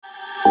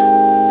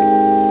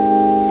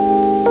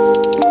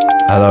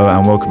Hello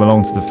and welcome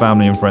along to the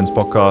Family and Friends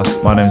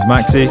podcast. My name's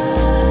Maxi.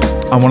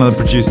 I'm one of the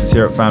producers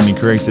here at Family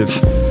Creative,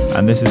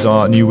 and this is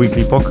our new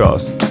weekly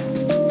podcast.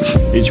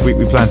 Each week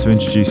we plan to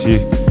introduce you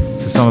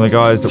to some of the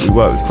guys that we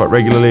work with quite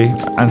regularly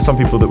and some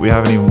people that we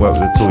haven't even worked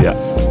with at all yet.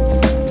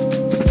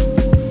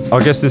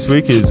 Our guest this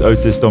week is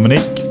Otis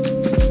Dominique.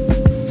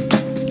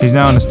 He's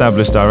now an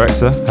established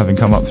director, having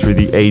come up through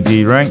the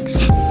AD ranks,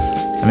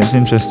 and it's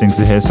interesting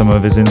to hear some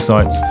of his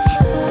insights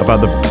about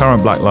the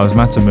current Black Lives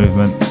Matter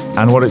movement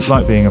and what it's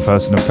like being a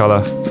person of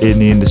colour in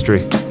the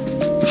industry.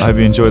 I hope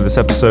you enjoyed this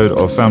episode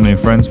of Family and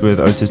Friends with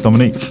Otis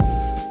Dominique.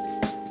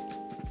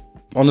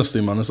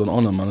 Honestly, man, it's an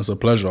honour, man. It's a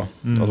pleasure.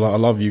 I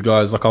love you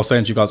guys. Like I was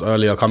saying to you guys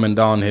earlier, coming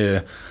down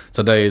here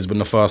today has been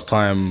the first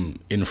time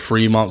in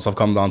 3 months I've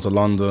come down to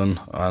London,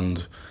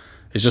 and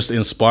it's just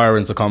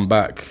inspiring to come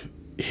back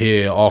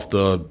here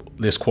after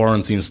this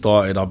quarantine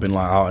started. I've been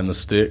like out in the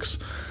sticks.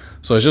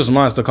 So it's just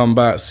nice to come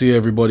back, see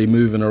everybody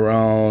moving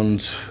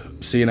around,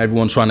 seeing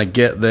everyone trying to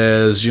get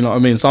theirs, you know what I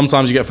mean?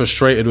 Sometimes you get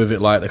frustrated with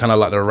it, like kind of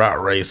like the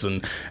rat race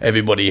and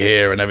everybody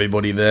here and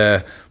everybody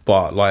there.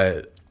 But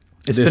like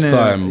it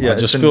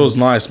just feels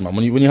nice, man.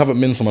 When you haven't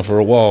been somewhere for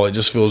a while, it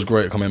just feels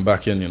great coming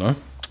back in, you know?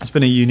 It's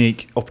been a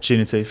unique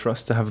opportunity for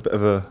us to have a bit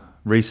of a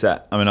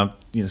reset. I mean, I'm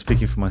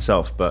speaking for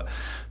myself, but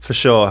for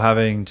sure,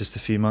 having just a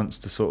few months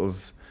to sort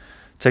of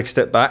take a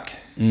step back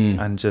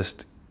and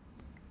just,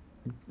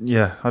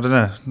 I don't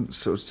know,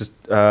 sort of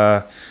just...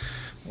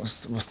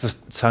 What's the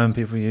term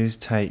people use?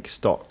 Take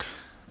stock.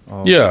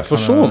 For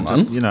sure, man.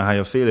 Just, how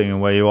you're feeling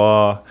and where you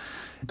are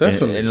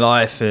in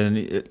life and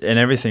in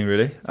everything,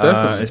 really.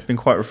 Definitely. It's been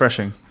quite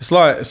refreshing. It's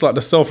like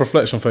the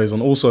self-reflection phase,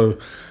 and also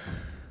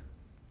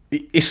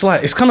it's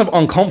kind of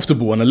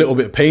uncomfortable and a little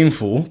bit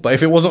painful, but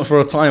if it wasn't for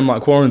a time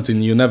like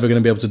quarantine, you're never going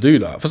to be able to do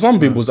that. For some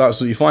people, it's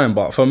absolutely fine,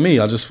 but for me,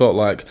 I just felt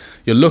like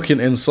you're looking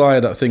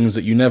inside at things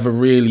that you never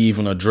really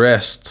even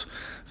addressed,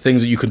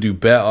 things that you can do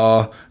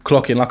better,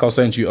 clocking, like I was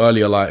saying to you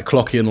earlier, like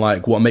clocking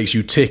like what makes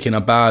you tick in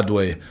a bad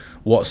way,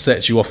 what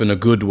sets you off in a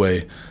good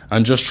way,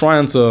 and just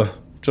trying to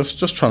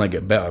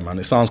get better, man.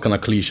 It sounds kind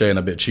of cliche and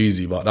a bit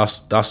cheesy, but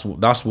that's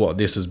what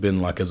this has been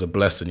like as a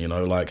blessing, you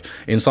know. Like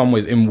in some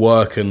ways, in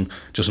work and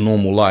just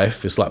normal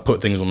life, it's like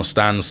put things on a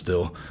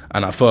standstill.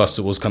 And at first,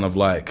 it was kind of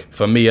like,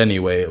 for me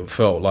anyway, it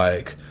felt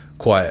like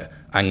quite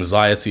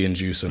anxiety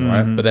inducing,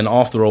 right? But then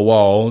after a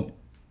while,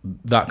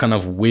 that kind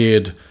of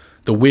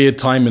the weird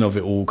timing of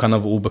it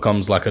all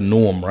becomes like a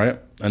norm, right?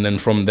 And then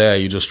from there,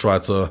 you just try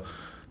to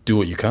do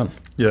what you can.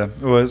 Yeah,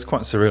 well, it was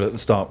quite surreal at the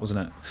start,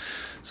 wasn't it?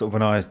 Sort of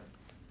when I,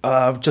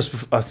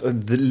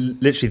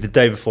 literally the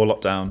day before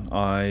lockdown,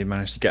 I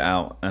managed to get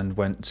out and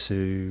went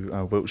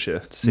to Wiltshire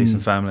to see some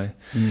family.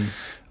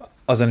 I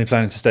was only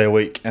planning to stay a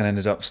week and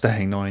ended up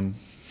staying 9.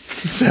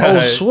 So, oh,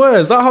 swear,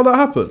 is that how that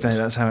happened?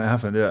 That's how it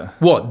happened, yeah.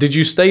 What, did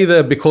you stay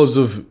there because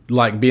of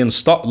like being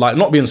stuck, like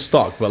not being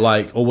stuck, but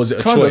like, or was it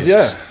a choice?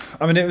 Yeah.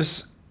 I mean,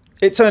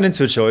 it turned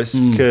into a choice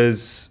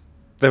because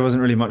there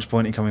wasn't really much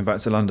point in coming back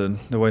to London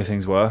the way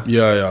things were.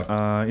 Yeah.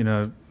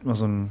 I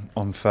was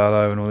on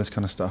furlough and all this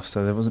kind of stuff,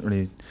 so there wasn't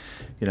really,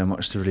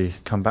 much to really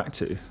come back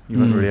to. You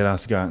weren't really allowed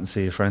to go out and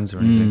see your friends or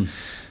anything.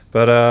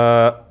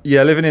 But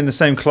living in the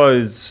same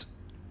clothes,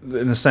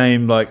 in the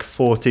same like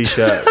 4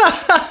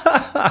 t-shirts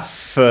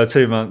for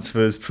 2 months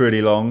was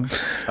pretty long.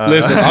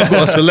 Listen, I've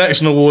got a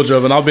selection of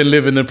wardrobe and I've been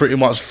living in pretty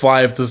much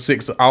 5 to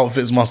 6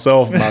 outfits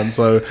myself, man.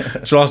 So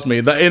trust me,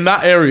 that in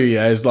that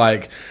area, it's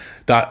like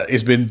that.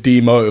 It's been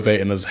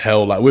demotivating as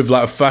hell. Like with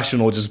like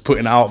fashion or just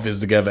putting outfits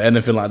together,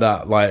 anything like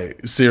that.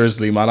 Like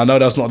seriously, man. I know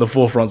that's not the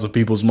forefront of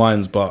people's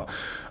minds, but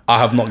I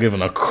have not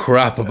given a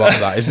crap about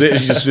that. It's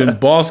literally just been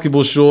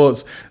basketball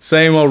shorts,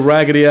 same old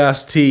raggedy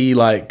ass tee,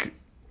 like.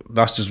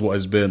 That's just what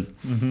it's been.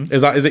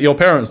 Is it your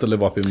parents that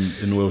live up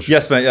in Wiltshire?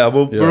 Yes, mate. Yeah.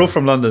 Well, we're all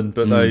from London,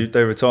 but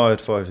they retired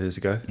 5 years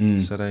ago,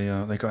 so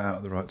they got out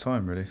at the right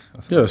time, really.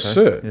 I think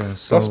sick. Yeah,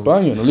 so that's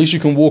banging. At least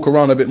you can walk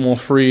around a bit more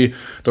free.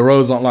 The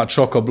roads aren't like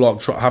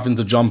chock-a-block, having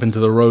to jump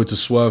into the road to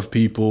swerve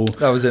people.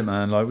 That was it,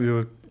 man. Like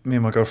me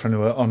and my girlfriend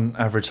were on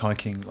average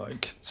hiking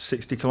like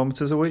 60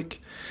 kilometers a week.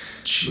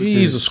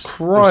 Jesus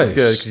Christ! Which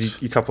is good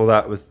because you couple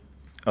that with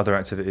other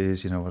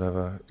activities,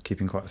 whatever,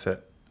 keeping quite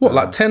fit. What,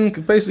 like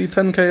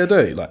 10k a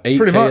day? Like 8k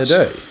pretty much.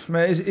 A day?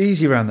 Mate, it's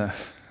easy around there.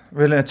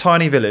 Really, a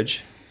tiny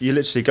village. You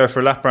literally go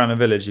for a lap around a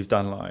village, you've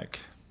done like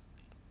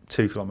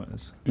 2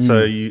 kilometres.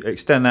 So you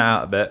extend that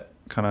out a bit,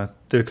 kind of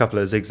do a couple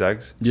of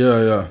zigzags.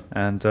 Yeah.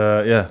 And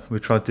we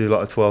try to do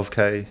like a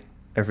 12k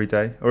every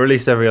day, or at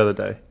least every other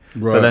day.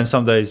 Right. But then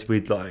some days we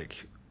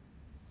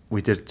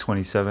did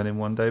 27 in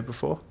one day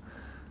before.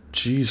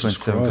 Jesus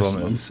 27 Christ,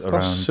 kilometres man.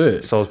 around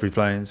Sick. Salisbury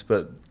Plains,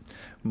 but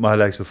my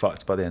legs were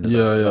fucked by the end of it.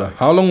 Yeah.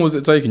 How long was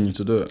it taking you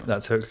to do it?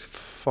 That took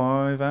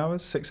 5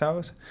 hours, 6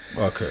 hours.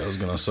 Okay, I was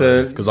gonna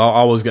say because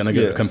I was gonna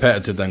get Yeah.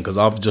 competitive then because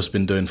I've just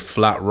been doing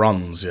flat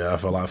runs,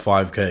 for like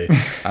 5k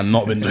and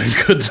not been doing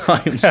good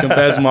times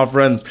compared to my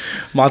friends.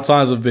 My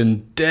times have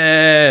been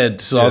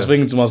dead. So I was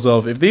thinking to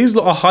myself, if these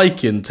lot are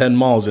hiking 10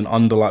 miles in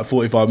under like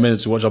 45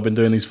 minutes to watch I've been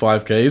doing these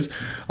 5ks,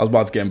 I was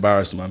about to get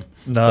embarrassed, man.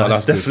 No, But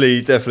that's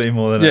definitely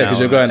more than Yeah, an because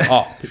hour. you're going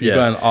up. You're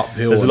going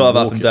uphill. There's a lot of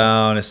up and walking.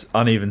 down. It's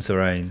uneven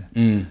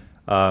terrain.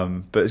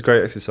 But it's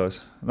great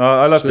exercise. No,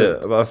 I loved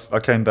Sure. it. I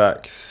came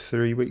back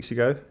 3 weeks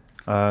ago.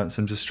 So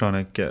I'm just trying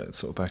to get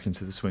sort of back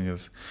into the swing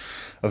of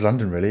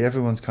London, really.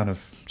 Everyone's kind of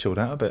chilled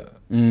out a bit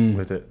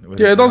with it.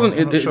 Yeah, it doesn't.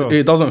 I'm not sure.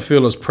 It doesn't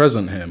feel as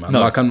present here, man.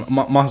 No. Like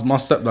my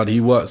stepdad, he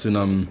works in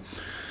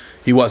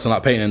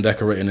like painting and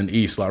decorating in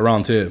East, like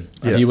around here.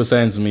 And he was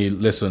saying to me,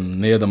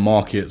 listen, near the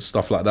market,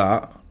 stuff like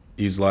that.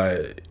 He's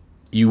like,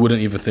 you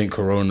wouldn't even think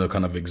Corona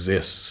kind of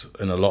exists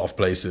in a lot of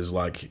places,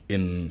 like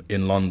in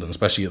London,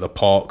 especially at the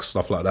parks,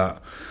 stuff like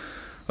that.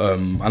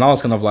 And I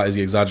was kind of like, is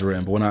he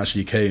exaggerating? But when I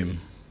actually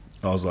came,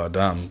 I was like,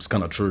 damn, it's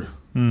kind of true.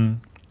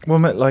 Well,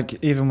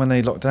 like even when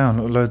they locked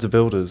down, loads of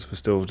builders were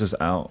still just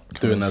out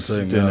Doing their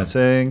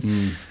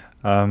thing.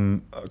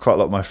 Quite a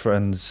lot of my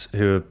friends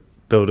who are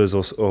builders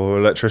or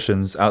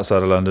electricians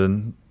outside of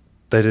London,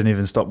 they didn't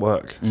even stop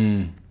work.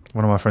 One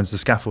of my friends, the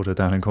scaffolder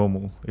down in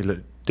Cornwall, he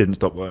didn't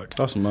stop work.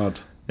 That's mad.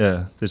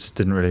 Yeah, they just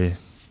didn't really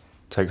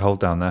take hold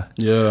down there.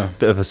 Yeah.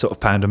 Bit of a sort of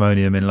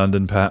pandemonium in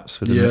London, perhaps,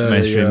 with the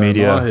mainstream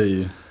media. No, I hear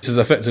you. This has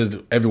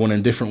affected everyone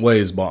in different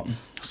ways, but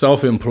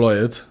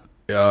self-employed,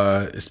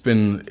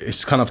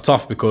 it's kind of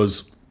tough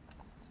because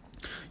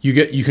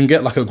you can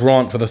get like a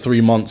grant for the 3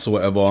 months or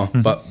whatever,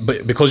 but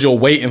because you're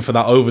waiting for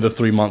that over the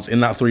 3 months, in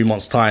that 3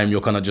 months time,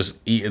 you're kind of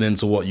just eating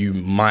into what you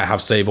might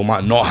have saved or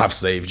might not have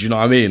saved. Do you know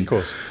what I mean? Of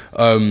course.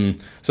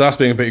 So that's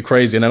being a bit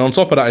crazy. And then on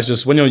top of that, it's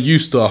just when you're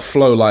used to a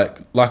flow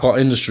like our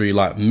industry,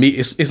 like me,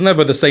 it's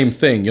never the same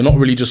thing. You're not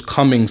really just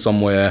coming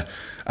somewhere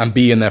and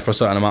being there for a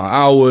certain amount of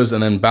hours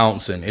and then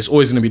bouncing. It's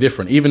always going to be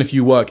different. Even if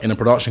you work in a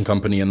production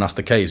company and that's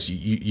the case,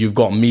 you've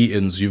got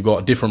meetings, you've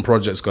got different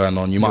projects going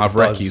on, you might have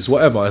recce's,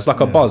 whatever. It's like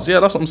a buzz.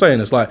 Yeah, that's what I'm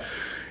saying. It's like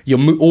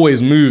you're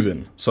always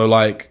moving. So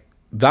like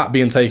that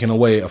being taken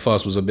away at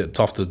first was a bit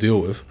tough to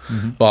deal with.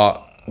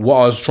 But what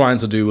I was trying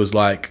to do was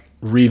like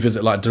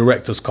revisit like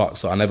director's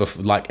cuts that I never,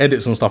 like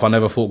edits and stuff I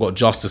never thought got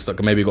justice,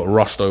 that maybe got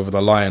rushed over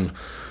the line.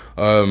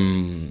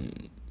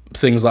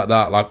 Things like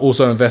that, like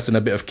also invest in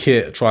a bit of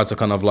kit, try to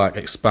kind of like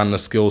expand the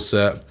skill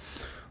set.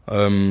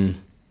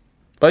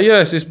 But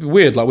yeah, it's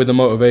weird, like with the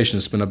motivation,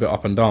 it's been a bit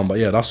up and down, but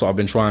yeah, that's what I've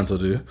been trying to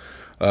do.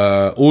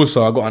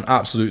 Also, I got an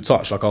absolute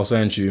touch, like I was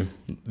saying to you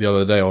the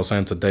other day, I was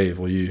saying to Dave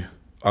or you,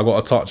 I got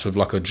a touch with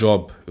like a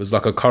job. It was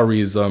like a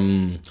Curry's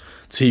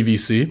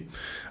TVC,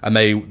 and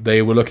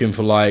they were looking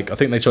for like, I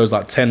think they chose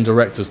like 10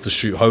 directors to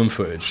shoot home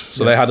footage.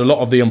 So they had a lot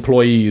of the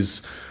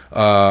employees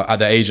at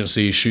the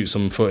agency shoot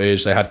some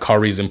footage. They had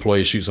Curry's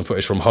employees shoot some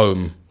footage from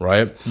home,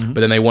 right?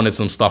 But then they wanted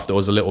some stuff that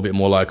was a little bit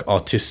more like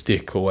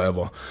artistic or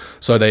whatever.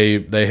 So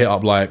they hit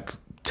up like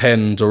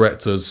 10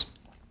 directors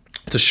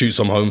to shoot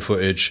some home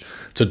footage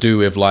to do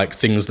with like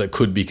things that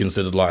could be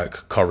considered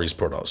like Curry's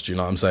products. Do you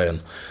know what I'm saying?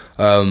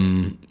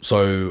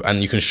 So,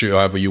 and you can shoot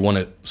however you want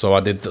it. So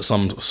I did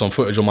some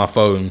footage on my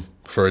phone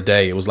for a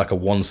day. It was like a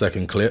 1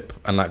 second clip,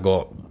 and that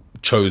got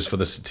chose for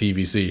this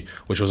TVC,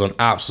 which was an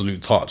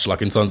absolute touch,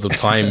 like in terms of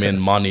timing,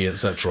 money,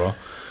 etc.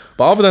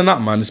 But other than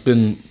that, man, it's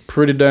been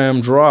pretty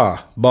damn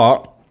dry.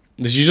 But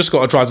you just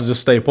got to try to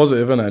just stay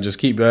positive, innit? Just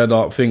keep your head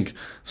up. Think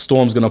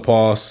storm's gonna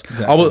pass.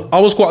 Exactly. I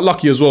was quite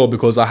lucky as well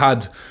because I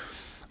had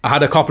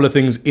a couple of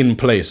things in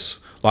place.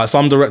 Like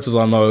some directors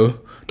I know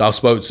that I've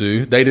spoke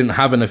to, they didn't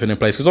have anything in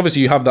place because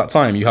obviously you have that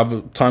time. You have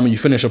a time when you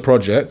finish a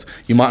project,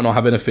 you might not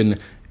have anything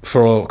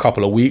for a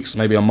couple of weeks,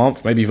 maybe a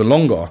month, maybe even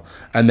longer.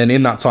 And then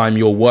in that time,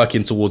 you're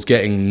working towards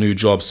getting new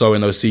jobs, sowing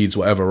those seeds,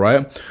 whatever,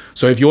 right?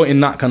 So if you're in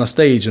that kind of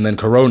stage and then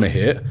Corona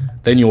hit,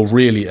 then you're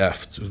really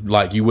effed.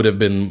 Like you would have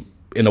been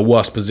in a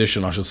worse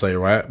position, I should say,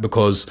 right?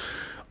 Because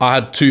I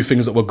had two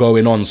things that were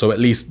going on. So at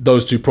least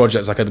those two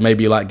projects, I could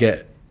maybe like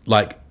get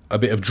like a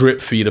bit of drip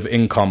feed of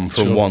income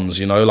from ones,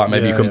 you know, like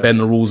maybe you can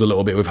bend the rules a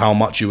little bit with how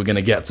much you were going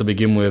to get to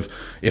begin with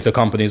if the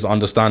company's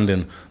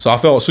understanding. So I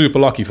felt super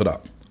lucky for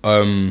that.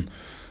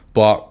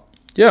 But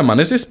yeah,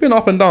 man, it's been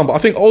up and down. But I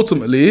think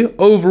ultimately,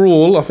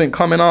 overall, I think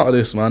coming out of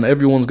this, man,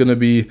 everyone's going to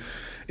be,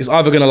 it's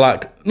either going to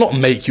like, not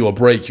make you or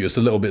break you. It's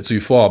a little bit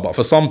too far. But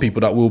for some people,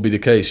 that will be the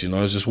case, you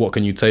know. It's just what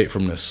can you take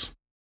from this?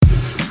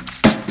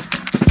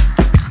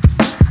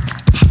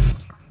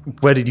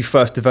 Where did you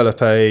first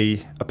develop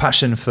a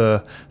passion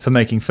for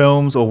making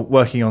films or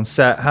working on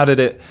set? How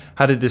did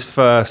this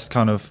first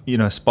kind of, you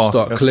know, spark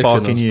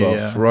clicking in and you? stuff,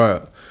 Yeah.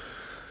 right?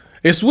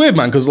 It's weird,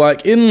 man, because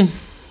like in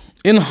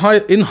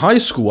high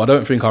school, I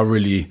don't think I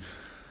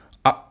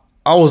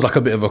was like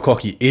a bit of a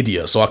cocky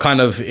idiot. So I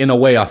kind of, in a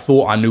way, I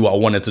thought I knew what I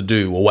wanted to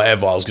do or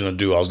whatever I was gonna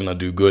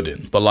do good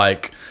in. But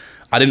like,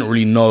 I didn't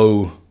really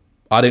know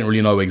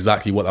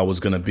exactly what that was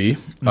gonna be.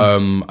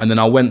 And then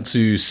I went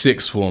to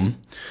sixth form.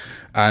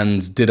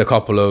 and did a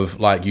couple of,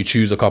 like, you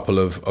choose a couple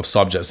of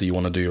subjects that you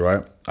want to do,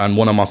 right? And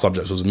one of my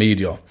subjects was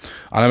media. And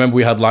I remember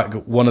we had like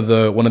one of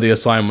the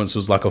assignments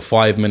was like a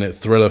 5-minute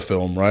thriller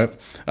film, right?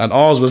 And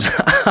ours was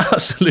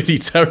absolutely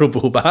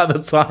terrible. But at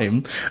the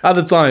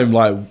time,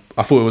 like,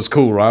 I thought it was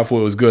cool, right? I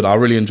thought it was good. I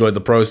really enjoyed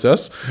the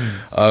process.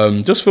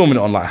 Just filming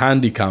it on like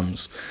handy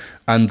cams.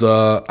 And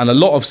a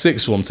lot of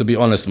sixth form, to be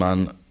honest,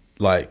 man,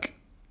 like,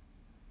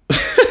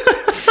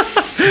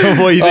 What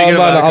are you thinking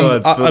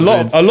about?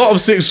 A lot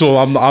of sixth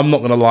form, I'm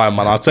not gonna lie,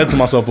 man. I said to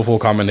myself before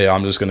coming here,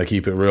 I'm just gonna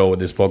keep it real with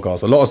this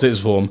podcast. A lot of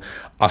sixth form,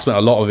 I spent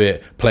a lot of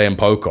it playing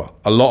poker.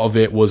 A lot of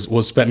it was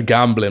spent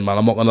gambling, man.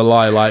 I'm not gonna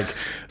lie. Like,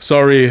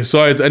 sorry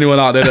to anyone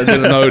out there that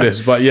didn't know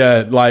this, but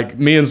yeah, like,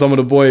 me and some of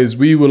the boys,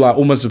 we were like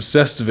almost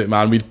obsessed with it,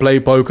 man. We'd play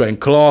poker in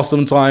class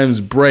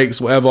sometimes,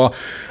 breaks, whatever.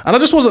 And I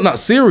just wasn't that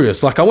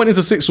serious. Like, I went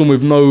into sixth form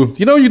with no,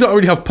 you don't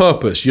really have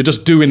purpose. You're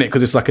just doing it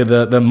because it's like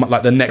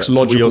the next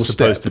logical what you're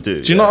step. supposed to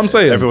do. Do you know what I'm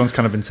saying? Everyone's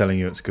kind of been telling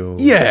you at school.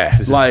 Yeah,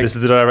 this is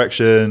the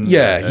direction.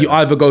 Yeah, you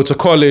either go to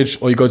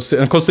college or you go to,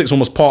 and because sixth form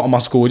was part of my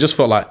school, it just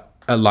felt like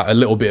a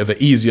little bit of an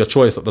easier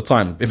choice at the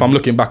time, if I'm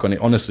looking back on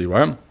it honestly,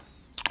 right?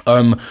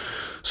 But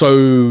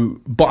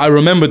I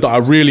remembered that I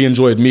really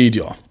enjoyed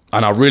media,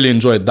 and I really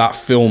enjoyed that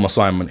film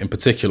assignment in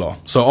particular.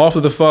 So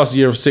after the first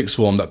year of sixth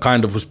form, that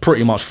kind of was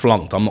pretty much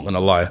flunked, I'm not gonna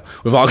lie.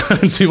 Without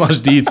going into too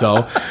much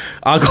detail,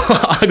 I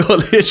got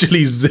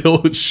literally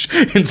zilch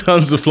in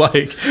terms of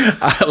like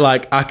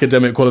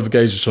academic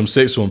qualifications from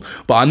sixth form.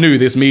 But I knew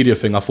this media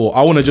thing, I thought,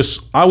 I wanna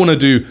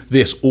do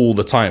this all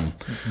the time.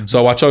 Mm-hmm.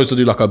 So I chose to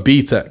do like a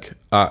BTEC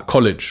at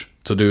college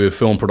to do with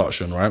film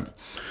production, right?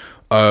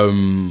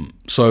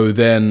 So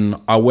then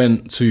I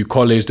went to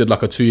college, did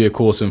like a 2-year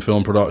course in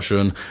film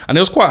production, and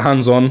it was quite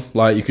hands-on.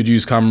 Like, you could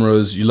use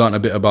cameras, you learned a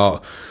bit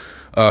about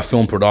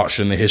film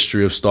production, the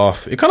history of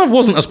stuff. It kind of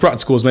wasn't as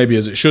practical as maybe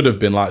as it should have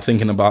been, like,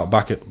 thinking about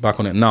back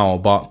on it now,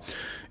 but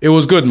it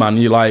was good, man.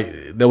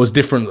 There was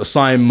different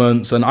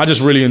assignments, and I just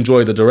really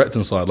enjoyed the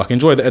directing side. Like, I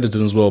enjoyed the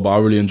editing as well, but I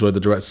really enjoyed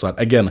the directing side.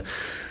 Again,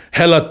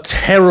 hella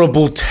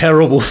terrible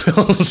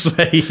films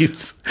made.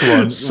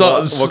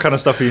 What kind of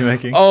stuff are you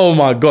making? Oh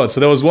my God. So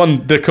there was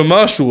the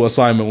commercial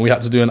assignment, we had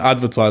to do an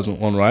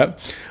advertisement one, right?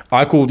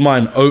 I called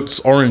mine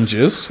Oats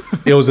Oranges.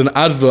 It was an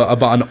advert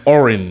about an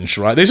orange,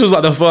 right? This was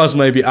like the first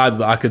maybe ad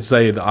that I could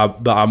say that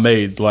I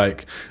made,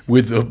 like,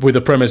 with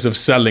the premise of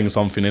selling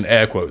something in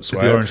air quotes,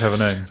 right? Did the orange have a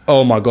name?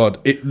 Oh my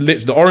God.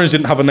 The orange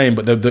didn't have a name,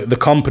 but the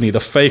company, the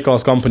fake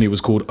ass company,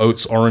 was called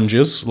Oats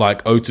Oranges,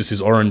 like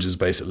Otis's Oranges,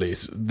 basically.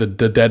 It's the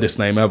deadest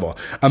name ever.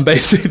 And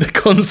basically the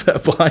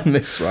concept behind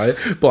this, right?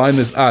 Behind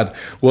this ad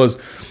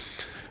was,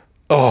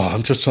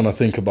 I'm just trying to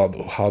think about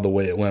how the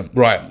way it went.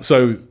 Right.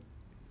 So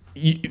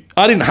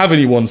I didn't have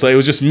anyone, so it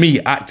was just me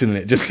acting in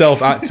it, just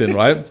self-acting,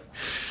 right?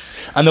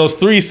 And there was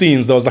 3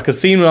 scenes. There was like a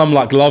scene where I'm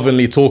like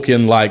lovingly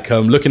talking, like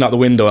looking out the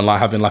window and like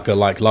having like a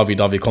like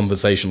lovey-dovey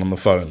conversation on the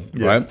phone,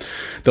 right?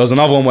 There was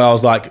another one where I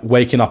was like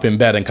waking up in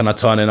bed and kind of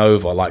turning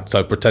over, like,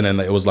 so pretending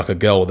that it was like a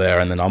girl there,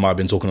 and then I might have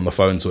been talking on the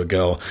phone to a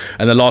girl.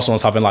 And the last one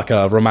was having like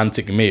a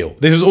romantic meal.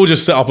 This is all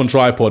just set up on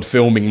tripod,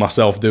 filming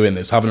myself doing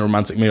this, having a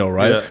romantic meal,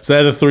 right? Yeah. So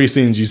they're the 3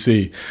 scenes you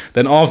see.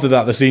 Then after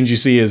that, the scenes you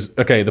see is,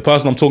 okay, the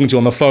person I'm talking to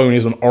on the phone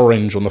is an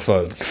orange on the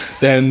phone.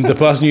 Then the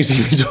person you see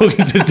me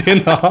talking to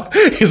dinner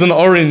is an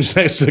orange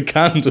next to a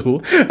candle,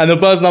 and the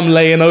person I'm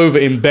laying over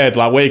in bed,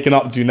 like waking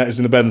up to next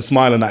to the bed and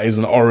smiling at, is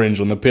an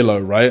orange on the pillow,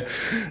 right?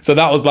 So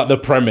that was like the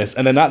premise.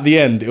 And then at the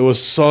end, it was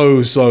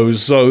so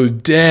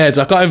dead.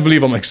 I can't even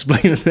believe I'm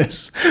explaining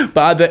this.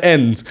 But at the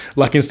end,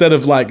 like, instead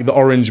of like the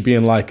orange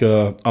being like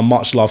a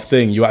much loved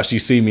thing, you actually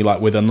see me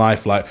like with a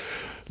knife, like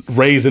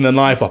raising the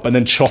knife up and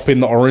then chopping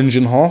the orange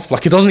in half.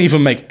 Like, it doesn't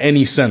even make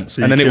any sense.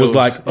 And then it was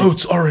like,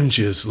 Oats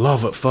Oranges,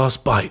 love at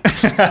first bite.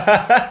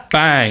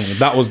 Bang,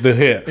 that was the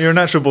hit. You're a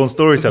natural born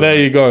storyteller. There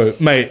you go,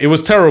 mate. It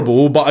was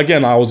terrible, but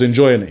again, I was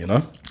enjoying it, you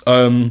know.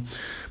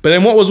 But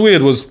then what was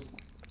weird was,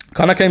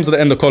 kind of came to the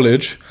end of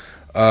college,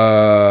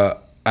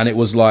 and it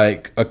was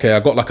like, okay,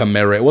 I got like a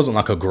merit. It wasn't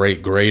like a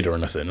great grade or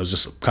anything. It was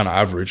just kind of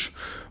average.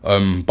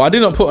 But I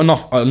didn't put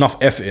enough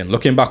effort in.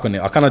 Looking back on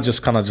it, I kind of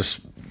just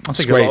I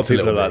think a lot of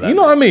people are like that. You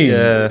know what I mean?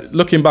 Yeah.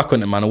 Looking back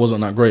on it, man, it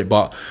wasn't that great.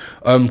 But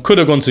could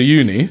have gone to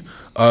uni.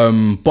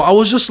 But I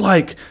was just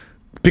like,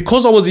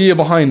 because I was a year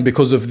behind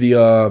because of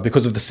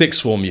the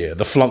sixth form year,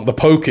 the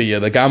poker year,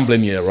 the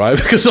gambling year, right?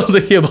 Because I was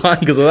a year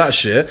behind because of that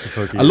shit.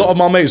 A lot of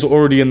my mates were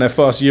already in their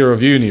first year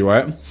of uni,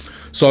 right?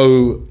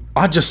 So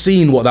I'd just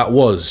seen what that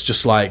was.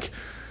 Just like,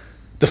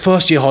 the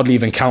first year hardly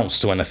even counts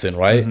to anything,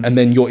 right? Mm-hmm. And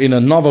then you're in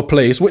another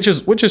place, which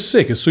is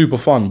sick, it's super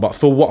fun. But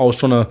for what I was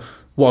trying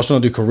to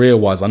do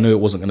career-wise, I knew it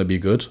wasn't going to be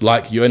good.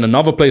 Like, you're in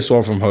another place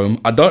far from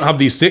home. I don't have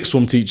these sixth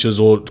form teachers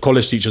or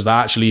college teachers that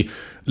are actually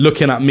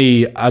looking at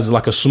me as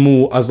like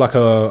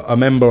a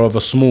member of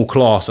a small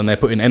class, and they're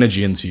putting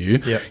energy into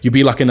you. Yeah. You'd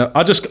be like I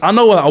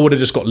know that I would have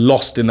just got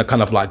lost in the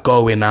kind of like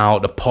going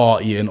out, the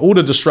party, and all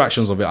the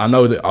distractions of it. I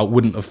know that I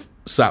wouldn't have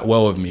sat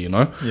well with me, you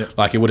know? Yeah.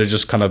 Like, it would have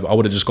just I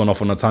would have just gone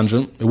off on a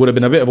tangent. It would have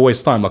been a bit of a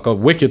waste of time, like a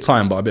wicked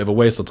time, but a bit of a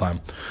waste of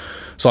time.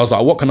 So I was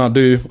like, what can I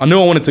do? I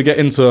knew I wanted to get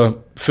into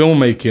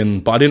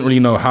filmmaking, but I didn't really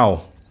know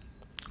how.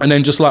 And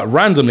then just like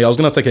randomly, I was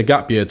going to take a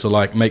gap year to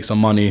like make some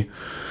money.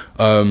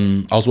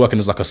 I was working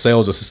as like a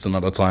sales assistant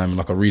at the time, in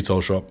like a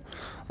retail shop.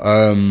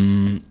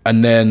 And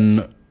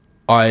then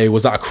I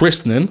was at a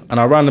christening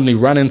and I randomly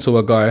ran into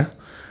a guy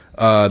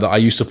that I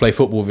used to play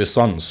football with his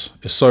sons.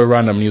 It's so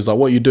random. And he was like,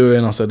 what are you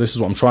doing? I said, this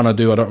is what I'm trying to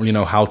do. I don't really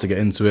know how to get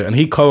into it. And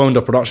he co-owned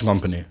a production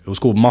company. It was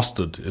called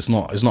Mustard. It's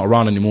not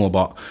around anymore,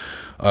 but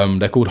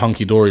they're called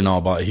Hunky Dory now.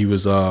 But he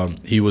was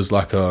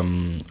like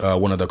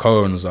one of the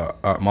co-owners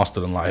at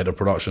Mustard and like head of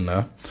production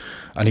there.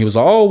 And he was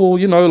like, oh, well,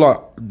 you know, like,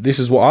 this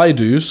is what I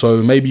do.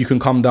 So maybe you can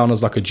come down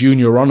as like a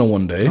junior runner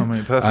one day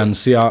and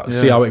see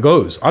how it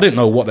goes. I didn't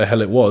know what the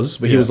hell it was,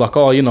 but he was like,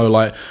 oh, you know,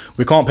 like,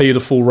 we can't pay you the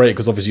full rate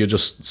because obviously you're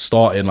just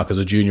starting like as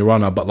a junior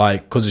runner. But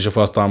like, because it's your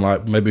first time,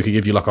 like, maybe we could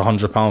give you like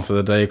 £100 for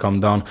the day, come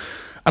down.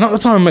 And at the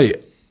time,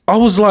 mate, I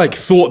was like,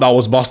 thought that I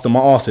was busting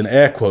my ass in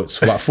air quotes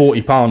for like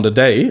 £40 a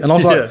day. And I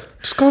was like,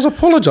 this guy's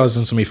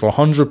apologising to me for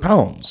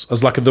 £100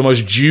 as like the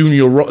most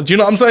junior. Do you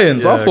know what I'm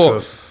saying? So I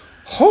thought,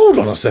 hold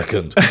on a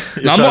second.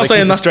 Now, I'm not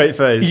saying that's straight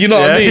face. You know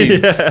what I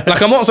mean?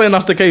 Like, I'm not saying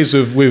that's the case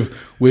with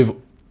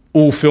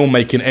all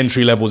filmmaking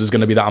entry levels is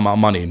going to be that amount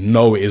of money.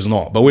 No, it is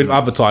not. But with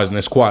advertising,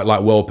 it's quite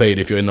like well paid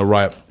if you're in the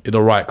right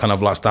kind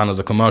of like standards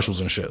of commercials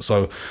and shit.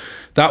 So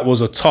that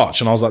was a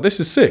touch, and I was like, this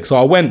is sick. So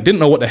I went, didn't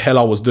know what the hell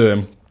I was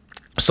doing.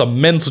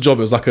 Some mental job.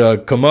 It was like a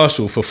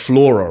commercial for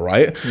Flora,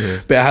 right?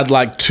 But it had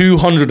like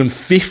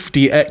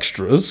 250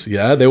 extras.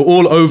 Yeah, they were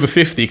all over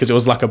 50 because it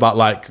was like about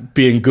like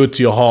being good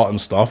to your heart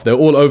and stuff. They were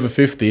all over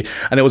 50,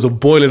 and it was a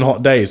boiling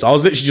hot day. So I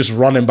was literally just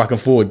running back and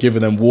forward,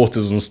 giving them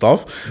waters and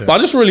stuff. But I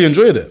just really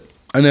enjoyed it.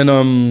 And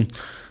then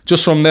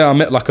just from there, I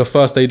met like a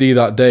first AD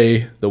that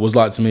day that was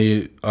like to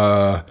me.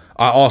 I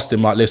asked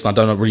him like, listen, I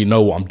don't really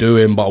know what I'm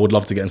doing, but I would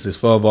love to get into this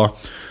further.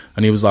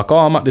 And he was like, oh,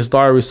 I'm at this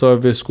diary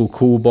service called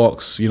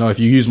Coolbox. You know, if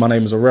you use my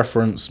name as a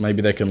reference, maybe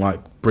they can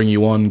like bring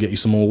you on, get you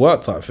some more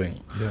work type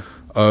thing.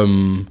 I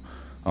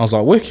was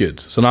like, wicked.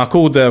 So now I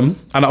called them,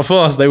 and at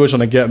first they were trying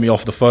to get me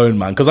off the phone,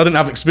 man, because I didn't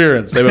have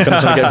experience. They were kind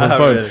of trying to get me off the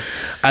phone. Really?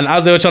 And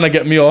as they were trying to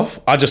get me off,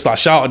 I just like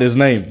shouted his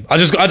name. I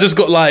just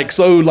got like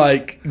so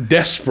like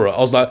desperate. I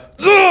was like,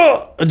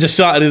 ugh! And just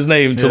shouted his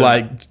name to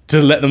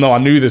let them know I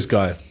knew this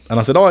guy. And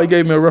I said, oh, he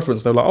gave me a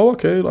reference. They were like, oh,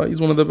 okay, like he's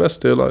one of the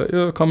best here. Like,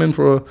 yeah, come in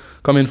for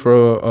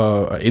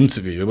a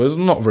interview. It was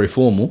not very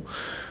formal.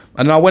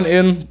 And then I went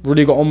in,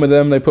 really got on with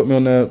them. They put me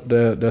on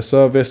their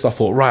service. I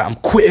thought, right, I'm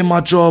quitting my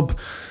job.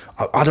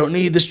 I don't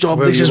need this job.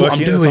 This is what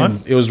I'm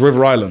doing. It was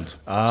River Island. So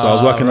I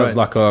was working as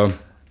like a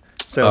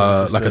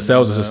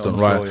sales assistant,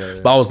 right? Yeah.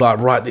 But I was like,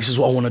 right, this is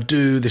what I want to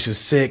do. This is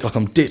sick. Like,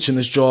 I'm ditching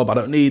this job. I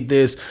don't need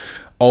this.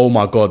 Oh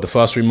my God, the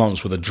first 3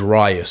 months were the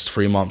driest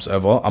 3 months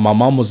ever. And my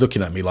mum was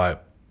looking at me like,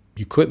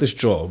 you quit this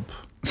job,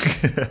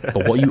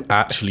 but what are you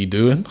actually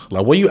doing?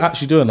 Like, what are you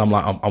actually doing? I'm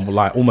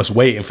like almost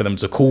waiting for them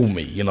to call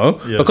me, you know?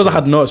 Because I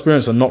had no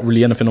experience and not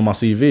really anything on my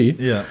CV.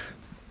 Yeah.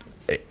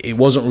 It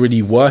wasn't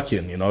really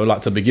working, you know,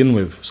 like to begin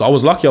with. So I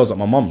was lucky I was at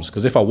my mum's,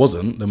 because if I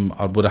wasn't, then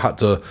I would have had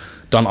to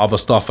done other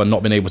stuff and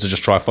not been able to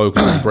just try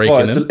focus on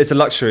breaking in. It's a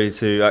luxury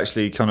to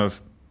actually kind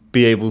of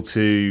be able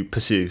to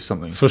pursue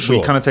something. For sure.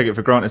 We kind of take it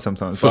for granted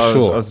sometimes. I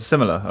was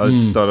similar. I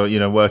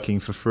started,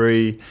 working for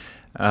free,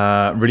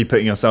 really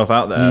putting yourself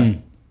out there.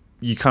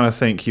 You kind of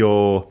think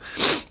you're,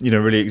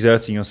 really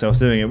exerting yourself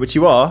doing it, which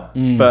you are,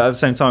 but at the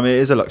same time, it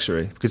is a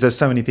luxury because there's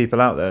so many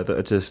people out there that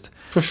are just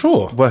for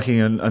sure working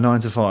a 9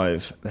 to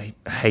 5. They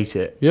hate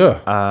it.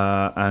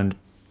 Yeah. And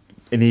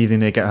in the evening,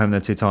 they get home, they're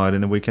too tired.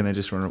 In the weekend, they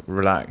just want to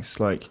relax.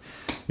 Like,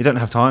 you don't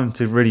have time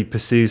to really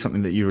pursue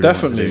something that you really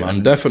want to do.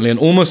 Man, definitely. And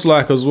almost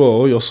like as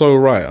well, you're so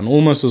right. And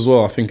almost as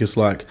well, I think it's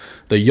like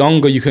the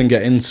younger you can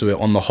get into it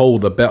on the whole,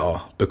 the better,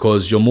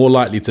 because you're more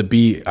likely to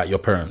be at your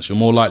parents. You're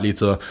more likely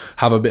to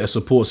have a bit of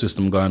support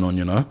system going on,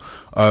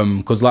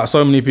 because like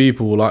so many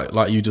people,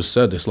 like you just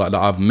said, it's like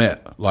that I've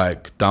met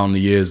like down the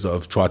years that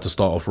have tried to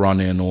start off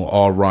running or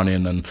are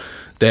running, and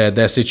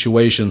their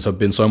situations have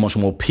been so much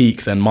more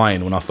peak than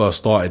mine when I first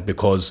started,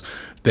 because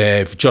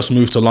they've just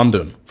moved to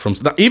London. From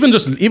that, even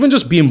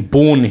just being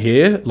born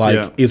here,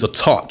 is a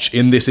touch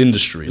in this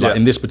industry,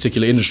 in this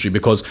particular industry,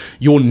 because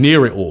you're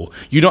near it all.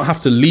 You don't have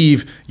to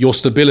leave your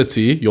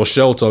stability, your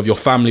shelter of your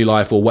family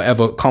life or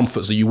whatever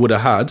comforts that you would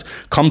have had,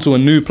 come to a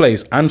new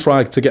place and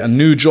try to get a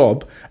new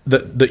job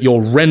that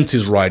your rent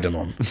is riding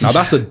on. Now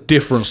that's a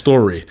different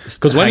story,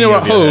 because when you're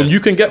at home,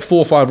 you can get 4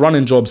 or 5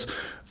 running jobs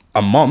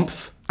a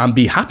month and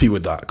be happy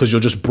with that, because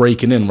you're just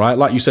breaking in, right?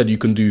 Like you said, you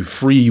can do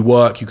free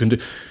work, you can do...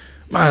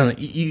 Man,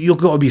 you've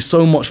got to be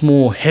so much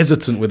more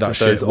hesitant with that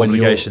shit. Those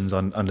obligations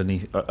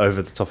underneath,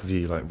 over the top of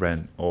you, like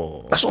rent,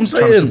 or... That's what I'm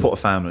saying. Trying to support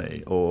a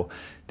family, or...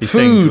 These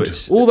food,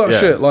 things all that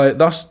shit, like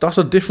that's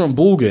a different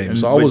ball game.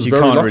 So I was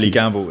very lucky. You can't really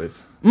gamble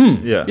with.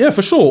 Yeah,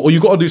 for sure. Or you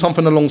got to do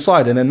something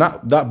alongside, and then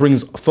that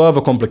brings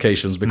further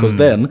complications, because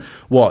then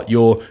what?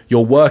 You're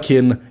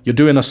working, you're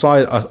doing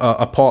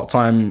a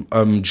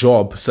part-time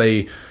job,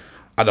 say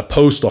at a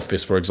post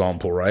office, for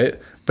example, right?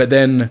 But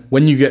then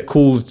when you get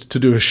called to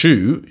do a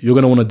shoot, you're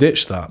going to want to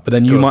ditch that. But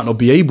then you might not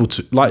be able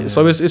to. Like,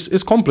 so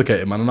it's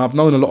complicated, man. And I've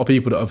known a lot of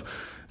people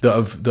that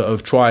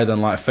have tried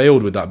and like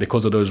failed with that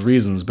because of those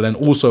reasons. But then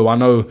also I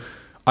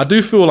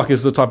do feel like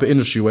it's the type of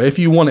industry where if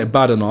you want it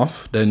bad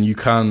enough, then you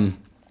can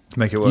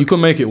make it work. You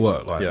can make it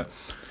work. Like, yeah.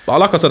 But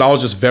like I said, I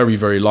was just very,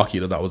 very lucky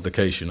that was the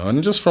case, you know.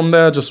 And just from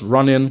there, just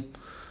running,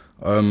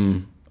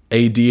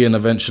 ADing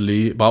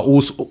eventually, but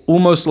also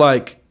almost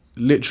like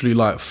literally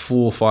like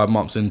 4 or 5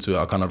 months into it,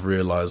 I kind of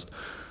realized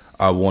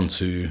I want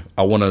to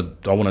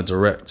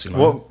direct, you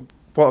know.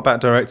 What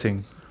about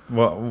directing?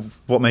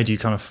 What made you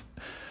kind of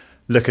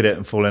look at it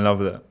and fall in love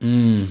with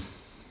it?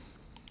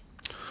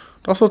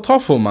 That's a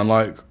tough one, man.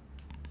 Like,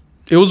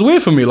 it was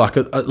weird for me, like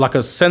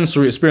a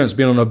sensory experience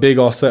being on a big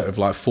ass set of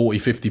like 40,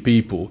 50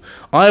 people.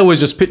 I always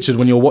just pictured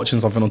when you're watching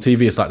something on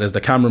TV, it's like there's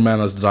the cameraman,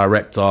 there's the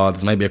director,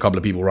 there's maybe a couple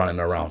of people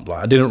running around.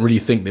 Like, I didn't really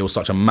think there was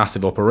such a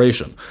massive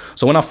operation.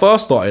 So when I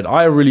first started,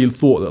 I really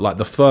thought that like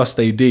the first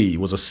AD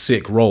was a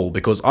sick role,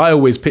 because I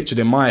always pictured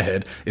in my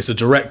head, it's the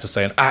director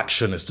saying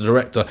action, it's the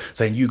director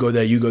saying you go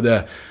there, you go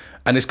there.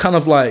 And it's kind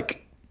of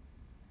like,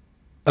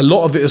 a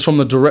lot of it is from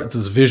the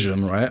director's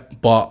vision, right?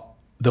 But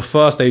the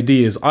first AD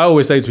is, I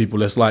always say to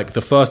people, it's like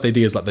the first AD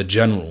is like the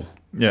general.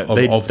 Yeah,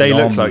 they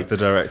look like the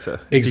director.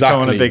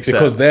 Exactly,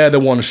 because they're the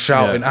ones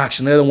shouting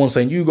action. They're the ones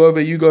saying, you go over,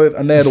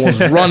 and they're the ones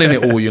running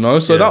it all, you know?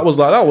 So that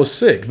was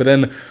sick. But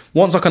then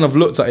once I kind of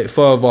looked at it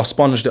further,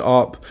 sponged it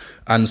up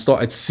and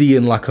started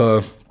seeing like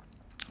a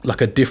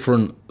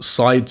different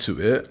side to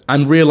it,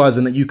 and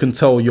realizing that you can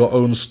tell your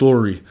own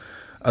story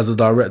as a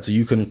director.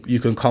 You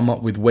can come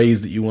up with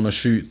ways that you want to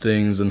shoot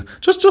things, and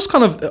just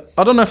kind of,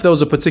 I don't know if there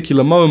was a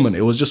particular moment.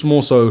 It was just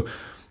more so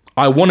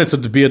I wanted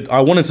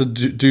to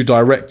do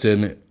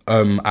directing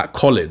at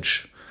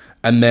college,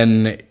 and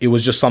then it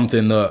was just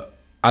something that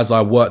as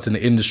I worked in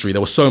the industry,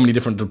 there were so many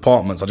different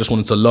departments. I just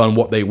wanted to learn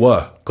what they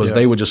were, because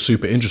they were just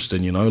super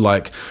interesting, you know,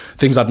 like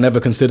things I'd never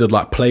considered,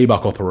 like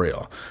playback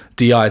operator,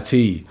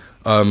 DIT,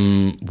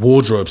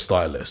 wardrobe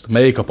stylist,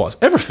 makeup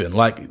artist, everything,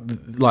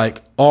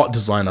 like art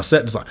designer,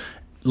 set design,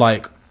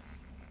 like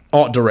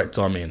art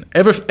director. I mean,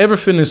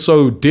 everything is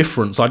so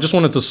different. So I just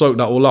wanted to soak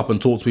that all up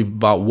and talk to people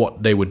about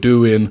what they were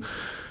doing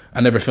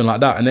and everything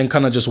like that, and then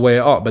kind of just weigh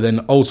it up. But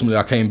then ultimately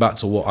I came back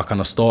to what I kind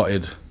of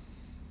started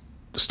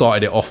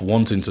it off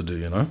wanting to do,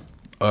 you know.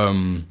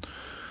 And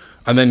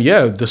then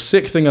the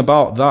sick thing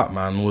about that,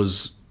 man,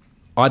 was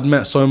I'd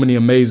met so many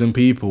amazing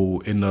people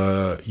in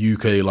the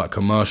UK like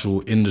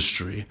commercial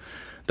industry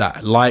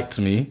that liked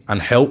me and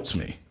helped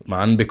me,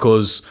 man,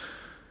 because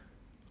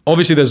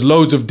obviously there's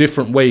loads of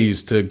different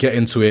ways to get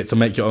into it, to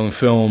make your own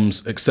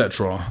films,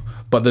 etc.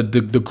 But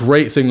the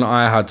great thing that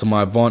I had to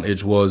my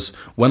advantage was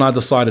when I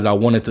decided I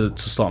wanted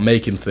to start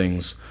making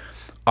things,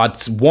 I'd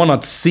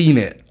seen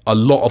it a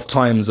lot of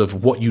times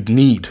of what you'd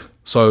need.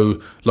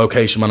 So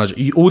location manager,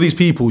 all these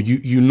people,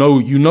 you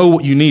know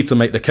what you need to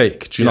make the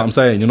cake. Do you know what I'm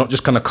saying? You're not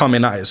just kind of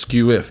coming at it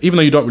skew if, even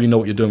though you don't really know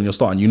what you're doing when you're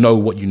starting, you know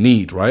what you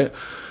need, right?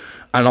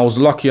 And I was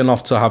lucky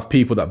enough to have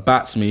people that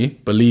backed me,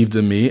 believed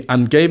in me,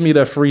 and gave me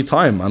their free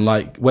time. And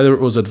like, whether it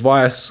was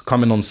advice,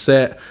 coming on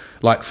set,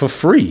 like for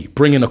free,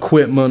 bringing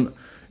equipment,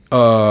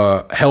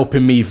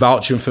 helping me,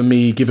 vouching for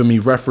me, giving me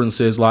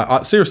references.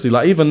 Like, seriously,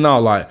 like even now,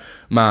 like,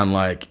 man,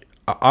 like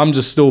I'm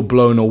just still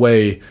blown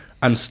away,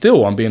 and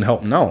still I'm being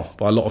helped now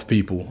by a lot of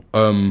people.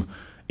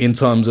 In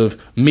terms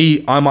of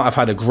me, I might have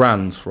had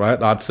 $1,000,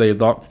 right? I'd say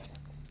that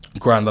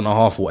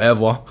 $1,500,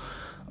 whatever.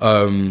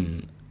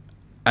 And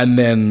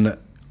then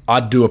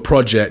I'd do a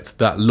project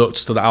that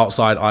looked to the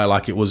outside eye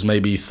like it was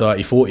maybe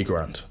 30, 40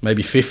 grand,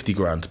 maybe 50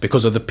 grand,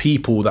 because of the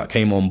people that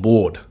came on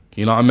board.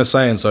 You know what I'm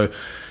saying? So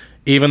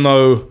even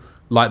though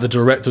like the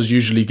directors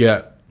usually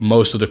get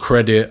most of the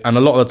credit, and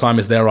a lot of the time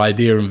it's their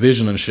idea and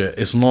vision and shit,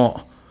 it's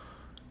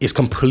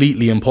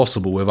completely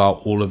impossible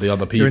without all of the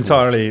other people. You're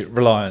entirely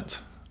reliant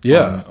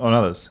on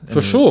others.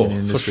 For sure,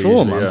 man,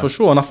 for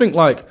sure. And I think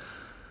like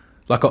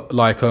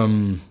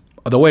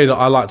the way that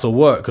I like to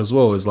work as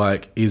well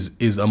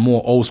is a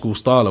more old school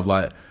style of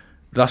like,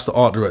 that's the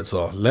art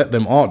director, let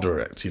them art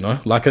direct, you know?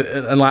 Like,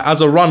 and like as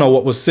a runner,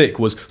 what was sick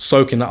was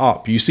soaking that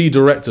up. You see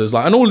directors,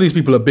 like, and all of these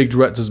people are big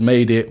directors,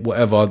 made it,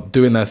 whatever,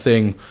 doing their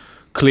thing,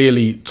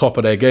 clearly top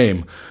of their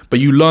game.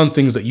 But you learn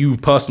things that you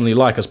personally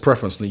like as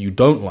preference and that you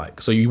don't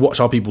like. So you watch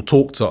how people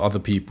talk to other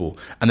people,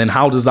 and then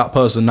how does that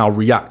person now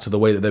react to the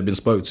way that they've been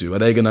spoke to? Are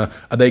they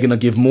gonna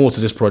give more to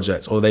this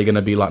project, or are they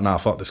gonna be like, nah,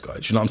 fuck this guy?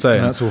 Do you know what I'm saying?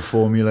 And that's all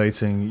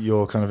formulating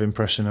your kind of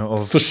impression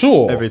of, for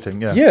sure, everything.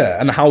 Yeah,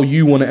 and how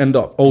you want to end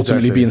up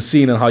ultimately being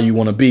seen, and how you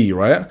want to be,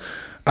 right?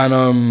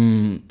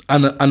 And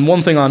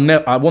one thing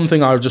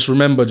I just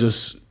remember,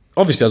 just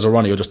obviously as a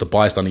runner, you're just a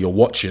bystander, you're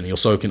watching, you're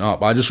soaking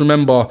up. I just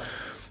remember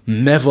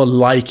never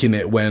liking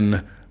it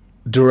when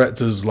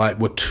directors like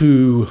were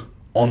too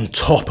on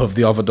top of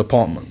the other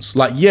departments.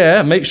 Like,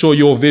 make sure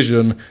your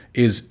vision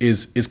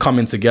is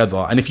coming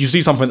together, and if you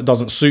see something that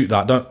doesn't suit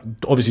that,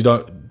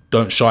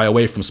 don't shy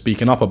away from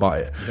speaking up about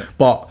it.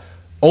 But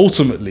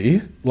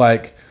ultimately,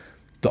 like,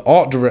 the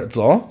art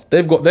director,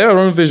 they've got their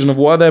own vision of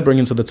what they're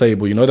bringing to the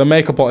table. You know, the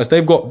makeup artist,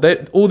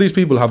 all these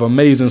people have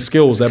amazing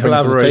skills they're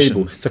bringing to the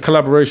table. It's a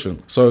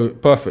collaboration. So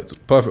perfect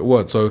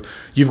word. So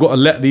you've got to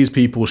let these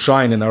people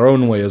shine in their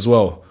own way as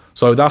well.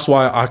 So that's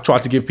why I try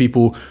to give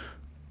people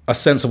a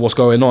sense of what's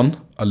going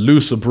on, a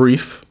looser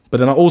brief.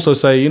 But then I also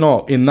say, you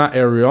know, in that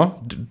area,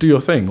 do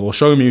your thing, or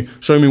show me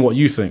what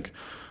you think.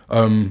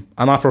 And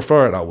I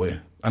prefer it that way.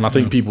 And I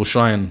think people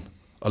shine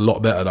a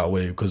lot better that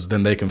way, because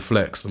then they can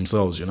flex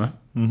themselves, you know?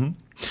 Mm-hmm.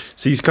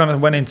 So you kind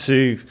of went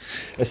into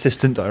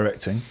assistant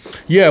directing.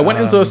 Yeah, I went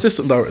into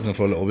assistant directing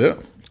for a little bit.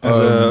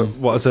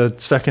 As a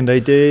second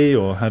AD,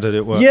 or how did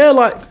it work? Yeah,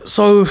 like,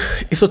 so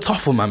it's a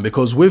tough one, man,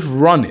 because with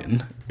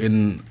running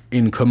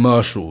in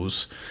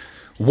commercials,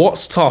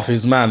 what's tough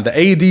is, man, the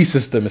AD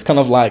system is kind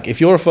of like,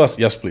 if you're a first...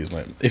 Yes, please,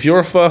 mate. If you're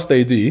a first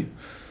AD...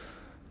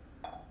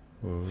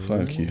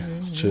 Thank you.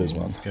 Cheers,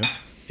 man. Yeah.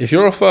 If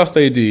you're a first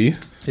AD,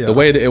 the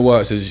way that it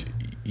works is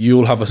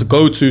you'll have a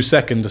go-to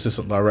second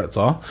assistant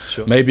director,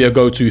 maybe a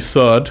go-to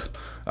third,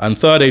 and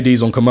third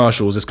ADs on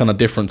commercials is kind of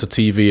different to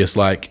TV. It's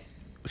like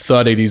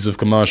third ADs with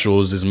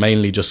commercials is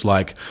mainly just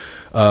like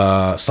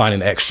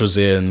signing extras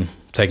in,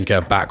 taking care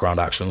of background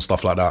action,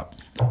 stuff like that.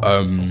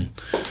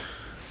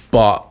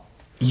 But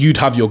you'd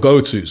have your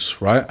go-tos,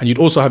 right? And you'd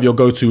also have your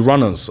go-to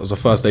runners as a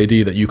first AD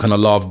that you kind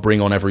of love,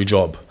 bring on every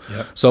job.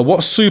 Yep. So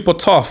what's super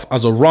tough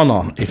as a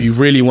runner, if you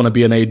really want to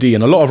be an AD,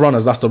 and a lot of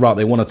runners, that's the route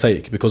they want to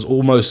take, because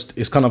almost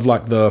it's kind of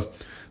like the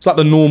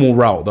normal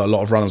route that a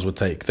lot of runners would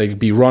take. They'd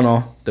be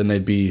runner, then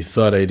they'd be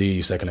third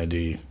AD, second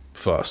AD,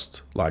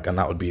 first, like, and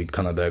that would be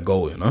kind of their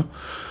goal, you know?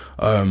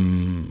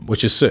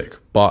 Which is sick,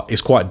 but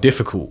it's quite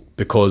difficult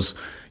because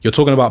you're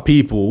talking about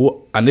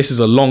people, and this is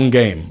a long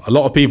game. A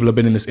lot of people have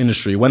been in this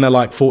industry. When they're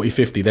like 40,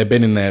 50, they've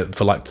been in there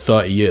for like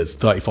 30 years,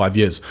 35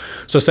 years.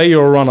 So say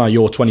you're a runner,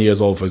 you're 20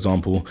 years old, for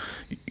example.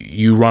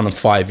 You run in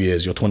 5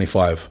 years, you're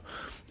 25.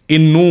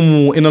 In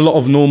a lot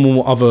of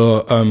normal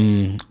other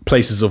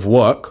places of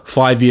work,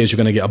 5 years, you're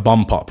going to get a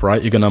bump up,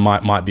 right? You're going to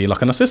might be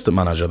like an assistant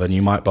manager, then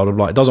you might blah, blah,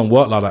 blah. It doesn't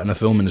work like that in the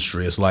film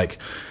industry. It's like,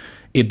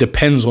 it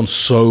depends on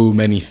so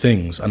many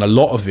things, and a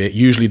lot of it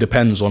usually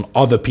depends on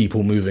other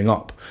people moving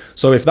up.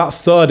 So if that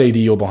third AD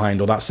you're behind,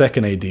 or that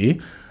second AD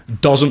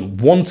doesn't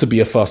want to be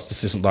a first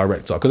assistant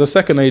director, because a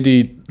second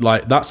AD,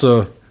 like, that's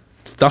a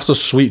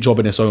sweet job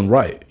in its own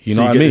right. You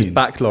know what I mean? This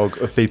backlog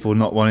of people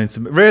not wanting to.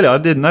 Really, I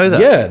didn't know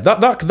that. Yeah,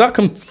 that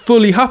can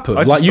fully happen.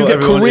 Like, you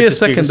get career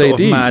second ADs.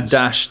 Mad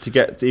dash to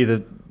get to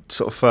either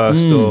sort of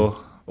first or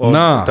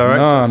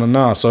director.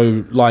 Nah.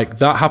 So like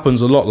that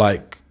happens a lot.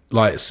 Like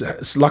I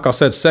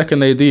said,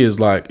 second AD is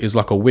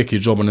like a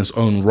wicked job in its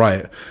own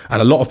right,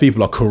 and a lot of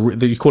people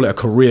you call it a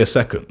career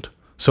second.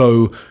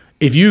 So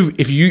if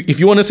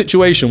you're in a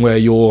situation where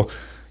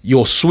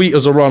you're sweet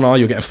as a runner,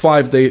 you're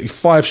getting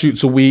 5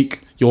 shoots a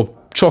week, you're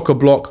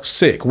chock-a-block,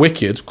 sick,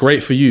 wicked,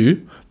 great for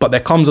you, but there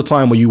comes a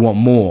time where you want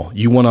more.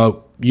 You want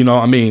to, you know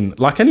what I mean?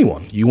 Like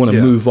anyone, you want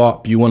to move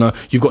up.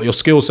 You've got your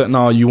skill set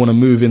now. You want to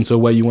move into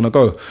where you want to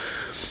go.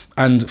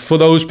 And for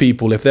those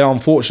people, if they're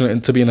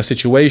unfortunate to be in a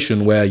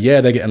situation where,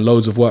 they're getting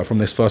loads of work from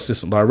this first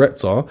assistant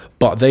director,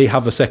 but they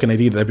have a second AD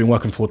that they've been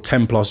working for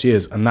 10 plus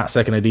years, and that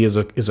second AD is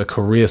a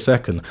career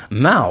second.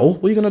 Now,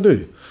 what are you going to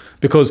do?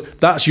 Because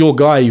that's your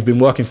guy you've been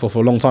working for a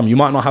long time. You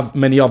might not have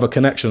many other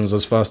connections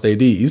as first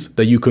ADs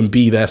that you can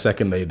be their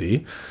second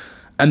AD.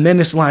 And then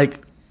it's like,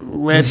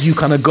 where do you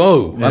kind of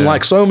go? Yeah. And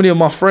like so many of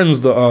my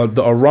friends that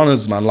are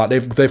runners, man, like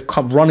they've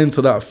run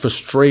into that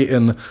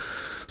frustrating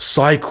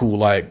cycle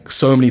like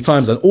so many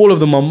times, and all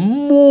of them are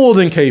more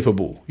than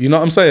capable. You know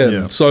what I'm saying?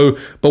 Yeah. So,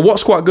 but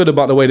what's quite good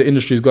about the way the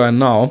industry is going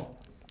now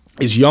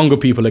is younger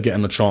people are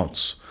getting a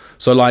chance.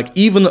 So like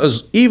even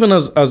as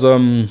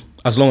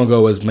long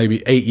ago as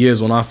maybe 8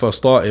 years when I first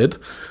started,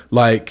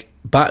 like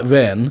back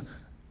then,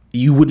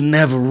 you would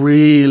never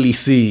really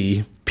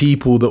see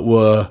people that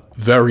were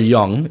very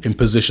young in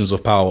positions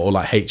of power or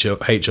like HODs.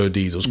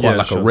 It was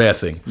quite a rare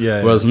thing.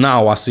 Yeah, whereas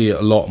now I see it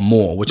a lot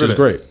more, which is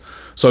great.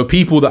 So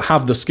people that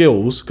have the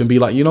skills can be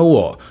like, you know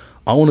what?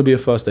 I want to be a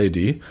first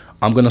AD.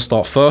 I'm going to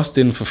start first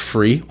in for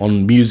free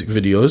on music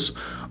videos.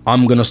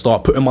 I'm going to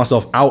start putting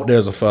myself out there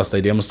as a first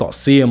AD. I'm going to start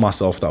seeing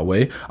myself that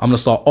way. I'm going to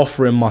start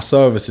offering my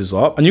services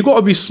up. And you got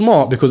to be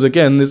smart because,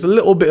 again, there's a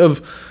little bit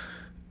of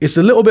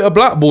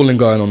blackballing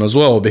going on as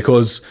well,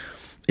 because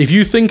if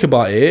you think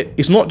about it,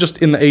 it's not just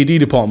in the AD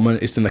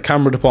department, it's in the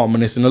camera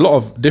department, it's in a lot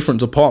of different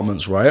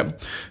departments, right?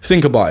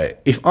 Think about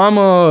it. If I'm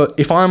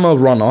a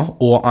runner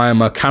or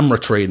I'm a camera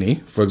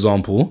trainee, for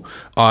example,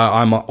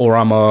 I'm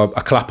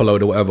a clapper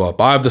load or whatever,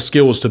 but I have the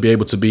skills to be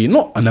able to be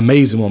not an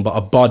amazing one, but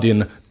a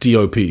budding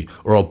DOP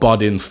or a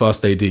budding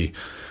first AD.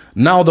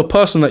 Now the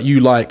person that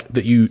you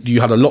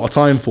had a lot of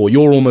time for,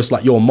 you're almost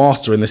like your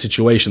master in the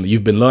situation that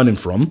you've been learning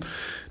from.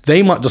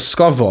 They might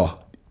discover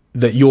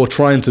that you're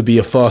trying to be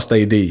a first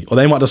AD, or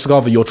they might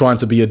discover you're trying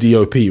to be a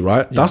DOP,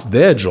 right? Yeah. That's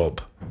their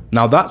job.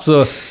 Now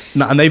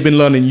and they've been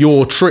learning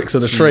your tricks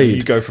of the trade.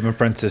 You go from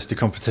apprentice to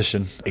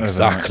competition.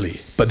 Exactly.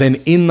 Overnight. But then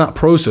in that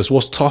process,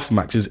 what's tough,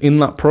 Max, is in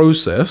that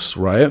process,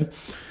 right?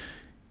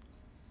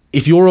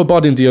 if you're a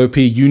budding DOP,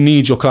 you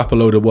need your clapper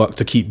loader work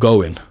to keep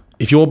going.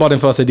 If you're a budding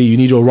first AD, you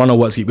need your runner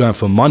work to keep going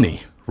for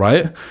money,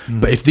 right?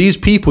 But if these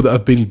people that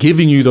have been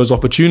giving you those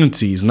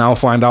opportunities now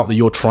find out that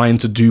you're trying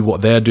to do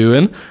what they're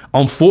doing,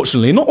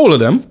 unfortunately, not all of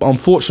them, but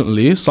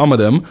unfortunately, some of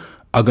them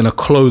are going to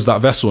close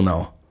that vessel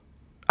now.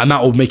 And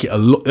that will make it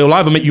it'll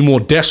either make you more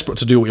desperate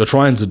to do what you're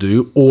trying to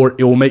do, or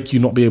it will make you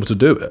not be able to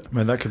do it.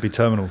 Man, that could be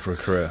terminal for a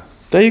career.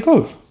 There you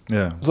go.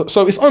 Yeah.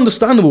 So it's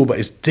understandable, but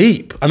it's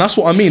deep. And that's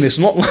what I mean. It's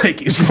not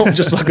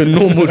just like a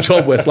normal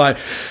job where it's like,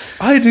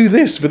 I do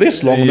this for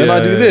this long and then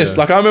I do this.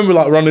 Like I remember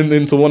like running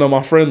into one of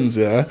my friends,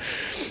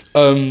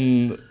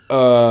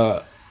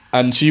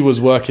 and she was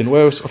working,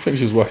 I think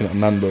she was working at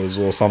Nando's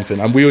or something.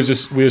 And we was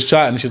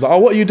chatting. And she's like, oh,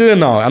 what are you doing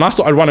now? And I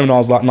started running when I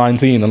was like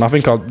 19. And I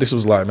think this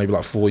was like maybe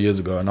like 4 years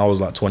ago. And I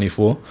was like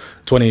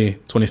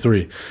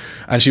 23.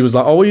 And she was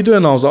like, oh, what are you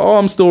doing now? I was like, oh,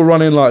 I'm still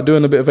running, like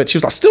doing a bit of it. She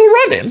was like, still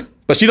running?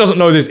 But she doesn't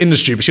know this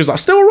industry. But she was like,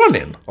 still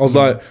running? I was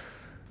like,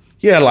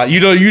 yeah, like, you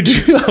know, you do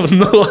have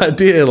no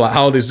idea like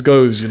how this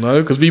goes, you know?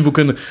 Because people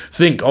can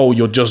think, oh,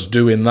 you're just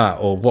doing that.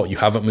 Or what, you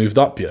haven't moved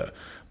up yet.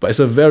 But it's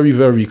a very,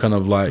 very kind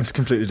of like... It's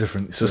completely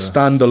different. It's a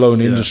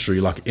standalone industry,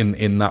 like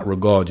in that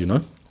regard, you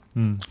know?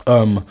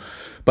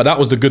 But that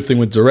was the good thing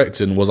with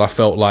directing, was I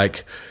felt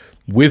like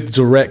with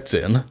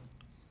directing,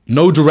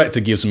 no director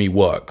gives me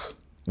work,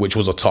 which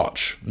was a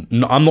touch.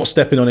 No, I'm not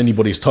stepping on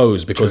anybody's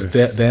toes because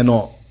they're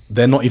not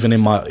even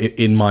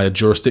in my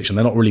jurisdiction.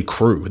 They're not really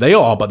crew. They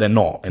are, but they're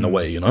not in a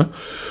way, you know?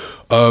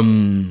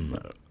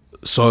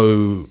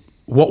 So...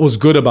 What was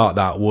good about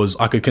that was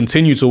I could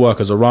continue to work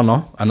as a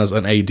runner and as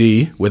an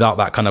AD without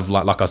that kind of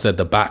like I said,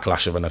 the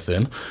backlash of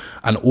anything.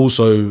 And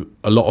also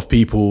a lot of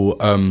people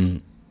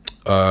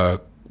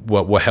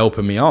were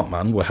helping me out,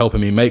 man, were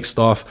helping me make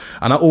stuff.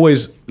 And I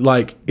always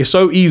like, it's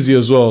so easy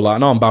as well. Like I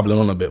know I'm babbling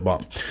on a bit,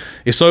 but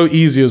it's so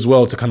easy as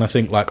well to kind of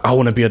think like, I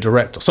want to be a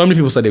director. So many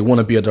people say they want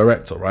to be a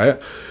director,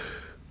 right?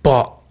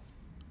 But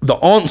the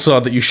answer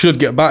that you should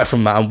get back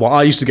from that, and what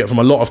I used to get from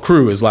a lot of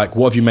crew, is like,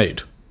 what have you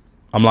made?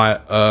 I'm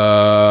like,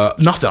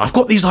 nothing. I've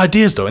got these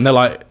ideas though. And they're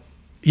like,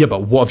 yeah,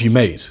 but what have you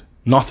made?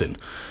 Nothing.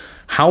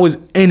 How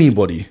is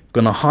anybody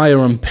going to hire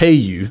and pay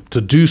you to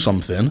do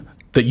something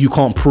that you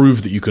can't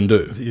prove that you can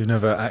do? That you've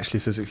never actually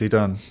physically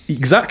done.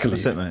 Exactly.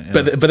 That's it, mate.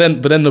 Yeah. But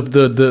then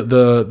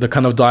the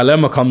kind of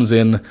dilemma comes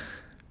in.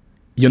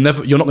 You're not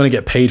going to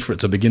get paid for it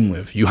to begin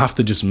with. You have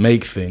to just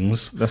make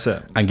things. That's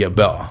it. And get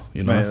better,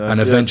 you know. Mate,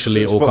 and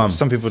eventually it will come.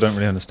 Some people don't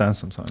really understand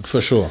sometimes.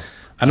 For sure.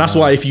 And that's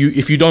why if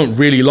you don't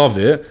really love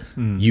it,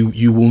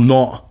 you will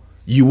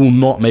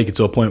not make it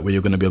to a point where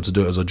you're going to be able to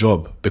do it as a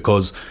job,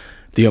 because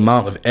the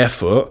amount of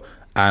effort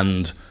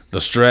and the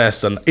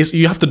stress, and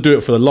you have to do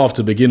it for the love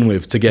to begin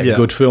with, to get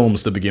good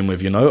films to begin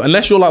with, you know.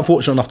 Unless you're like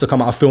fortunate enough to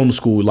come out of film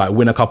school, like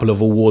win a couple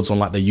of awards on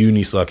like the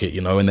uni circuit,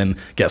 you know, and then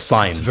get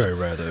signed. It's very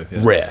rare though. Yeah.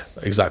 Rare,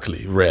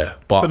 exactly, rare.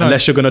 But no,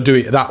 unless you're going to do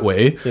it that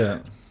way,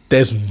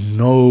 there's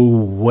no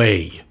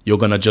way you're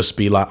going to just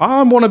be like,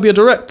 I want to be a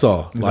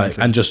director, like,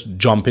 and just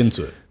jump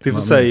into it. People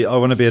say, I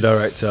want to be a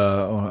director,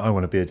 or I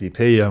want to be a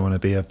DP, I want to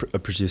be a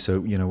producer,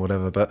 you know,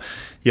 whatever. But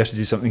you have to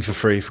do something for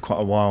free for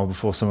quite a while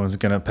before someone's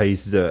going to pay you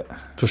to do it.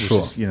 For sure.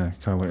 Is, you know,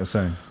 kind of what you're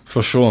saying.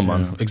 For sure,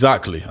 man. Yeah.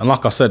 Exactly. And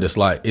like I said, it's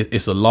like,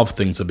 it's a love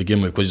thing to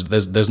begin with, because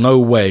there's no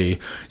way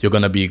you're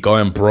going to be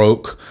going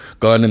broke,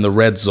 going in the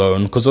red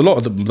zone, because a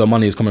lot of the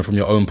money is coming from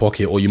your own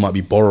pocket, or you might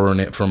be borrowing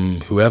it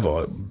from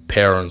whoever,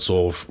 parents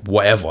or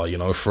whatever, you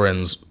know,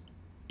 friends,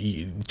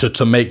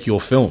 to make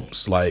your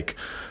films. Like,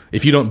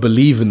 if you don't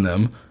believe in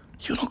them,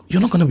 you're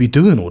not going to be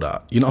doing all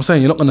that. You know what I'm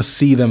saying? You're not going to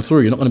see them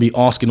through. You're not going to be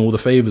asking all the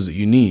favors that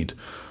you need.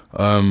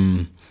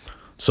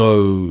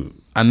 So,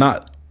 and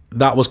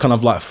that was kind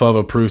of like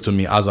further proof to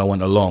me as I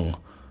went along.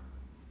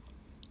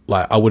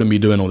 Like, I wouldn't be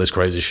doing all this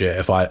crazy shit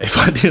if I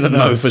didn't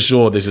know for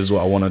sure this is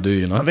what I want to do,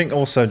 you know? I think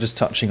also, just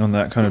touching on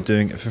that kind of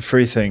doing it for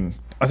free thing,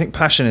 I think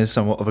passion is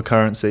somewhat of a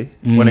currency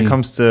when it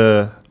comes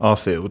to our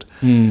field.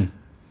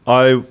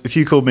 If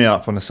you called me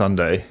up on a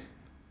Sunday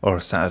or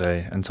a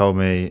Saturday and told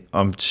me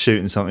I'm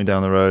shooting something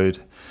down the road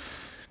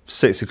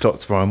 6 o'clock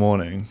tomorrow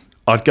morning,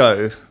 I'd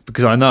go,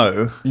 because I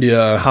know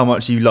how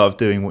much you love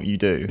doing what you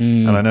do,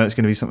 and I know it's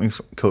going to be something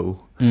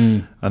cool.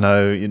 I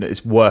know, you know,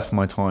 it's worth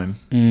my time,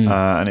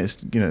 and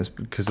it's, you know, it's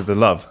because of the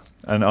love.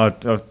 And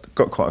I've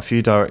got quite a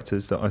few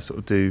directors that I sort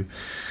of do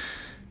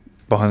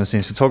behind the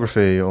scenes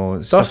photography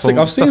or stuff.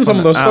 I've seen some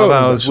of those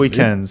photos, hours,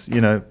 weekends,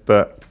 you know,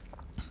 but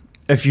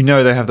if you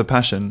know they have the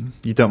passion,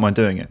 you don't mind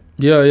doing it.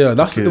 Yeah.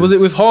 Was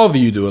it with Harvey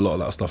you do a lot of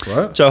that stuff,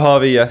 right? Joe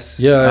Harvey, yes.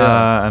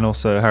 Yeah. And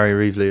also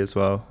Harry Reevely as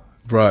well.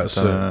 Right,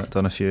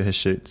 done a few of his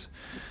shoots.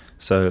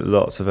 So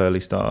lots of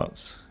early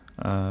starts.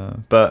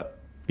 But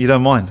you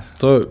don't mind.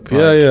 Dope.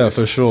 Like,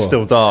 for sure. It's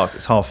still dark.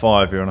 It's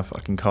 5:30. You're on a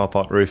fucking car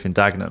park roof in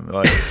Dagenham.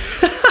 Like,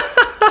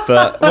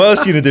 But what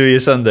else are you gonna do with your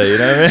Sunday? You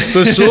know what I mean?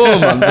 For sure,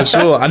 man, for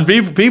sure. And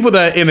people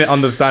that are in it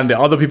understand it.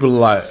 Other people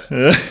are like,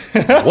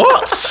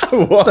 what?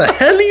 What the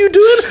hell are you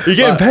doing? You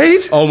getting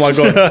paid? Oh my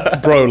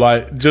god, bro!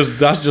 Like,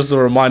 that's just a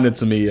reminder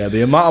to me. Yeah,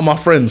 the amount of my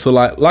friends. So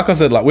like I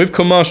said, like with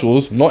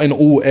commercials, not in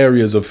all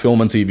areas of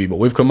film and TV, but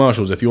with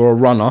commercials, if you're a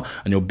runner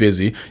and you're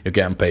busy, you're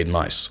getting paid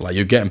nice. Like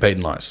you're getting paid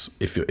nice.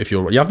 If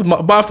you're you have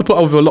to put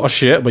up with a lot of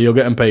shit, but you're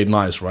getting paid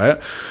nice,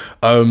 right?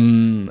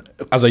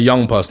 As a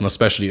young person,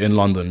 especially in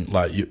London,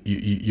 like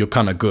you're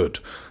kind of good,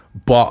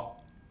 but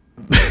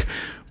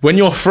when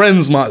your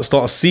friends might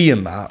start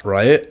seeing that,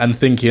 right, and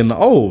thinking,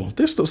 oh,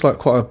 this looks like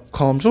quite a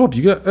calm job,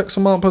 you get X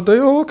amount per day,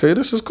 oh, okay,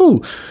 this is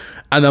cool.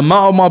 And the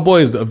amount of my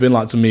boys that have been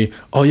like to me,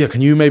 oh yeah,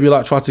 can you maybe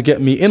like try to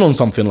get me in on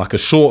something like a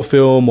short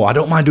film, or I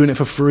don't mind doing it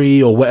for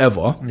free or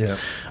whatever. Yeah.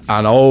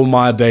 And oh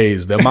my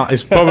days,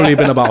 it's probably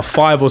been about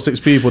 5 or 6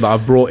 people that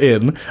I've brought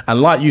in, and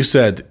like you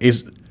said,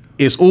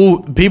 it's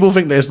all, people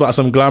think that it's like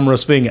some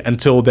glamorous thing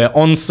until they're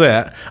on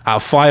set at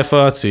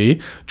 5:30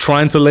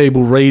 trying to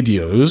label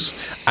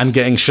radios and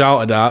getting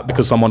shouted at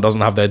because someone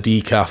doesn't have their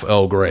decaf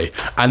Earl Grey.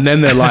 And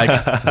then they're like,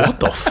 what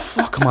the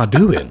fuck am I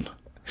doing?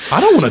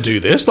 I don't want to do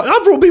this. Like,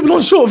 I brought people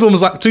on short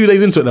films like 2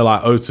 days into it. They're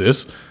like,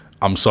 Otis,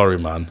 I'm sorry,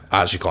 man.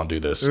 I actually can't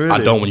do this. Really? I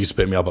don't want you to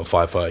pick me up at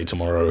 5:30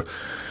 tomorrow.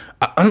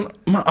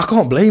 I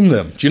can't blame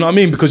them. Do you know what I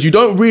mean? Because you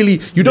don't really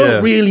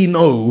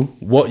know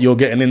what you're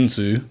getting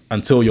into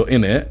until you're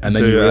in it, and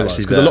then you realize.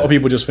 Because a lot of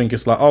people just think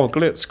it's like, oh,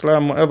 glitz,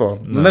 glam, whatever.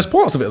 No. And there's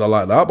parts of it that are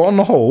like that, but on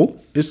the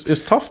whole, it's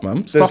tough, man.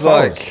 It's there's tough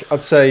like hours.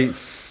 I'd say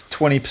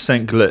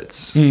 20%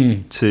 glitz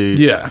to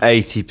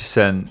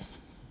 80%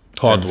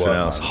 hard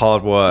work.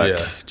 Hard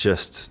work,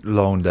 just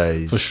long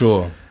days for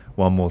sure.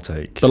 One more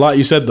take. But like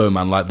you said though,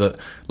 man, like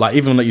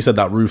even like you said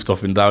that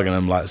rooftop in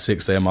Dagenham like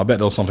 6 a.m. I bet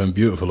there was something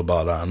beautiful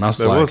about that, and that's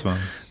there was, man.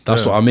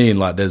 That's what I mean.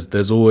 Like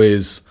there's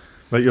always,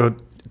 like, you're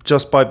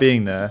just by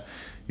being there,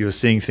 you're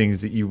seeing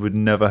things that you would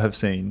never have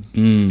seen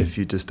if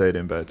you just stayed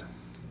in bed.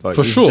 Like,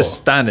 for sure, just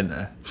standing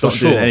there, not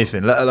doing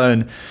anything, let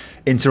alone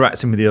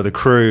interacting with the other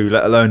crew,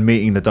 let alone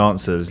meeting the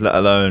dancers, let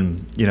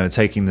alone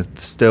taking the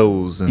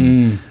stills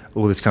and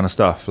all this kind of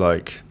stuff.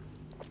 Like.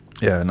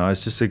 Yeah, no,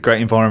 it's just a great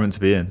environment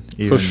to be in.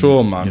 For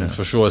sure, man.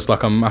 For sure. It's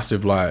like a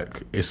massive,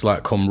 it's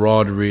like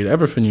camaraderie,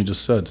 everything you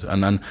just said.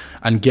 And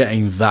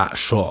getting that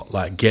shot.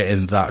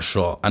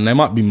 And there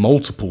might be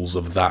multiples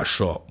of that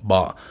shot,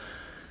 but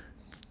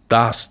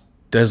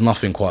there's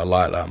nothing quite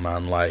like that,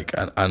 man. Like,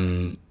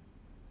 and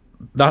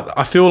that,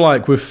 I feel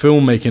like with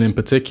filmmaking in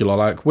particular,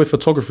 like with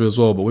photography as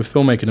well, but with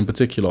filmmaking in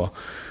particular,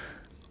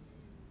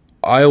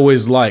 I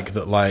always like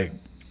that, like,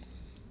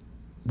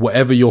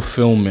 whatever you're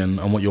filming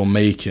and what you're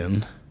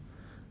making,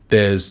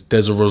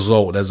 there's a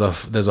result, there's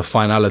a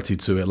finality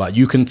to it. Like,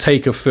 you can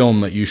take a film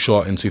that you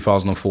shot in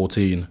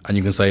 2014 and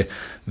you can say,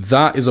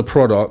 that is a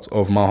product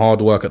of my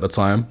hard work at the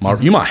time.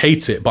 You might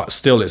hate it, but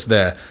still it's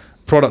there.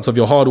 Product of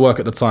your hard work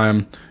at the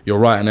time, your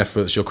writing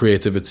efforts, your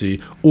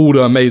creativity, all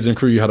the amazing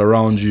crew you had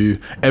around you,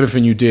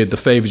 everything you did, the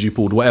favors you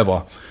pulled,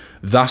 whatever.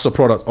 That's a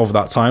product of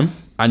that time,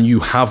 and you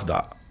have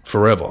that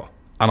forever.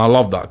 And I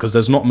love that, because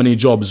there's not many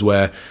jobs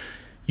where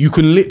you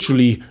can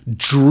literally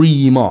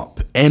dream up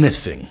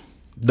anything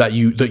that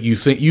you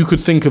think. You could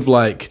think of,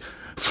 like,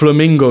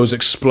 flamingos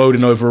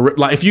exploding over a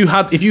like, if you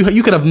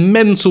could have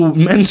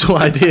mental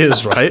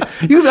ideas, right?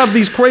 You could have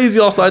these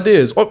crazy ass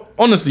ideas.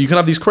 Honestly, you can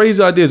have these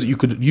crazy ideas that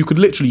you could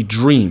literally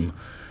dream,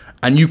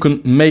 and you can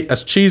make,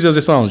 as cheesy as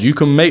it sounds, you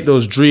can make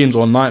those dreams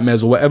or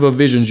nightmares or whatever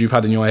visions you've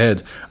had in your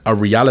head a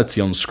reality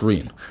on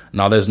screen.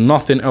 Now, there's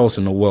nothing else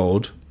in the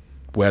world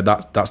where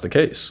that's the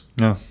case.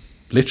 No,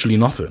 literally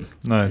nothing.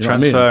 No,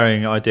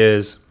 transferring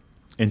ideas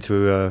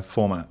into a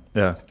format.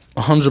 Yeah.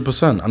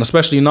 100%. And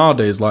especially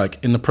nowadays,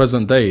 like in the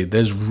present day,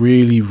 there's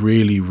really,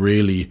 really,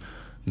 really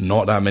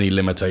not that many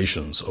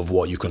limitations of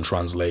what you can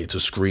translate to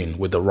screen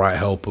with the right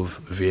help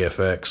of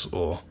VFX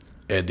or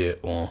edit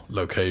or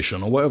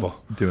location or whatever.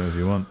 Do whatever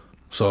you want.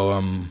 So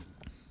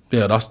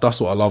yeah, that's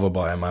what I love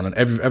about it, man. And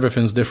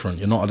everything's different.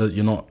 You're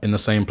not in the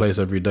same place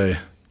every day.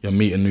 You're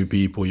meeting new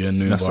people. You're in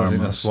new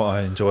environments. That's what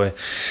I enjoy.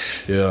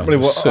 Yeah, really,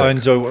 what I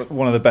enjoy.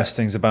 One of the best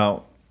things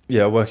about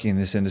working in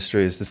this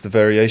industry is just the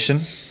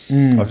variation.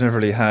 I've never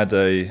really had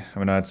I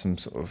had some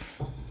sort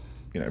of,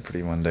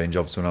 pretty mundane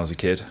jobs when I was a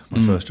kid.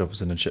 My first job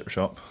was in a chip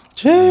shop.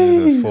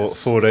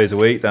 4 days a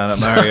week down at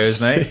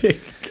Mario's, mate.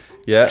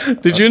 Yeah.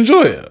 Did you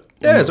enjoy it?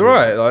 Yeah, it's all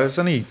right. Like, I was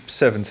only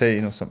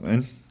 17 or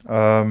something.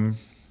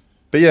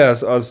 But yeah,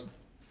 I was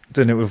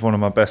doing it with one of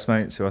my best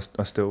mates, who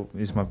I still,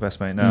 he's my best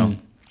mate now.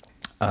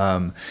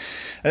 And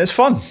it's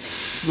fun.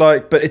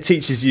 Like, but it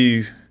teaches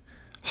you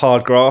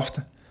hard graft.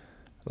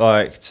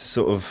 Like, to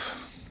sort of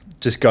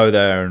just go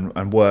there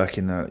and work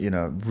in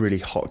the really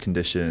hot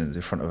conditions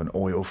in front of an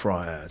oil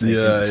fryer,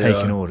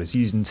 taking orders,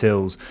 using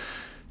tills,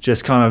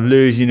 just kind of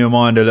losing your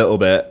mind a little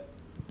bit,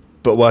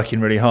 but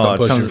working really hard.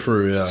 Pushing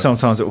through, yeah.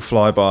 Sometimes it will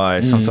fly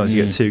by. Sometimes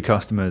you get 2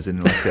 customers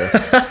in like a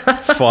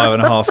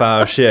 5.5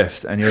 hour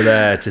shift, and you're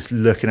there just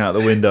looking out the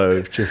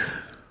window, just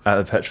at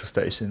the petrol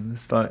station.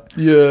 It's like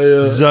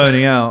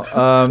zoning out.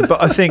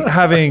 But I think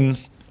having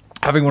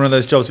having one of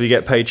those jobs where you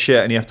get paid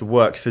shit and you have to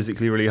work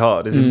physically really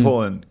hard is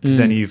important, because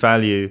then you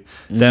value.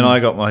 Then I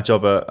got my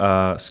job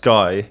at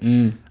Sky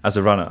as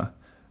a runner,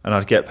 and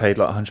I'd get paid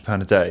like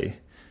 £100 a day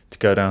to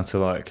go down to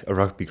like a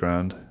rugby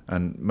ground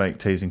and make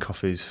teas and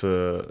coffees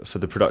for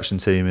the production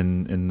team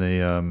in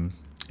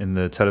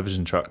the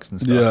television trucks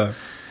and stuff. Yeah.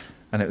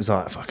 And it was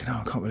like, fucking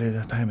hell, I can't believe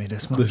they're paying me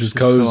this much. This is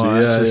cozy.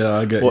 Yeah,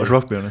 I get watch you.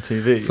 rugby on a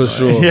TV. For like,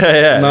 sure.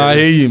 Yeah. No, I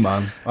hear you,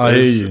 man. I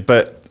hear you.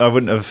 But I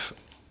wouldn't have.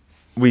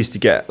 We used to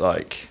get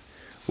like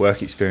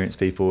work experience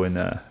people in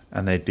there,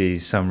 and they'd be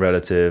some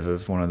relative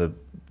of one of the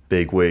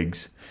big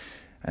wigs,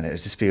 and it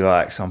would just be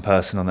like some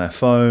person on their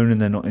phone,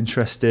 and they're not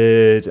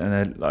interested, and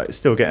they're like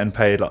still getting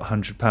paid like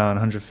 £100,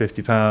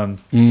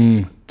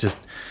 £150. Just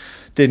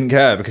didn't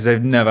care, because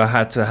they've never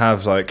had to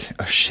have like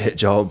a shit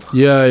job.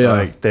 Yeah.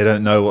 Like they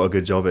don't know what a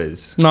good job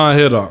is. No, I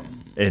hear that.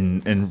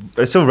 In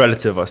it's all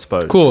relative, I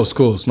suppose. Of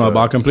course. No, but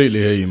I completely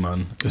hear you,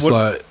 man. It's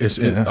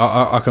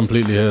I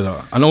completely hear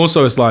that. And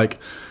also it's like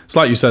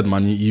you said,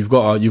 man, you've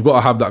got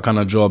to have that kind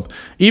of job.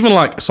 Even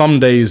like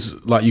some days,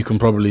 like you can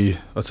probably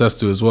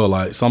attest to as well,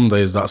 like some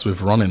days that's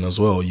with running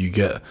as well. You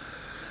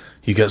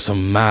get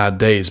some mad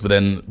days, but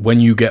then when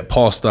you get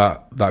past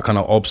that kind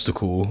of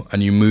obstacle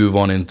and you move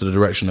on into the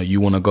direction that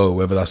you want to go,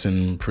 whether that's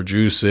in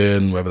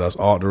producing, whether that's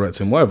art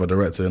directing, whatever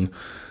directing,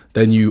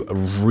 then you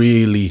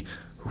really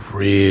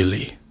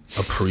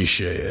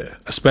appreciate it.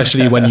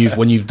 Especially when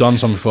you've done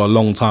something for a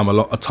long time,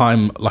 a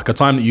time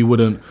that you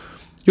wouldn't.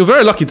 You're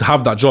very lucky to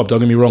have that job, don't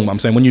get me wrong, but I'm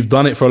saying when you've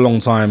done it for a long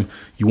time,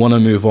 you want to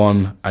move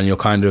on and you're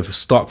kind of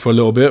stuck for a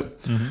little bit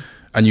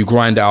and you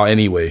grind it out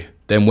anyway.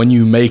 Then when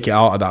you make it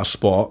out of that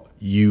spot,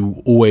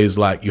 you always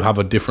like, you have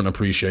a different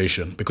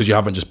appreciation because you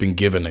haven't just been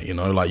given it, you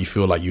know, like you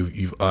feel like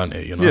you've earned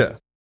it, you know? Yeah.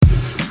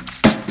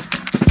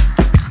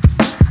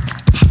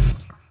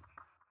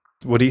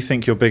 What do you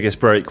think your biggest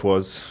break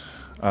was?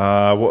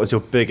 What was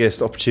your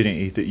biggest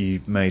opportunity that you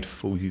made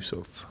full use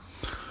of?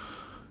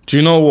 Do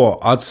you know what?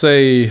 I'd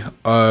say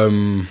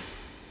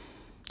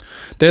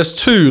there's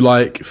two,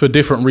 like, for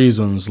different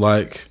reasons.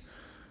 Like,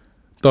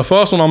 the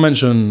first one I'll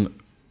mention,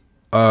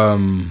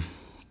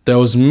 there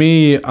was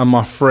me and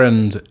my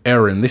friend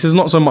Erin. This is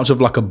not so much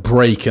of like a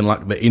break in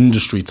like the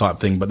industry type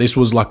thing, but this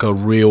was like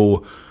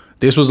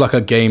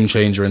a game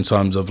changer in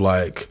terms of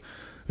like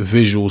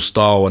visual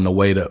style and the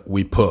way that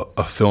we put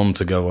a film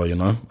together, you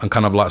know, and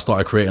kind of like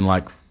started creating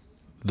like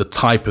the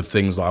type of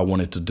things that I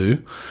wanted to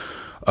do.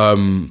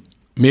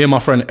 Me and my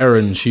friend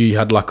Erin, she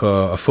had like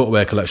a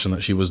footwear collection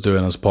that she was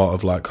doing as part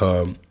of like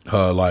her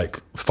like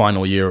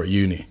final year at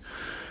uni,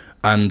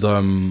 and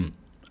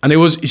it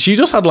was, she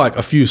just had like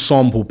a few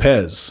sample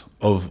pairs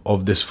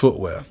of this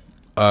footwear,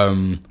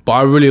 but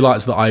I really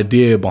liked the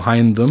idea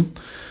behind them,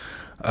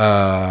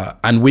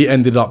 and we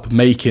ended up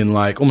making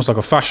like almost like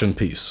a fashion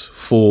piece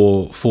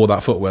for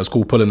that footwear. It's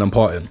called Pulling and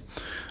Parting.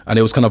 And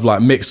it was kind of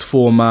like mixed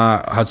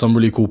format, had some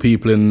really cool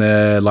people in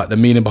there, like the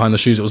meaning behind the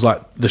shoes. It was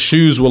like, the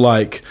shoes were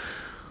like,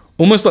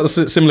 almost like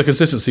the similar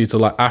consistency to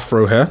like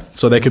afro hair.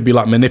 So they could be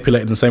like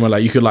manipulated in the same way.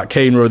 Like you could like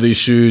cane row these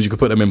shoes, you could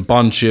put them in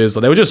bunches.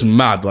 Like they were just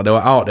mad, like they were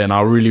out there, and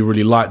I really,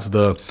 really liked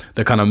the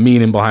kind of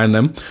meaning behind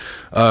them.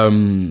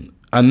 And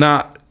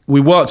that, we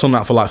worked on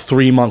that for like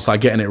 3 months,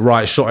 like getting it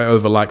right, shot it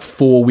over like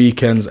 4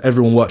 weekends.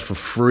 Everyone worked for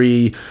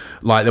free.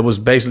 Like there was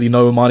basically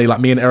no money.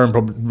 Like me and Erin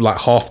probably like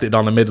halved it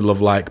down the middle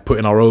of like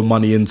putting our own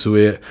money into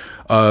it.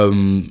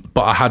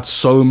 But I had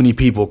so many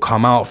people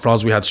come out for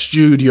us. We had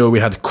studio,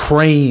 we had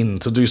crane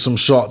to do some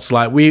shots.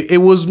 Like it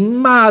was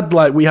mad.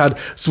 Like we were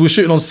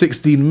shooting on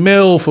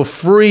 16mm for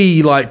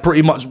free. Like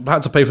pretty much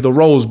had to pay for the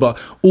rolls, but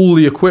all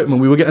the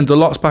equipment, we were getting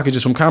deluxe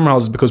packages from camera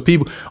houses because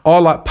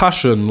our like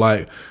passion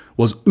like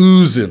was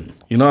oozing,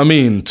 you know what I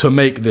mean, to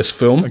make this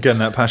film. Again,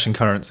 that passion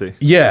currency.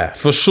 Yeah,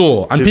 for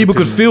sure. And people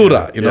could feel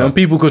that, you know, and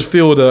people could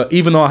feel that,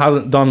 even though I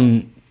hadn't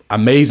done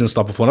amazing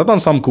stuff before, and I've done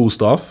some cool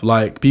stuff,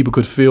 like people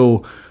could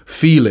feel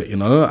it, you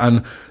know,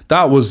 and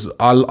that was,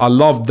 I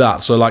loved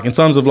that. So like in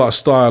terms of like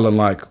style and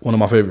like one of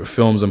my favorite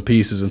films and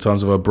pieces in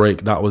terms of a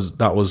break, that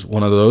was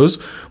one of those.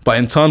 But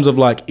in terms of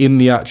like in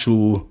the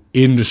actual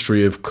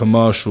industry of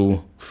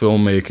commercial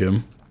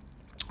filmmaking,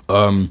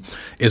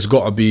 it's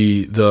got to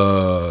be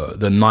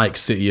the Nike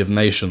City of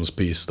Nations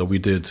piece that we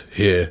did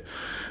here,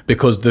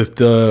 because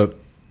the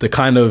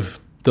kind of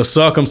the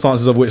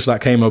circumstances of which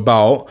that came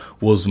about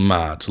was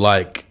mad.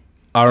 Like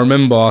I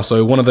remember,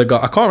 so one of the guys,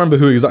 I can't remember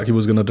who exactly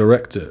was going to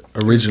direct it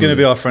originally. It's going to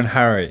be our friend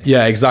Harry.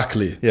 Yeah,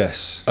 exactly.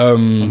 Yes.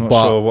 I'm not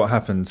sure what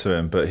happened to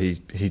him, but he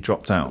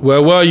dropped out.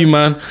 Where were you,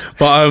 man?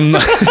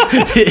 But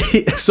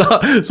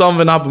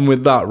something happened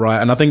with that,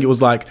 right? And I think it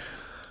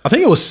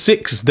was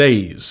 6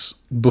 days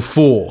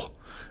before.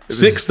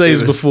 6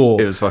 days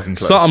before. It was fucking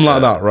close. Something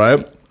like that,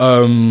 right?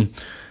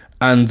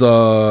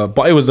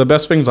 But it was the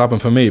best thing to happen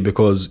for me,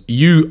 because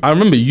I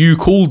remember you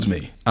called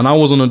me and I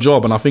was on a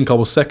job, and I think I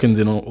was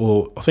seconding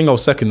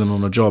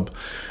on a job,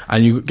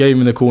 and you gave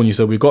me the call and you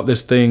said, we've got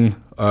this thing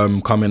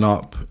coming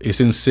up. It's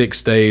in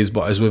 6 days,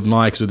 but it's with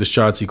Nike, with this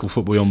charity called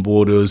Football Beyond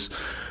Borders.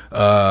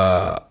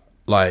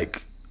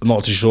 Like,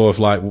 not too sure if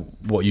like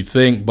what you'd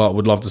think, but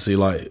would love to see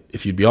like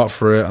if you'd be up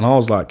for it. And I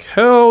was like,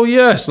 hell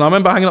yes. And I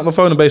remember hanging up the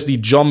phone and basically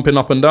jumping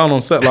up and down on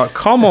set, like,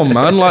 come on,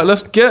 man, like,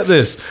 let's get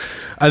this.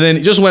 And then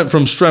it just went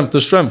from strength to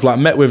strength. Like,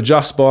 met with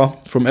Jasper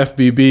from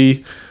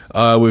FBB,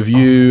 with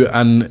you,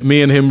 and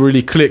me and him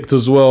really clicked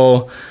as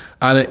well.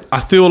 And I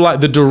feel like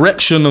the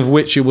direction of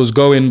which it was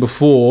going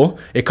before,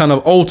 it kind of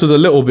altered a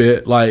little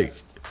bit, like,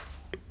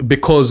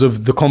 because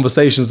of the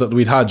conversations that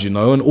we'd had, you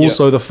know, and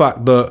also the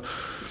fact that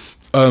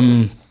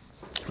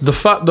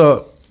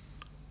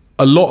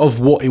a lot of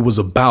what it was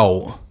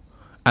about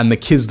and the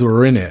kids that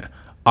were in it,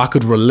 I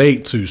could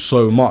relate to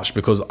so much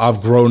because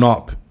I've grown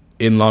up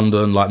in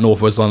London, like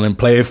Northwest London,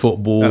 playing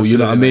football. Absolutely, you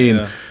know what I mean?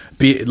 Yeah.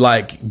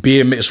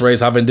 Being mixed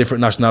race, having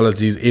different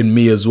nationalities in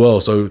me as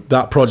well. So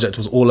that project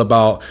was all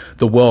about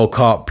the World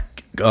Cup.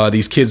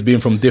 These kids being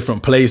from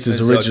different places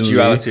originally.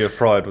 Like duality of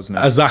pride, wasn't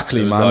it?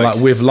 Exactly, man. Like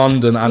with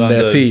London and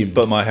their team.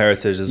 But my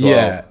heritage as well.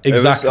 Yeah,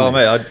 exactly.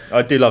 Mate,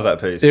 I do love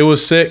that piece. It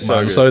was sick,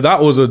 man. Good. So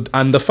that was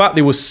and the fact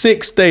it was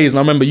 6 days, and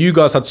I remember you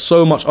guys had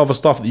so much other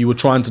stuff that you were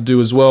trying to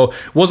do as well.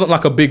 It wasn't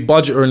like a big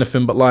budget or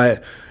anything, but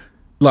like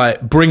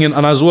bringing,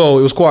 and as well,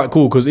 it was quite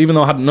cool because even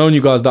though I hadn't known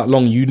you guys that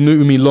long, you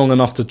knew me long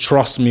enough to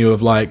trust me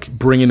with like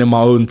bringing in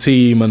my own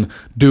team and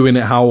doing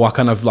it how I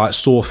kind of like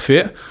saw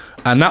fit.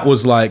 And that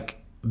was like,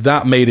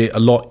 that made it a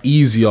lot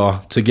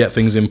easier to get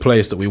things in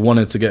place that we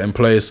wanted to get in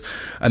place.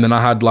 And then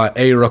I had like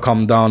Aira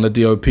come down, the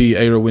DOP,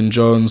 Aira Wynne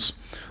Jones,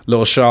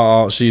 little shout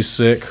out, she's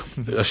sick.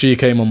 She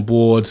came on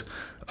board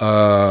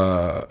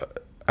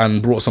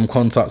and brought some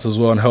contacts as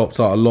well and helped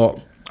out a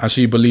lot. And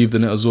she believed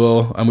in it as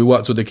well. And we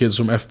worked with the kids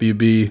from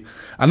FBB.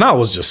 And that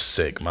was just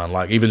sick, man.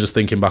 Like, even just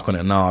thinking back on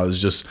it now, it was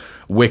just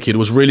wicked. It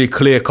was really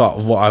clear cut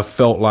of what I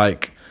felt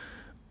like,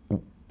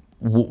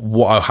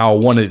 how I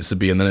wanted it to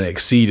be. And then it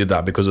exceeded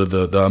that because of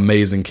the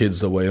amazing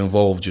kids that were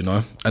involved, you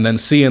know. And then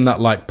seeing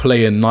that like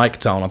play in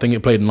Niketown, I think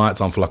it played in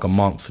Niketown for like a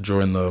month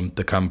during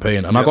the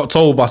campaign. And I got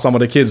told by some of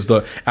the kids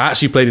that it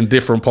actually played in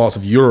different parts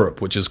of Europe,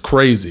 which is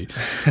crazy.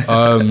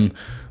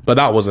 But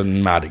that was a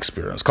mad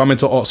experience. Coming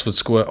to Oxford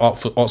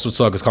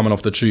Circus, coming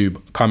off the tube,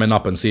 coming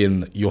up and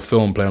seeing your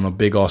film play on a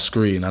big ass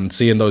screen and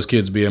seeing those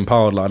kids be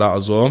empowered like that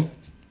as well,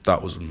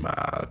 that was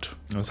mad.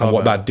 And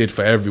what that did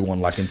for everyone,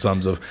 like in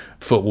terms of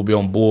Football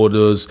Beyond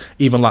Borders,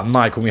 even like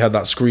Nike, when we had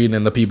that screen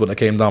and the people that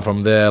came down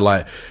from there,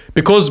 like,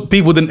 because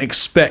people didn't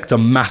expect a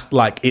mass,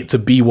 like it to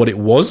be what it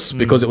was,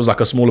 because it was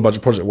like a smaller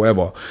budget project,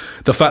 whatever.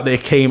 The fact that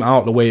it came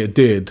out the way it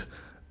did,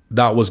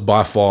 that was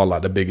by far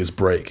like the biggest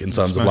break in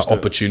terms of like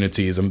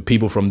opportunities and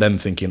people from them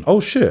thinking, oh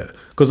shit.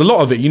 Because a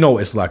lot of it, you know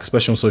what it's like,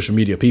 especially on social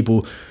media,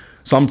 people,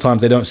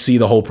 sometimes they don't see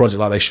the whole project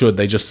like they should.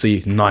 They just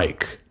see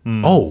Nike.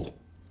 Oh,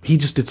 he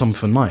just did something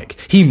for Nike.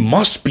 He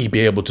must be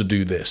able to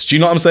do this. Do you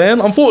know what I'm saying?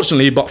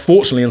 Unfortunately, but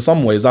fortunately in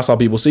some ways, that's how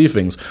people see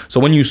things.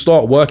 So when you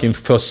start working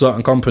for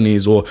certain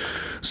companies or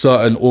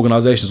certain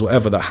organizations,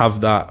 whatever, that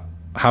have that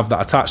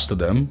attached to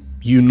them,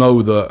 you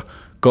know that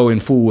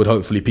going forward,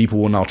 hopefully people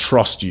will now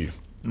trust you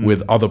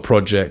with other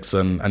projects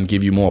and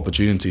give you more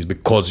opportunities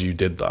because you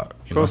did that.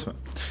 You know?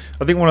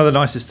 I think one of the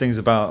nicest things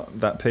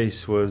about that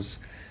piece was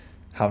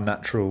how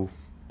natural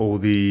all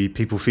the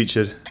people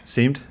featured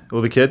seemed, all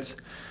the kids.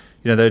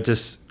 You know,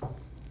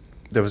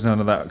 there was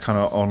none of that kind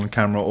of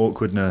on-camera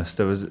awkwardness.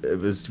 It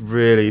was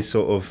really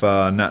sort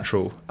of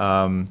natural,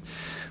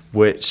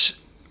 which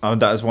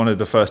that is one of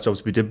the first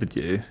jobs we did with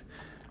you.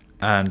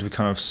 And we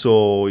kind of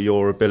saw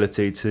your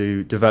ability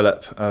to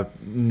develop a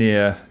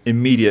near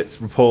immediate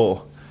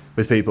rapport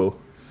with people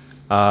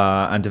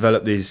and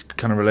develop these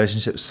kind of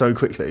relationships so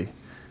quickly.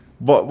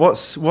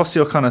 What's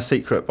your kind of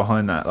secret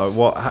behind that? Like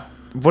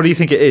what do you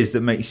think it is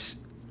that makes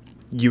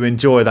you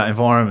enjoy that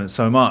environment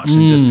so much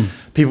and just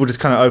people just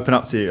kind of open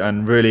up to you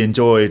and really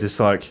enjoy just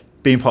like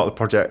being part of the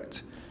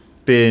project,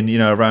 being, you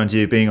know, around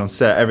you, being on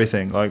set,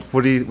 everything? Like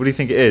what do you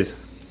think it is?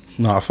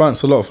 Nah,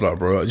 thanks a lot for that,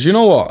 bro. Do you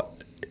know what?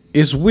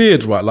 It's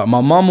weird, right? Like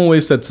my mum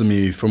always said to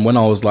me from when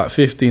I was like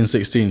 15,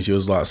 16, she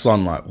was like,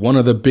 son, like one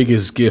of the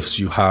biggest gifts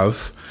you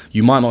have,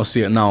 you might not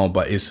see it now,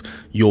 but it's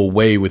your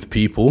way with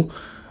people.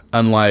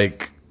 And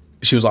like,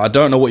 she was like, I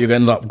don't know what you're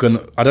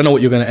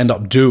gonna end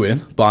up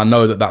doing, but I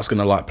know that that's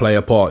gonna like play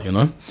a part, you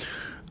know.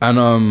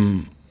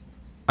 And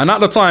at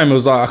the time, it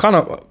was like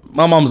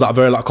my mum's like a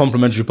very like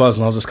complimentary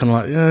person. I was just kind of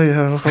like,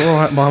 yeah, all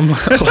right, mum.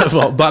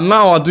 But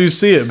now I do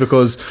see it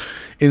because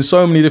in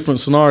so many different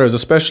scenarios,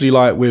 especially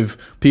like with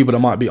people that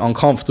might be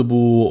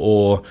uncomfortable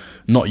or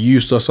not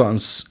used to a certain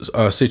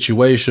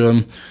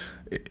situation,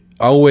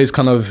 I always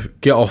kind of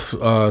get off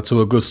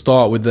to a good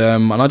start with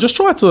them, and I just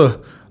try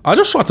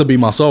to be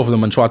myself with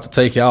them and try to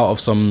take it out of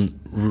some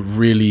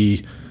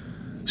really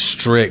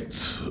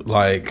strict,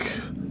 like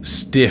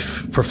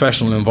stiff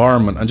professional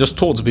environment and just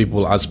talk to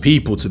people as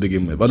people to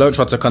begin with. I don't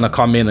try to kind of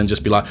come in and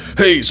just be like,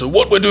 hey, so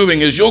what we're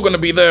doing is you're going to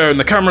be there and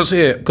the camera's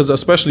here. Because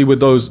especially with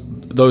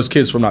those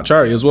kids from that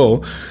charity as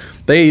well,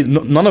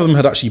 none of them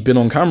had actually been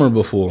on camera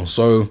before.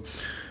 So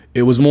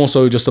it was more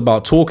so just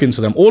about talking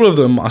to them. All of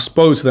them, I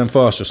spoke to them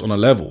first just on a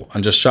level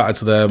and just chatted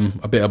to them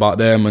a bit about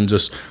them and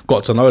just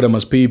got to know them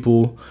as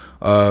people,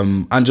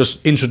 and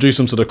just introduced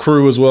them to the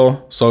crew as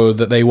well, so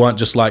that they weren't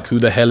just like, who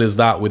the hell is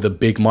that with a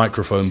big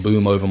microphone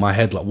boom over my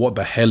head? Like, what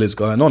the hell is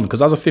going on?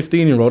 Because as a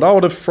 15-year-old, I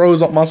would have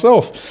froze up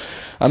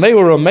myself. And they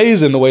were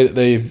amazing the way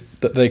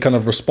that they kind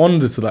of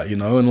responded to that, you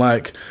know? And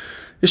like,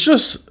 it's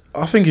just,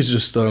 I think it's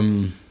just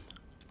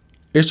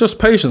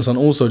patience, and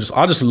also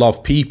I just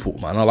love people,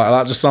 man. I like,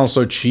 that just sounds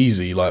so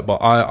cheesy, like, but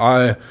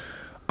I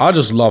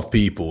just love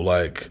people.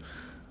 Like,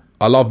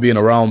 I love being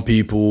around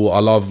people. I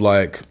love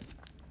like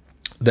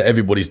that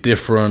everybody's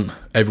different.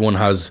 Everyone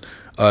has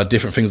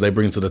different things they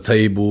bring to the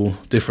table,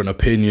 different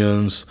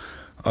opinions,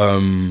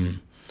 and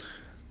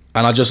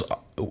I just,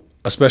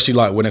 especially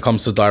like when it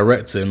comes to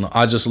directing,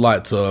 I just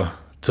like to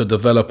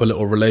develop a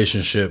little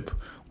relationship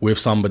with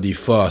somebody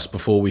first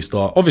before we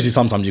start. Obviously,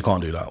 sometimes you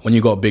can't do that. When you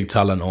got big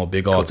talent or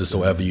big artists or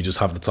whatever, you just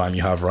have the time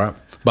you have, right?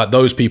 But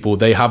those people,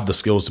 they have the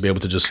skills to be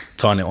able to just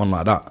turn it on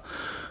like that.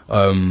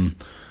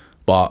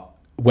 But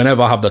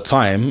whenever I have the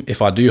time,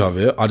 if I do have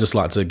it, I just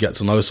like to get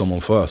to know someone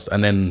first.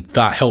 And then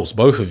that helps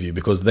both of you,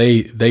 because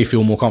they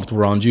feel more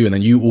comfortable around you, and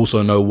then you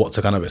also know what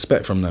to kind of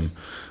expect from them.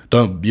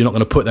 You're not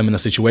going to put them in a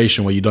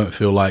situation where you don't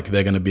feel like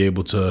they're going to be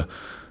able to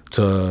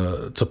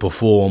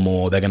perform,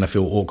 or they're going to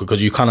feel awkward,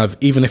 because you kind of,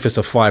 even if it's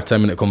a 5-10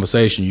 minute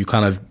conversation, you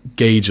kind of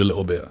gauge a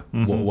little bit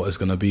what it's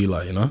going to be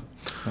like, you know?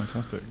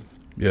 Fantastic.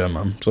 Yeah,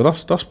 man. So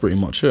that's pretty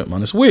much it,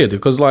 man. It's weird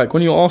because like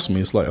when you ask me,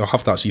 it's like I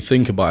have to actually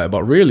think about it,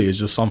 but really it's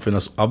just something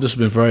I've just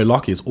been very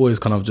lucky. It's always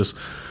kind of just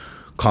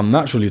come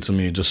naturally to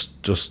me.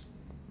 Just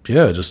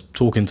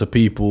talking to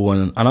people,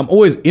 and I'm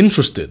always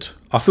interested.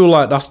 I feel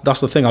like that's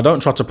the thing. I don't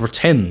try to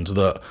pretend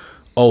that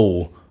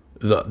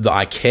that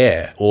I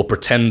care, or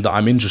pretend that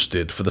I'm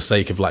interested for the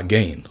sake of like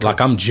gain.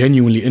 Like, I'm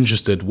genuinely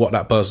interested what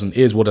that person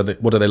is, what are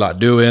they like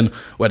doing,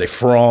 where they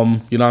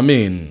from, you know what I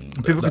mean?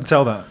 People can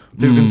tell that.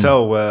 People can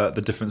tell where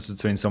the difference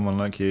between someone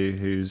like you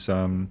who's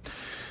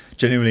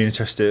genuinely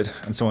interested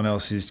and someone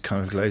else who's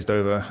kind of glazed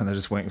over and they're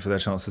just waiting for their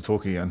chance to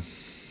talk again.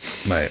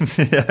 Mate,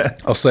 yeah.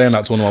 I was saying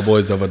that to one of my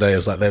boys the other day.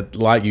 It's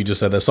like you just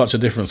said, there's such a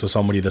difference for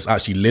somebody that's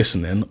actually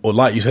listening, or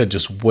like you said,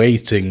 just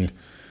waiting.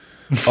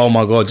 Oh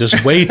my God,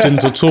 just waiting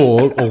to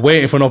talk, or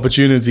waiting for an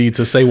opportunity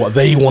to say what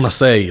they want to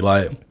say.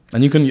 Like,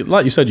 and you can,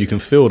 like you said, you can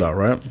feel that,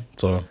 right?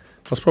 So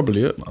that's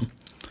probably it, man.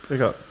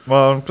 Big up.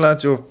 Well, I'm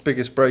glad your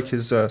biggest break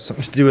is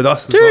something to do with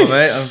us as well,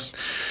 mate.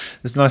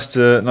 It's nice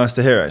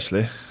to hear,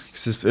 actually.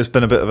 Because it's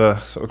been a bit of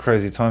a sort of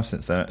crazy time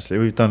since then, actually.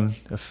 We've done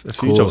a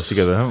few jobs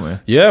together, haven't we?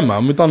 Yeah,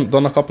 man. We've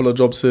done a couple of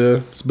jobs here.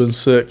 It's been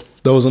sick.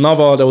 There was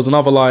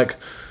another like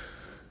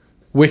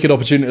wicked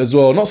opportunity as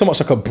well. Not so much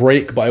like a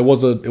break, but it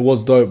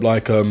was dope.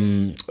 Like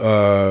with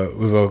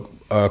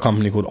a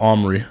company called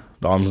Armory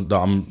that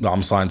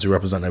I'm signed to,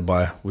 represented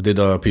by. We did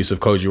a piece of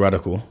Koji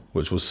Radical,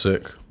 which was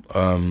sick.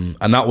 And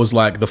that was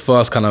like the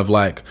first kind of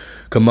like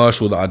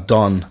commercial that I'd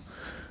done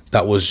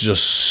that was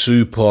just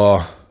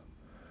super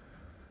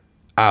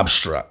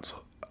abstract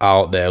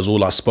out there. It was all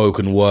like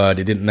spoken word.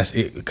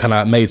 It kind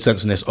of made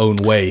sense in its own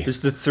way. This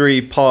is the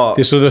 3-part.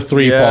 This was the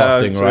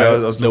 3-part thing, right?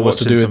 That was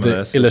to do with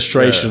the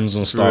illustrations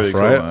and stuff, really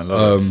right?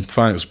 Cool,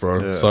 thanks,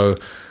 bro. Yeah. So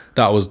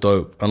that was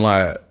dope. And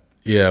like,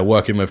 yeah,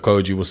 working with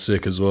Koji was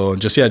sick as well.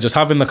 And just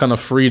having the kind of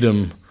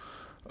freedom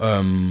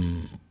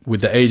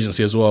with the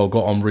agency as well,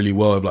 got on really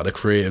well with like the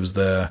creatives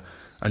there,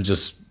 and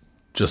just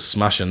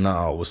smashing that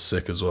out was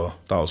sick as well.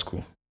 That was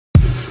cool.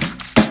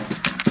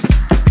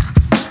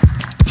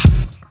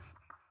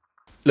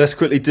 Let's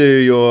quickly do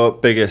your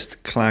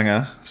biggest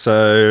clanger.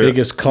 So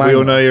biggest clanger. We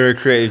all know you're a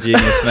creative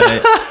genius,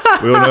 mate.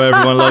 We all know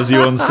everyone loves you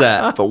on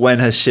set, but when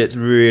has shit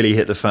really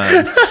hit the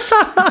fan?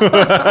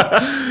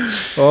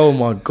 Oh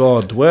my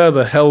God, where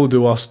the hell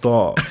do I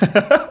start?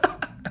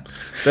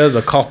 There's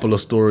a couple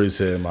of stories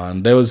here,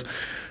 man. There was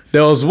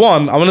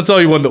one, I'm going to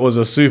tell you one that was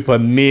a super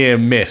near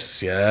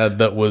miss, yeah,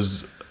 that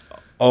was,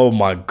 oh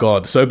my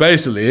God. So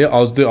basically, I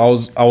was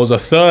a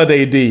third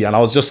AD, and I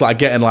was just like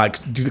getting like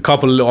a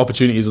couple of little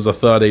opportunities as a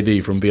third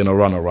AD from being a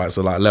runner, right?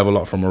 So like level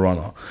up from a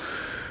runner.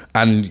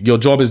 And your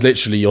job is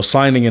literally, you're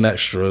signing in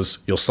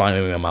extras, you're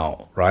signing them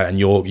out, right? And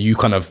you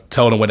kind of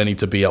tell them where they need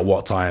to be at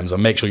what times,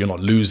 and make sure you're not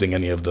losing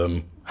any of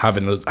them,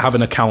 having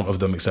a count of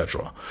them,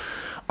 etc.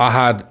 I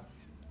had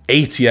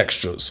 80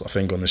 extras, I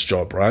think, on this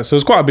job, right? So it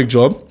was quite a big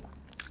job.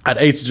 I had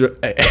 80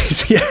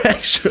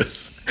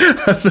 extras.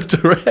 And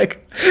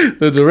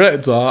the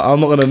director, I'm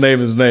not going to name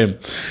his name,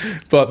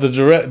 but the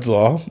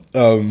director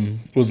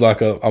was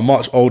like a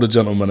much older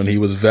gentleman, and he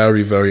was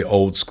very, very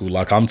old school.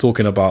 Like, I'm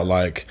talking about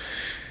like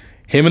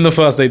him and the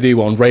first AD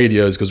were on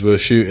radios because we were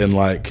shooting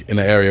like in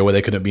an area where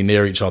they couldn't be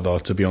near each other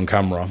to be on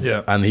camera.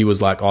 Yeah. And he was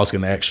like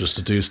asking the extras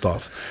to do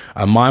stuff.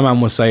 And my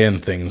man was saying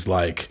things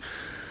like,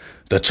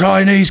 the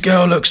Chinese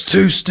girl looks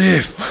too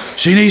stiff.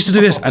 She needs to do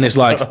this. And it's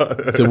like,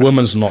 the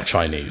woman's not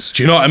Chinese.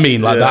 Do you know what I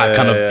mean? Like that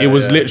kind of, it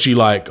was literally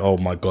like, oh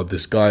my God,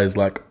 this guy is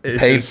like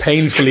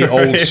painfully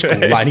old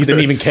school. Like he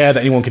didn't even care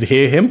that anyone could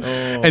hear him.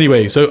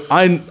 Anyway, so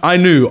I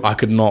knew I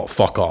could not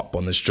fuck up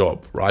on this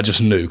job, right? I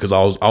just knew because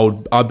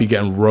I'd be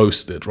getting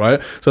roasted, right?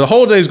 So the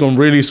whole day's gone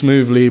really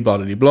smoothly, blah,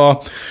 blah,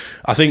 blah.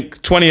 I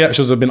think 20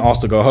 extras have been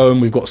asked to go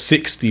home. We've got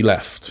 60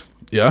 left.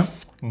 Yeah?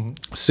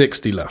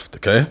 60 left,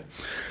 okay?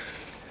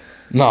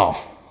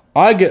 Now,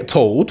 I get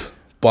told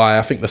by,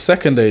 I think, the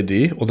second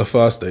AD or the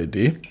first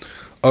AD,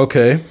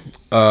 okay,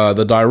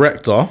 the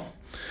director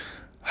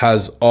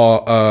has,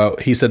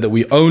 he said that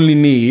we only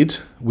need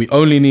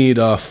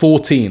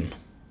 14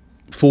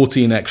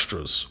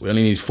 extras. We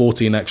only need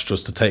 14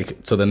 extras to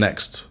take to the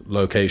next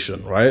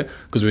location, right?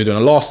 Because we're doing a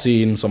last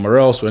scene somewhere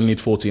else. We only need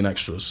 14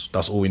 extras.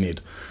 That's all we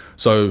need.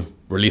 So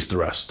release the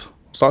rest.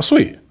 It's like,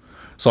 sweet.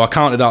 So I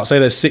counted out, say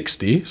there's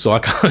 60. So I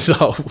counted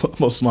out,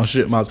 what's my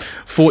shit, man?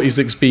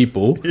 46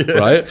 people,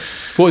 right?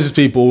 46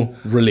 people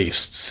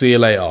released. See you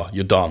later.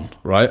 You're done,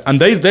 right? And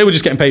they were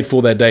just getting paid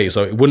for their day.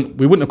 So we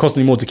wouldn't have cost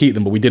any more to keep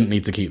them, but we didn't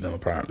need to keep them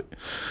apparently.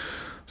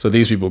 So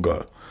these people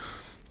go.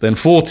 Then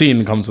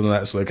 14 comes to the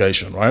next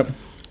location, right?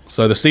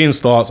 So the scene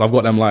starts. I've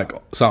got them like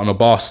sat on a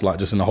bus, like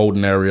just in the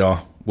holding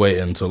area,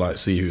 waiting to like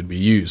see who'd be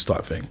used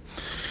type thing.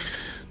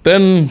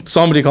 Then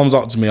somebody comes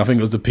up to me, I think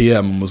it was the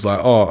PM, and was like,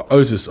 oh,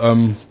 Otis,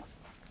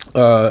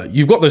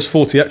 you've got those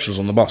 40 extras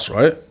on the bus,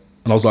 right?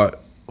 And I was like,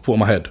 I put in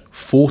my head,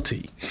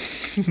 40.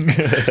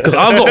 Because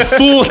I've got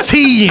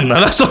 14. And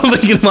that's what I'm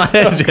thinking in my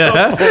head,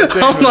 yeah?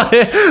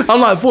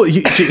 I'm like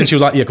 40. And she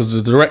was like, yeah, because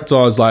the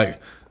director is like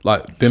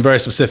been very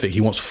specific.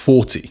 He wants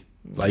 40.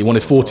 Like he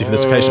wanted 40 for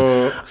this occasion.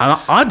 And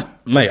I'm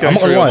not gonna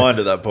lie. Mind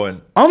at that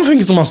point. I'm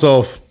thinking to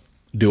myself,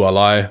 do I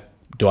lie?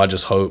 Do I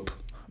just hope?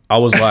 I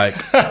was like,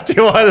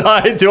 do I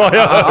lie? Do I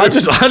hope? I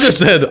just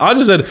said,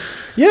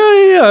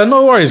 yeah,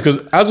 no worries. Because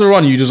as a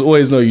runner, you just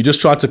always know. You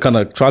just try to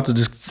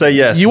just say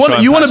yes. You want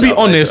to be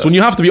honest. Later. When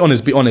you have to be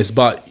honest.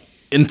 But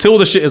until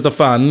the shit is the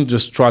fan,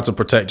 just try to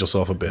protect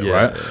yourself a bit,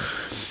 right? Yeah.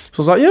 So I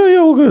was like, yeah,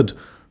 all good.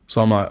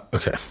 So I'm like,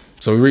 okay.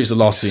 So we reached the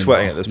last scene.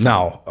 Sweating at this point.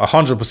 Now,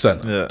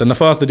 100%. Yeah. Then the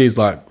first AD is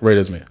like,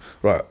 radios me.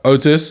 Right,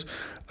 Otis,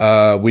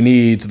 we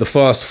need the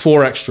first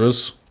 4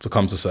 extras to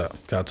come to set.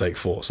 Okay, I'll take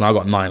 4. So now I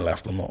got 9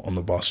 left on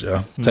the bus,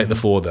 yeah? Take the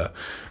 4 there.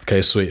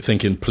 Okay, sweet.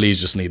 Thinking,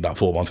 please just need that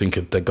 4, but I'm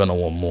thinking they're gonna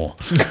want more.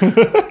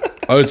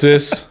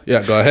 Otis,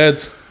 yeah, go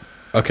ahead.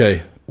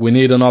 Okay, we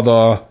need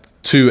another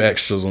 2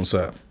 extras on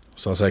set.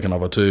 So I'll take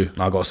another 2.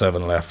 Now I got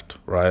 7 left,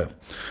 right?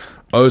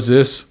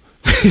 Otis,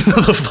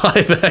 another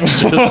 5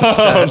 extras to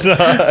set. No.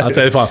 I'll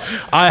tell you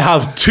 5. I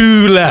have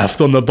 2 left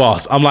on the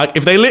bus. I'm like,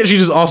 if they literally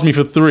just ask me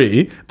for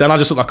 3, then I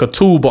just look like a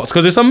toolbox.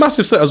 Because it's a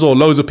massive set as well,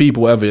 loads of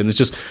people, whatever. And it's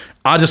just,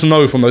 I just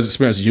know from those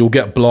experiences, you'll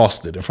get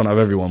blasted in front of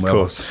everyone. Whatever.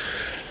 Of course.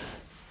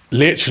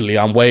 Literally,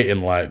 I'm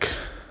waiting like,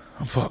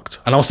 I'm fucked.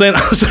 And I was saying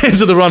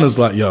to the runners,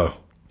 like, yo,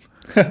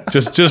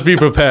 just be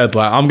prepared.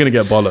 Like, I'm going to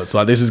get bollocks.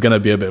 Like, this is going to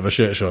be a bit of a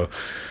shit show.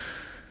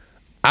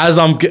 As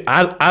I'm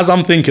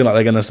thinking like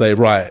they're going to say,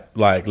 right,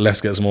 like, let's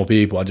get some more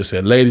people, I just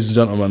said, ladies and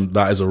gentlemen,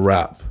 that is a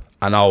wrap.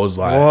 And I was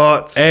like,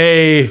 what?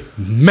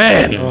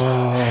 Amen.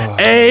 Oh.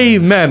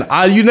 Amen.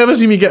 You never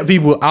see me get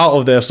people out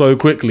of there so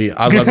quickly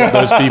as I got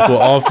those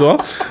people after.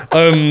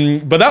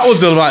 But that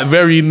was like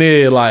very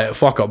near like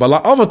fuck up. But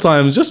like other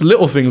times, just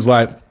little things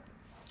like,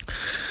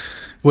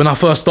 when I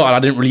first started, I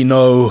didn't really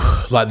know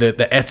like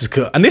the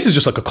etiquette, and this is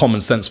just like a common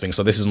sense thing,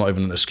 so this is not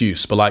even an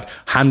excuse. But like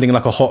handing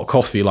like a hot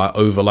coffee like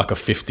over like a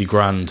 50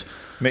 grand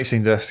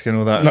mixing desk and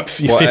all that, no,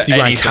 50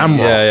 grand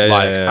camera,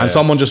 and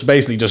someone just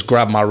basically just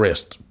grabbed my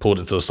wrist, pulled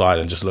it to the side,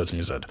 and just looked at me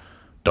and said,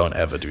 "Don't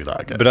ever do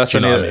that again." But that's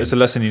it's a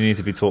lesson you need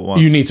to be taught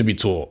once. You need to be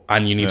taught,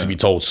 and you need to be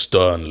told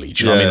sternly.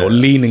 Do you know what I mean? Or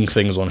leaning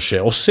things on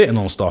shit, or sitting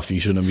on stuff you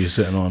shouldn't be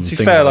sitting on. To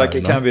be fair, like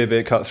it can be a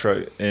bit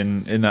cutthroat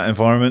in that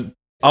environment.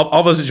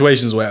 Other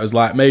situations where it was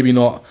like maybe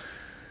not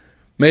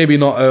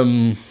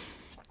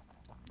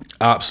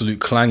absolute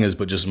clangers,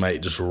 but just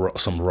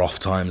some rough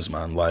times,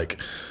 man. Like,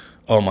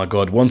 oh my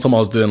god, one time I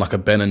was doing like a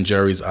Ben and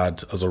Jerry's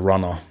ad as a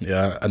runner,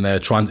 yeah, and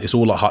it's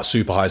all like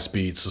super high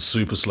speed, so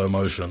super slow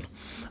motion,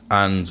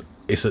 and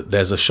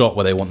there's a shot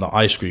where they want the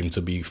ice cream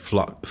to be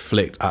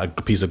flicked at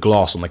a piece of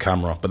glass on the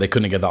camera, but they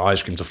couldn't get the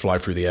ice cream to fly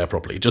through the air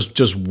properly.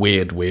 Just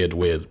weird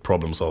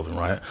problem solving,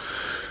 right?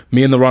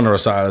 Me and the runner are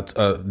sat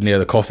near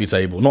the coffee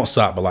table. Not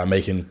sat, but like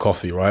making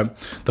coffee, right?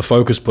 The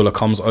focus puller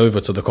comes over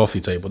to the coffee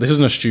table. This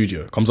isn't a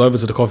studio. Comes over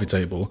to the coffee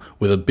table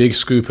with a big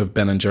scoop of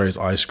Ben & Jerry's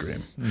ice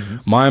cream. Mm-hmm.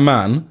 My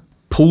man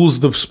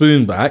pulls the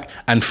spoon back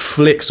and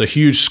flicks a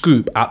huge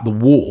scoop at the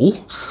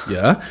wall,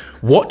 yeah?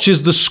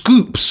 Watches the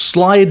scoop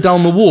slide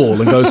down the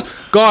wall and goes,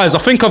 guys, I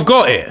think I've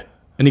got it.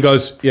 And he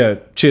goes, yeah,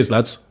 cheers,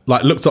 lads.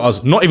 Like, looked at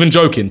us, not even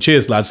joking,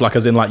 cheers, lads, like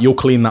as in, like, you'll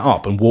clean that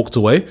up, and walked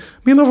away.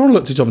 Me and everyone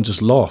looked at each other and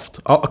just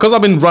laughed. Because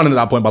I've been running at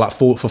that point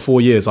for 4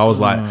 years, I was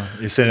like,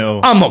 you've seen it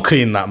all. I'm not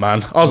cleaning that,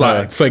 man. I was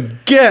like,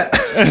 forget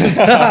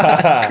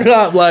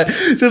crap. Like,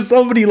 just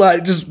somebody,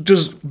 like, just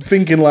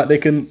thinking, like, they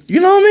can,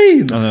 you know what I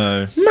mean? I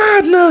know.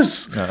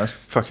 Madness. No, that's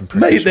fucking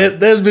precious. Mate,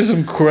 there's been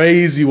some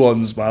crazy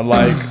ones, man.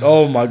 Like,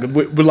 oh my God.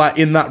 We're like,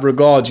 in that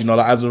regard, you know,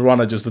 like, as a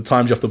runner, just the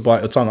times you have to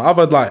bite your tongue. I've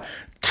had, like,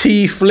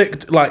 tea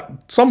flicked, like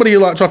somebody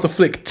like tried to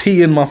flick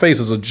tea in my face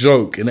as a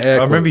joke in air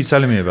quotes. I remember you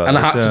telling me about and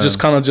this, I had to just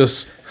kind of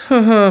just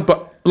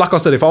but like I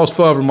said, if I was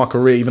further in my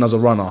career, even as a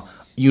runner,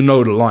 you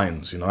know the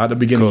lines, you know, at the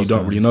beginning you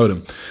don't really know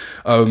them.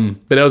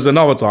 But there was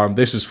another time,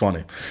 this is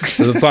funny,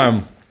 there's a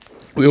time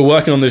we were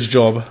working on this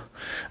job,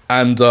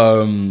 and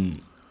there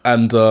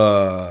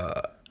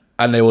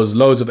was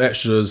loads of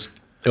extras.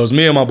 It was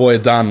me and my boy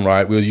Dan,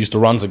 right? We used to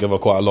run together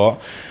quite a lot.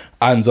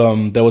 And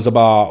there was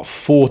about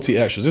 40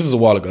 extras. This is a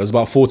while ago. It was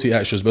about 40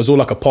 extras, but it was all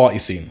like a party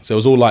scene. So it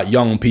was all like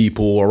young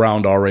people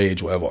around our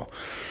age, whatever.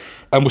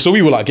 And so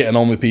we were like getting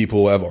on with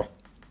people, whatever.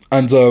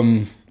 And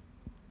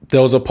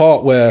there was a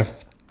part where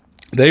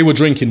they were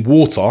drinking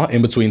water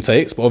in between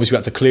takes, but obviously we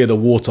had to clear the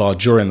water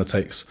during the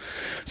takes.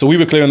 So we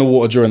were clearing the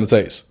water during the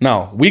takes.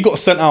 Now, we got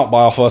sent out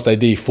by our first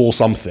AD for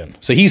something.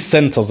 So he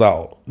sent us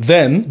out.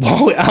 Then,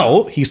 while we're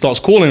out, he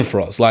starts calling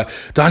for us. Like,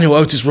 Daniel,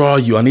 Otis, where are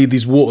you? I need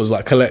these waters,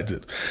 like,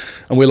 collected.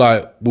 And we're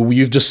like, well,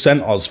 you've just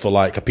sent us for,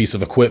 like, a piece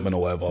of equipment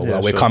or whatever. Yeah,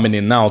 like, we're coming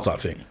in now type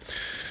thing.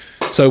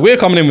 So we're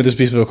coming in with this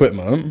piece of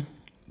equipment,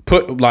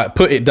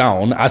 put it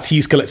down as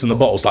he's collecting the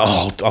bottles. Like,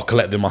 oh, I'll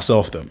collect them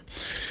myself then.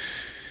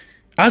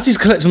 As he's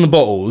collecting the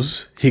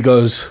bottles, he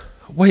goes,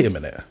 wait a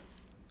minute.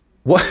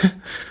 What?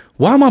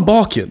 Why am I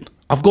barking?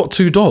 I've got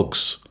 2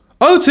 dogs.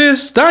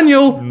 Otis,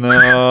 Daniel.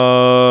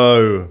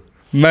 No.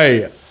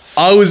 Mate,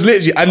 I was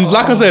literally, and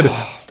like I said,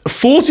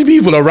 40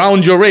 people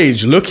around your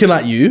age looking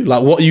at you,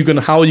 like,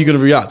 how are you going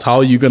to react? How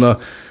are you going to,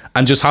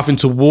 and just having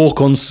to walk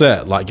on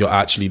set like you're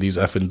actually these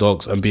effing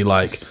dogs and be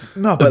like,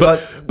 no,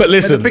 but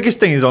listen, the biggest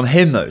thing is on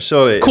him though,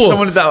 surely. Of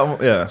course,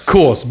 of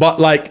course, but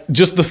like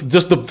just the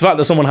fact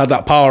that someone had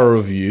that power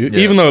over you,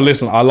 even though,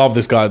 listen, I love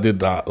this guy that did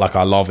that, like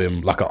I love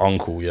him like an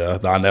uncle, yeah,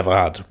 that I never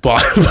had,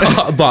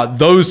 but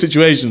those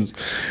situations,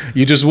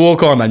 you just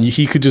walk on and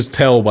he could just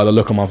tell by the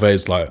look on my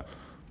face, like,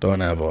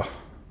 don't ever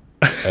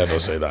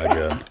say that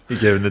again. You're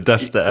giving the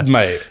death stare.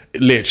 Mate,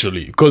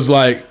 literally. Because,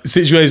 like,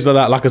 situations like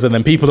that, like I said,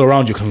 then people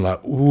around you kind of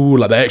like, ooh,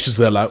 like the extras,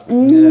 they're like,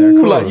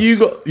 ooh, like you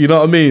know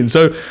what I mean?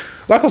 So,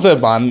 like I said,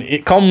 man,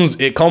 it comes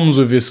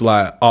with this,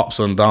 like,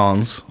 ups and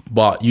downs,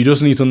 but you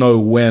just need to know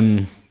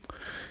when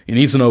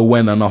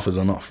enough is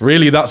enough.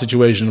 Really, that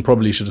situation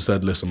probably should have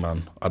said, listen,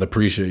 man, I'd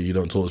appreciate you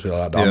don't talk to people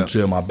like that. I'm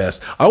doing my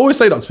best. I always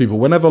say that to people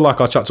whenever,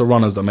 like, I chat to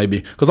runners that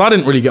maybe, because I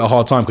didn't really get a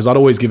hard time because I'd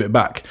always give it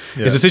back.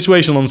 Yeah. It's a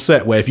situation on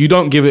set where if you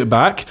don't give it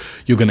back,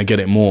 you're going to get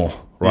it more.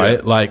 Right?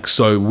 Yeah. Like,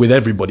 so with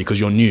everybody, because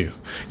you're new.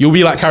 You'll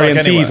be like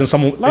carrying teas and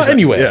someone, like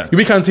anywhere. Yeah. You'll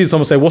be carrying teas and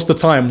someone say, what's the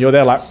time? And you're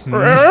there like,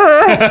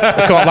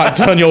 I can't like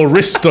turn your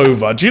wrist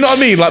over. Do you know what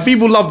I mean? Like,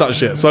 people love that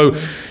shit. So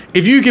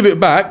if you give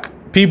it back,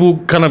 people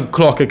kind of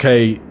clock,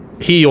 okay,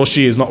 he or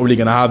she is not really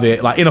going to have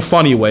it, like, in a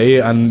funny way,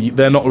 and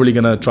they're not really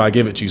going to try to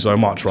give it to you so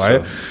much,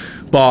 right?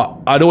 Sure. But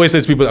I'd always say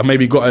to people that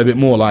maybe got a bit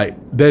more, like,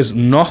 there's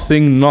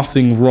nothing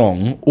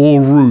wrong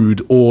or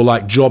rude or,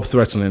 like, job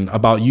threatening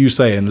about you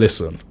saying,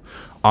 listen,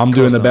 I'm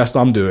doing the best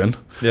I'm doing.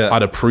 Yeah.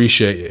 I'd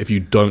appreciate it if you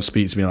don't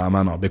speak to me in that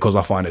manner because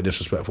I find it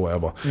disrespectful,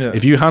 whatever. Yeah.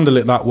 If you handle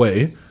it that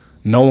way,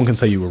 no one can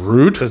say you were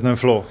rude. There's no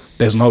flaw.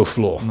 There's no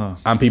flaw. No.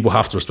 And people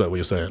have to respect what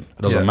you're saying.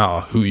 It doesn't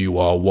matter who you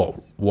are,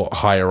 what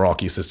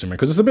hierarchy system you're in.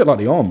 Because it's a bit like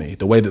the army,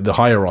 the way that the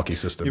hierarchy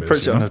system is. You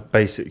approach it on a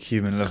basic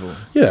human level.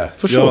 Yeah,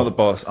 for sure. You're not the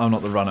boss, I'm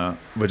not the runner.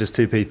 We're just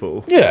 2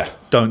 people. Yeah.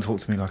 Don't talk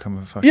to me like I'm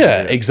a fucking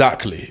idiot.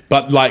 Exactly.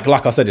 But like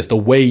I said, it's the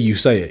way you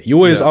say it. I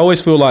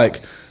always feel like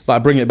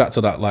bring it back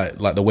to that,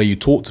 like the way you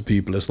talk to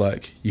people. It's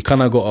like, you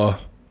kind of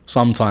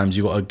sometimes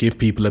you got to give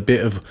people a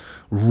bit of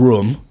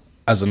room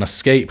as an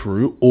escape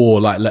route,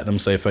 or like let them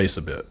save face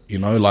a bit, you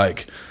know,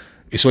 like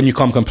it's when you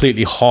come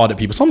completely hard at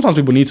people. Sometimes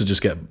people need to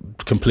just get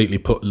completely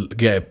put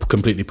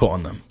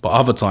on them, but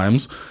other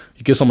times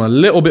you give someone a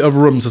little bit of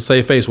room to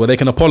save face where they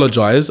can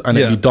apologize and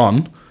it be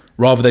done,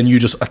 rather than you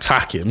just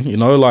attacking, you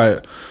know,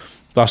 like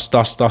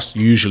that's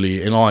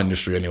usually, in our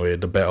industry anyway,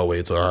 the better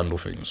way to handle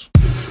things.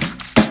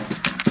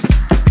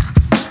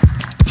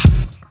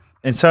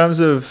 In terms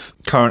of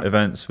current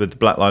events with the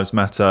Black Lives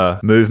Matter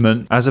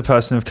movement, as a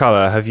person of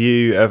colour, have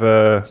you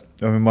ever,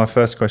 my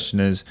first question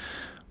is,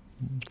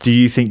 do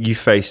you think you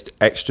faced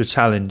extra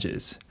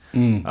challenges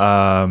in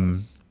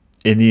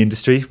the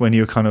industry when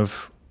you were kind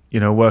of, you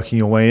know, working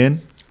your way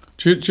in?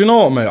 Do you know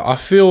what, mate? I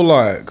feel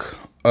like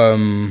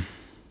I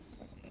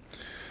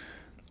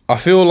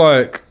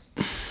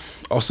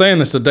was saying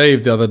this to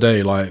Dave the other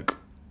day, like,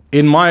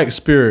 in my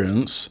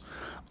experience,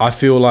 I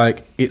feel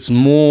like it's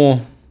more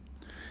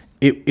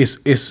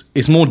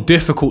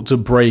difficult to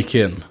break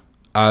in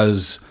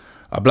as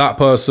a black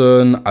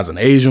person, as an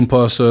Asian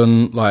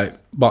person. Like,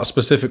 but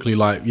specifically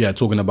like, yeah,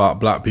 talking about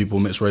black people,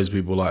 mixed race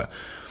people, like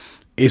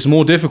it's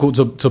more difficult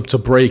to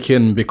break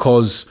in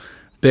because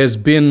there's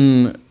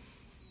been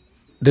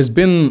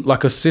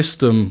like a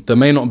system that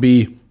may not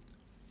be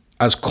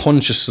as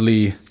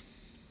consciously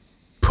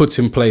put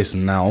in place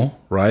now,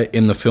 right,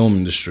 in the film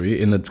industry,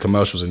 in the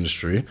commercials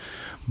industry,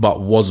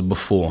 but was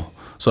before.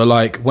 So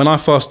like when I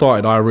first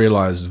started, I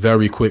realized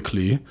very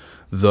quickly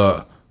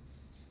that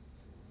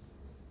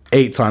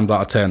 8 times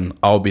out of 10,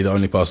 I'll be the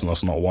only person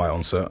that's not white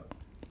on set.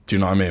 Do you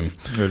know what I mean?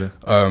 Really?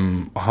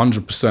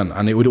 100%.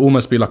 And it would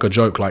almost be like a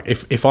joke. Like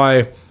if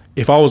I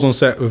was on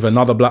set with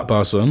another black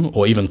person,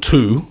 or even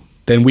 2,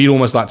 then we'd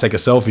almost like take a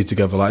selfie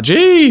together. Like,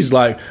 geez,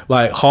 like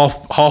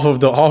half of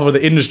the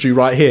industry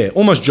right here,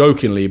 almost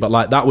jokingly, but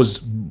like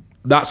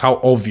that's how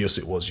obvious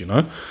it was, you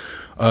know.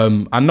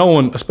 And no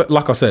one,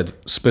 like I said,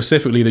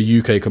 specifically the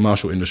UK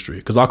commercial industry,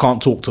 because I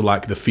can't talk to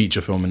like the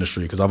feature film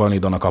industry because I've only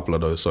done a couple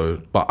of those.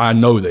 So, but I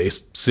know that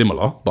it's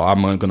similar, but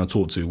I'm going to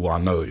talk to what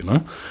I know, you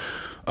know.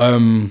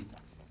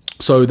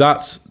 So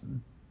that's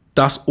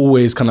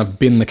always kind of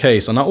been the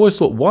case, and I always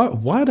thought,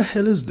 why the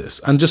hell is this?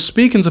 And just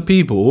speaking to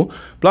people,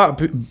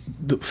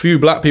 the few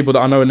black people that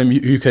I know in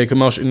the UK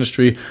commercial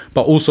industry,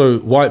 but also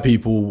white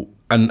people,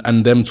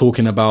 and them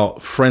talking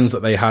about friends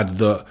that they had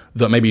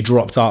that maybe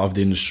dropped out of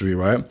the industry,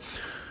 right?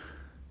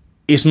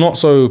 It's not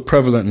so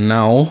prevalent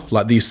now,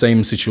 like these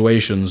same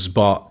situations,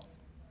 but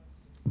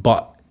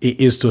it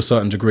is to a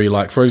certain degree.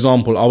 Like, for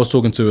example, I was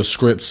talking to a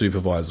script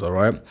supervisor,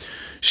 right?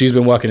 She's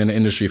been working in the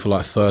industry for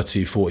like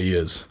 30, 40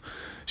 years.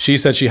 She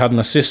said she had an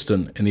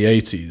assistant in the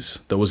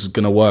 80s that was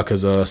going to work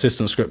as an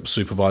assistant script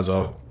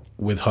supervisor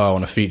with her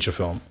on a feature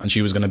film. And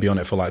she was going to be on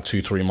it for like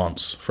 2-3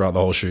 months throughout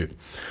the whole shoot.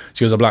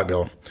 She was a black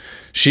girl.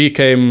 She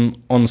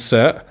came on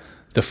set.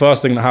 The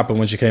first thing that happened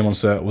when she came on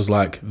set was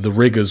like the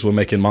riggers were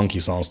making monkey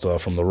sounds to her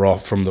from the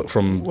raft, from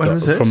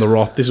the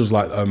raft. This was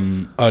like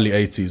early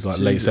 80s, like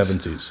late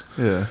 70s.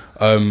 Yeah.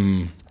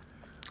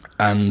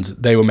 And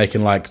they were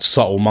making like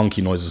subtle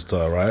monkey noises to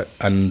her, right?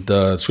 And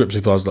the script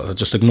supervisor was like,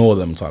 just ignore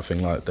them type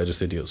thing, like they're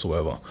just idiots or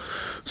whatever.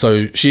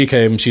 So she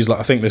came, she's like,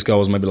 I think this girl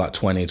was maybe like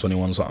 20,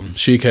 21 something.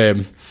 She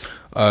came,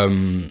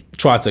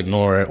 tried to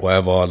ignore it,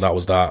 whatever, that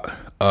was that.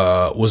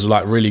 Was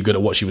like really good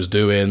at what she was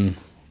doing,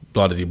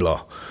 blah, blah,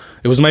 blah.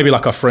 It was maybe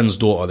like her friend's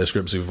daughter, the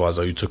script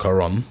supervisor, who took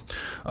her on.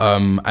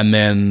 And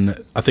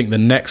then I think the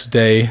next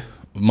day,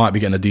 might be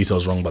getting the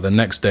details wrong, but the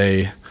next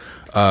day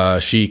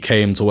she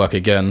came to work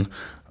again,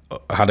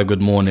 had a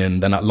good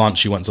morning. Then at lunch,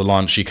 she went to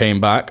lunch. She came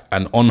back,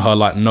 and on her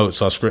like notes,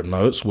 her script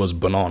notes was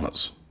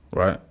bananas,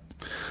 right?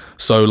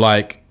 So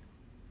like,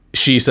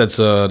 she said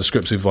to the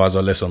script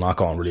supervisor, "Listen, I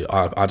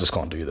just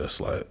can't do this.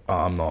 Like,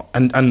 I'm not."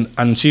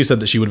 And she said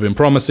that she would have been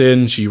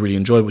promising. She really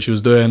enjoyed what she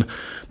was doing.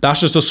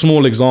 That's just a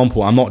small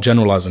example. I'm not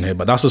generalizing here,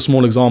 but that's a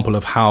small example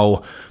of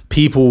how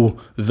people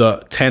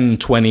that 10,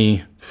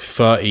 20,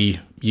 30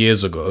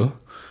 years ago,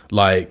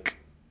 like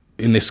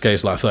in this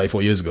case, like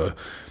 34 years ago,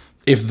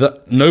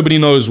 nobody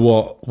knows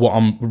what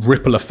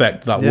ripple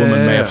effect that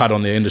woman may have had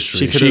on the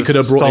industry. She could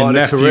have brought in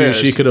nephews.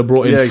 She could have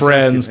brought in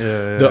friends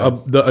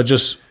that are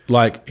just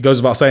like, it goes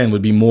without saying,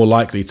 would be more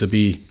likely to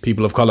be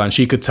people of color, and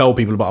she could tell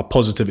people about a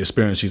positive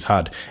experience she's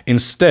had.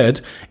 Instead,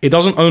 it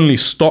doesn't only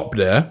stop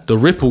there. The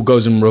ripple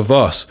goes in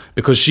reverse,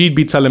 because she'd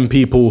be telling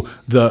people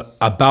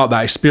about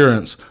that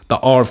experience that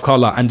are of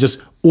color, and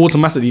just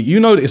automatically, you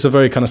know that it's a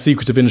very kind of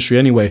secretive industry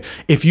anyway.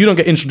 If you don't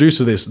get introduced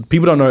to this,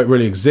 people don't know it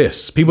really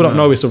exists. People don't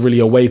know it's really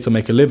a way to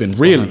make a living,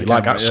 really,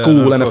 like at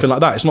school, anything like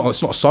that. It's not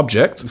a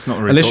subject. It's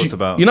not really talked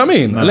about. You know what I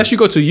mean? No. Unless you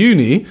go to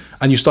uni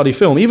and you study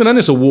film, even then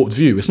it's a warped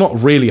view. It's not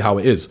really how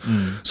it is.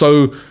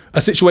 So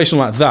a situation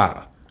like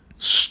that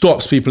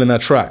stops people in their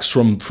tracks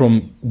from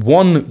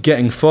one,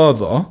 getting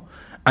further,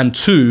 and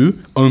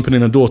 2,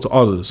 opening a door to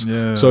others.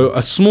 Yeah. So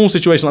a small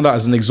situation like that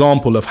is an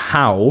example of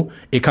how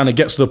it kind of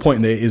gets to the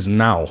point that it is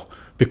now.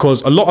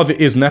 Because a lot of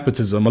it is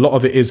nepotism. A lot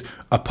of it is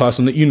a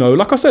person that you know.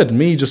 Like I said,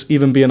 me just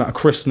even being at a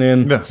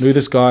christening, knew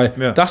this guy.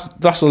 Yeah.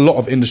 That's a lot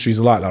of industries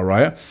are like that,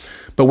 right?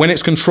 But when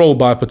it's controlled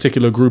by a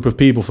particular group of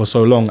people for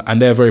so long,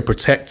 and they're very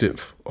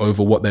protective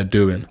over what they're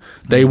doing,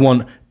 they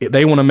want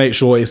to make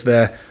sure it's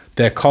their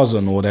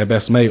cousin or their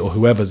best mate or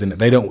whoever's in it.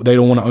 They don't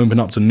want to open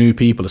up to new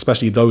people,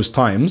 especially those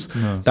times.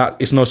 No. That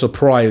it's no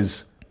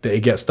surprise that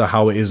it gets to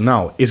how it is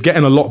now. It's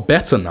getting a lot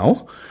better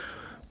now,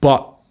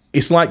 but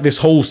it's like this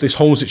whole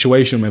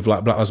situation with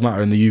like Black Lives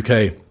Matter in the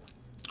UK,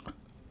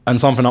 and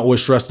something I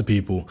always stress to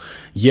people.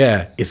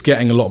 Yeah, it's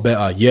getting a lot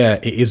better. Yeah,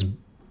 it is.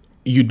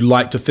 You'd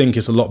like to think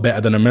it's a lot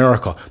better than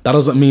America. That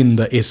doesn't mean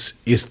that it's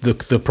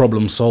the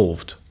problem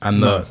solved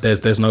and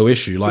there's no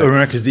issue. Like,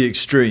 America's the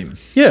extreme.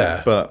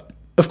 Yeah, but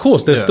of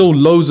course there's still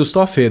loads of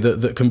stuff here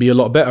that can be a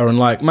lot better. And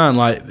like, man,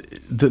 like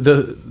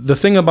the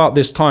thing about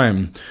this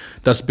time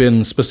that's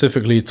been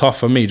specifically tough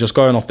for me, just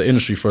going off the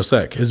industry for a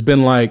sec, has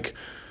been like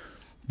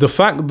the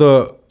fact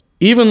that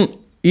even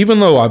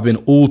though I've been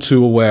all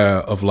too aware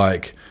of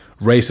like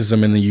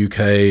racism in the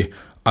UK,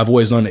 I've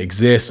always known it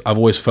exists, I've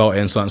always felt it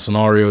in certain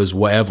scenarios,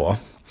 whatever.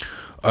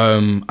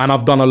 And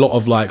I've done a lot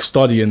of like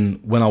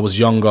studying when I was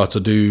younger to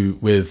do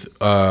with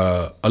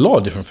a lot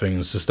of different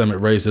things, systemic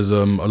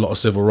racism, a lot of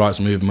civil rights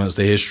movements,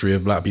 the history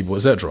of black people,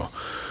 etc.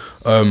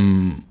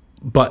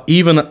 But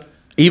even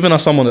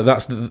as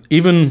someone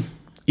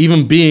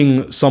even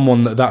being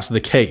someone that's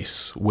the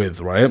case with,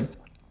 right,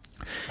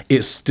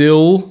 it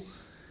still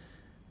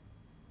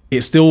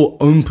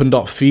opened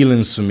up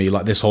feelings for me,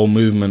 like this whole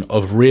movement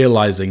of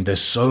realizing there's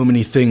so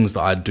many things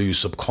that I do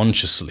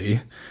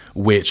subconsciously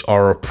which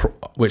are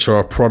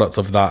a product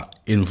of that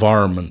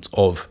environment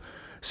of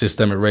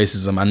systemic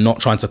racism, and not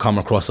trying to come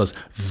across as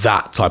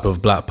that type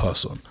of black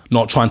person,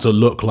 not trying to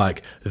look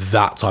like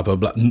that type of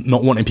black,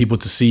 not wanting people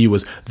to see you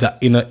as that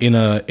in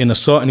a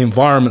certain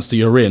environments that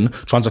you're in,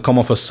 trying to come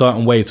off a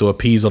certain way to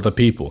appease other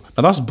people.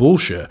 Now that's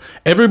bullshit.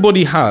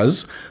 Everybody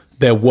has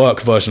their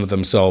work version of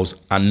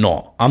themselves and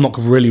not. I'm not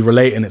really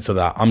relating it to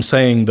that. I'm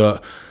saying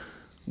that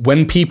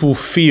when people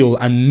feel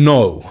and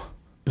know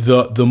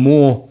that the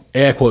more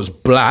air quotes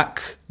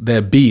black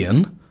they're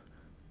being,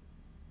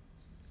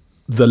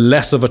 the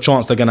less of a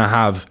chance they're gonna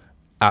have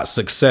at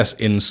success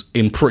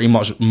in pretty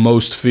much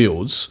most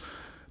fields.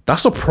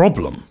 That's a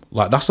problem.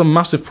 Like, that's a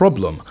massive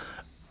problem.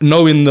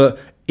 Knowing that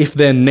if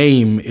their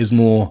name is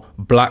more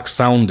black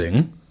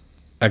sounding,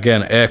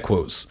 again, air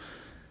quotes,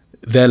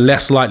 they're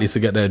less likely to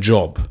get their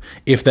job.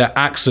 If their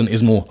accent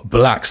is more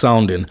black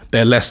sounding,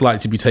 they're less likely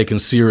to be taken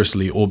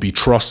seriously or be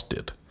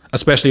trusted,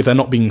 especially if they're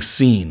not being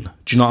seen.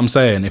 Do you know what I'm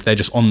saying? If they're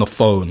just on the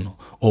phone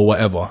or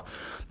whatever.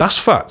 That's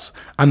facts.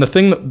 And the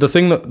thing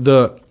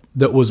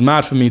that was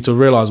mad for me to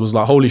realize was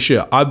like, holy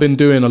shit, I've been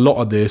doing a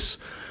lot of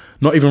this,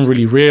 not even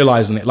really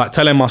realizing it, like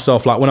telling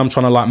myself, like when I'm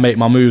trying to like make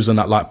my moves and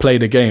that, like play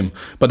the game,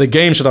 but the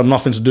game should have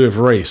nothing to do with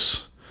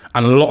race.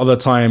 And a lot of the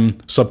time,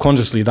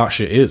 subconsciously, that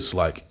shit is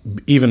like,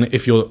 even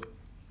if you're,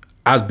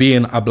 as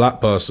being a black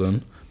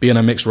person, being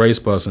a mixed race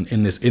person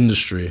in this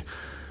industry,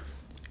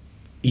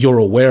 you're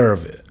aware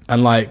of it.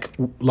 And like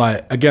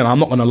again, I'm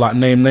not gonna like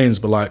name names,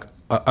 but like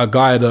a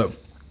guy that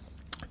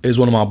is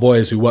one of my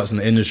boys who works in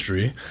the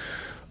industry,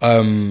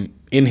 in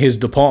his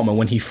department,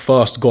 when he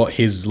first got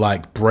his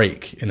like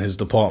break in his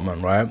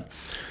department, right?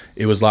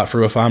 It was like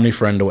through a family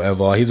friend or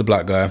whatever. He's a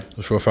black guy, it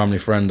was through a family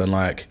friend, and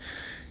like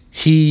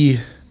he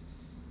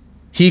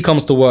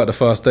comes to work the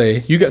first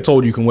day. You get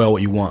told you can wear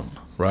what you want,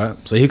 right?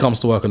 So he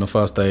comes to work on the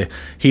first day.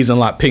 He's in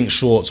like pink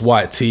shorts,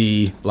 white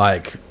tee,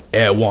 like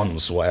Air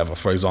Ones, whatever,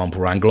 for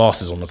example, and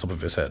glasses on the top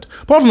of his head.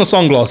 Apart from the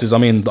sunglasses, I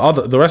mean,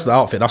 the rest of the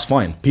outfit, that's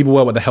fine. People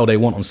wear what the hell they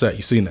want on set.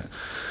 You've seen it.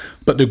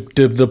 But the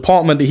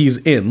department that he's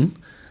in,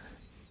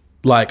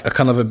 like, are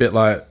kind of a bit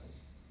like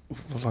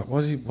why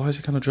is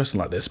he kind of dressing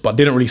like this? But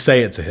didn't really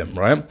say it to him,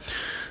 right?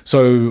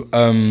 So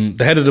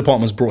the head of the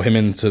department's brought him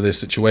into this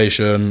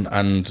situation,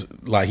 and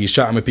like he's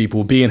chatting with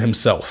people, being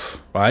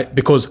himself, right?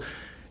 Because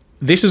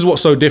this is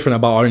what's so different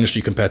about our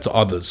industry compared to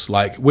others.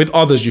 Like with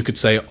others, you could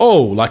say,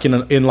 oh, like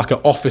in like an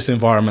office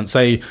environment,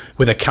 say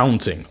with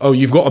accounting, oh,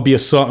 you've got to be a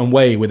certain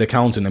way with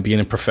accounting and being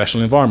in a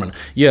professional environment.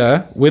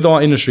 Yeah, with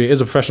our industry, it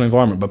is a professional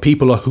environment, but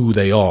people are who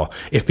they are.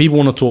 If people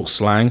want to talk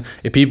slang,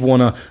 if people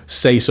want to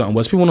say certain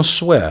words, people want to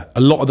swear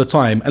a lot of the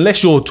time,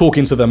 unless you're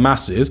talking to the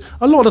masses,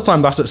 a lot of the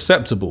time that's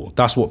acceptable.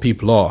 That's what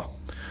people are.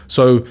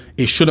 So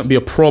it shouldn't be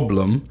a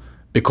problem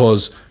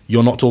because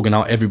you're not talking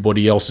how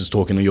everybody else is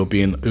talking, or you're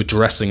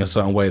dressing a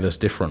certain way that's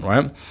different,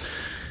 right?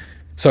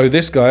 So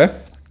this guy,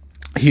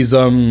 he's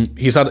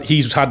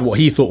had what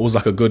he thought was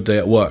like a good day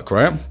at work,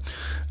 right?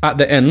 At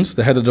the end,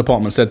 the head of the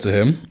department said to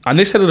him, and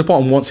this head of the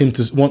department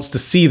wants to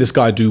see this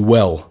guy do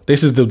well.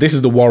 This is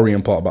the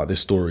worrying part about this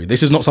story.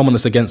 This is not someone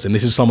that's against him.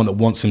 This is someone that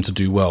wants him to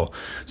do well.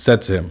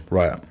 Said to him,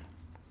 right,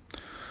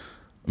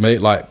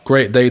 mate, like,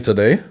 great day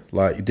today,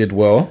 like you did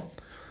well,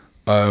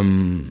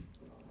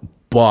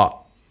 but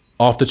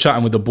after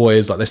chatting with the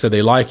boys, like they said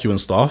they like you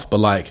and stuff, but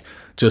like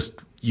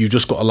you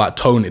just got to like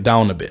tone it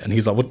down a bit. And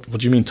he's like, what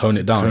do you mean tone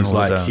it down?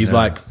 He's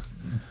like,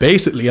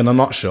 basically in a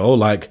nutshell,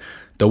 like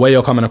the way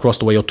you're coming across,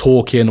 the way you're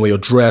talking, the way you're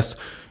dressed,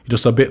 you're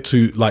just a bit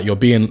too, like you're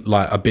being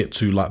like a bit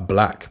too like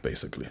black,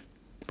 basically,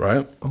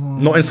 right?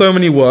 Not in so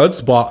many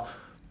words, but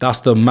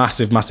that's the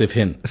massive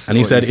hint. And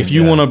he said, if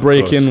you want to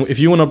break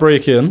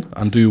in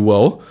and do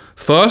well,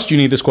 first you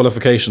need this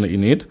qualification that you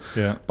need.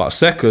 Yeah. But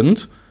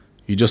second,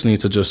 you just need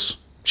to just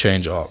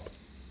change it up.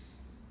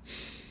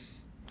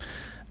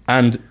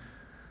 And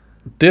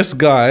this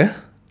guy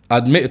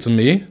admitted to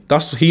me,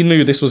 he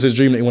knew this was his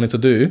dream that he wanted to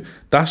do.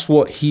 That's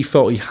what he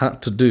felt he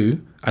had to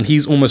do. And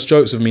he's almost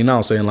jokes with me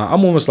now, saying like,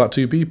 I'm almost like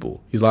two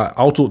people. He's like,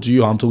 I'll talk to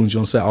you how I'm talking to you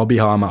on set. I'll be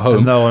how I'm at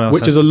home,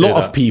 which is a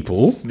lot of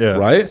people,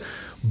 right?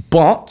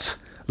 But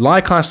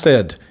like I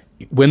said,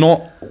 we're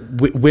not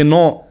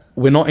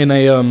in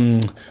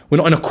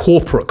a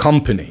corporate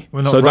company.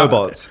 We're not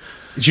robots.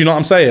 Do you know what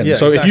I'm saying? Yeah,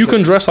 so exactly. If you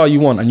can dress how you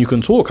want and you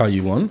can talk how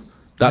you want,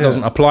 that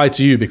doesn't apply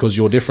to you because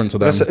you're different to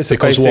them. It's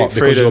because what?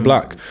 Because you're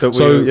black.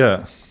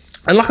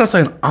 And like I'm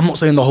saying, I'm not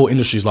saying the whole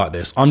industry's like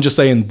this. I'm just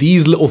saying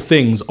these little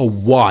things are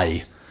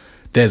why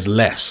there's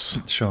less.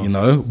 Sure. You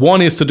know,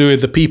 one is to do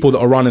with the people that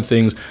are running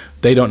things.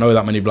 They don't know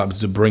that many black people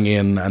to bring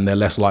in, and they're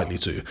less likely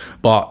to.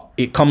 But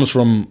it comes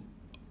from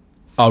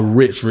a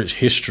rich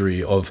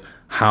history of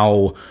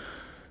how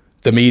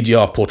the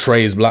media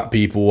portrays black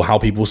people, how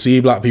people see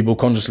black people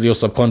consciously or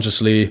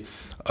subconsciously,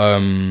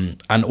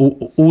 and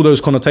all those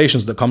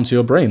connotations that come to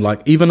your brain.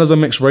 Like, even as a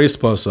mixed race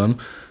person,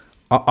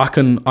 I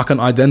can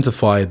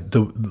identify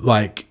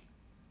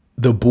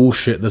the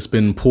bullshit that's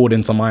been poured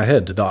into my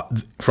head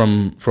that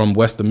from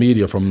Western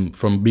media,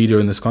 from media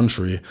in this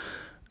country,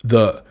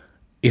 that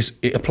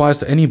it applies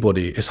to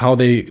anybody. It's how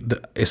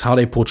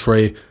they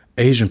portray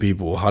Asian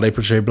people, how they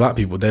portray black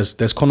people.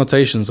 There's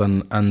connotations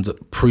and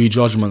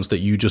prejudgments that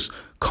you just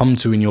come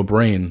to in your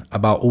brain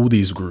about all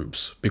these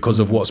groups because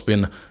of what's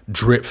been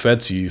drip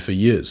fed to you for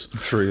years.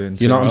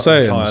 You know what I'm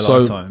saying? So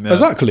lifetime, yeah.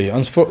 Exactly.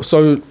 And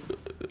so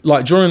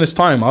like during this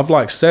time, I've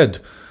like said,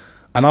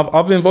 and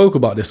I've been vocal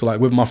about this, like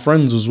with my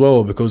friends as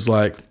well, because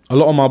like a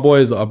lot of my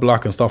boys that are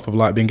black and stuff have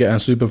like been getting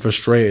super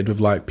frustrated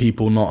with like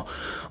people not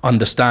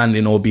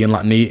understanding or being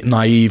like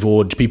naive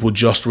or people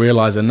just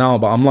realizing now.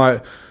 But I'm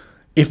like,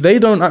 if they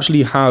don't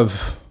actually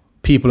have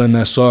people in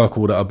their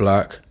circle that are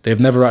black, they've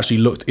never actually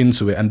looked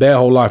into it, and their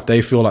whole life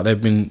they feel like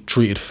they've been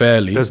treated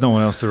fairly. There's no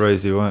one else to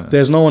raise the awareness.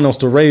 There's no one else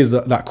to raise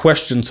that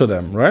question to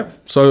them, right?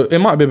 So it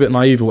might be a bit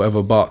naive or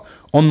whatever, but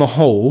on the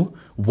whole,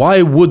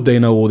 why would they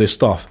know all this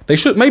stuff?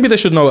 Maybe they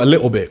should know a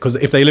little bit, because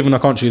if they live in a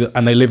country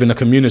and they live in a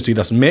community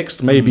that's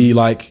mixed, maybe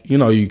like, you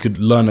know, you could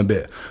learn a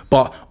bit.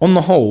 But on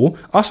the whole,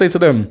 I say to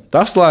them,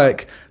 that's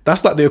like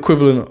the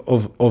equivalent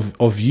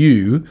of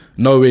you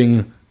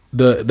knowing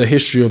the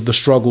history of the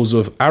struggles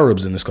of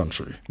Arabs in this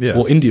country,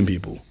 or Indian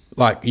people.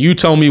 Like, you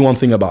tell me one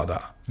thing about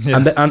that,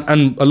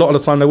 and a lot of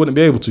the time they wouldn't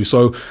be able to.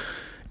 So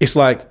it's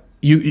like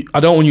I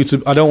don't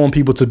want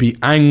people to be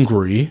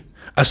angry,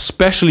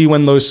 especially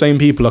when those same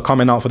people are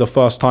coming out for the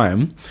first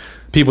time.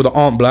 People that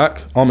aren't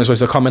black, aren't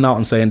supposed to coming out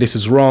and saying this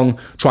is wrong,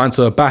 trying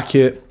to back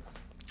it,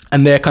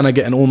 and they're kind of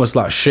getting almost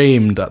like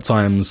shamed at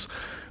times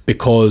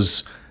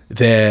because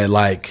they're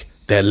late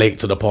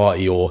to the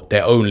party or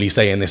they're only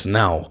saying this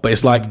now. But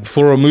it's like,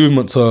 for a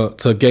movement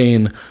to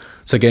gain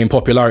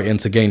popularity and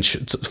to gain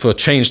for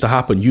change to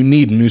happen, you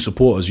need new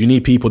supporters. You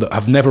need people that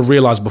have never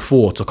realized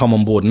before to come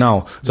on board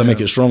now to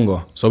make it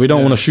stronger. So we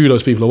don't want to shoo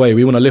those people away.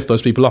 We want to lift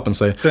those people up and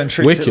say, don't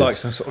treat it like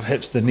some sort of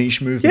hipster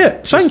niche movement.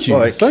 Yeah,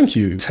 thank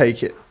you.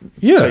 Take it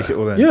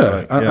all in.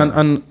 Yeah,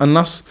 and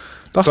that's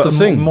the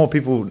thing. More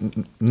people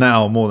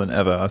now more than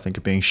ever, I think,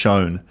 are being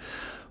shown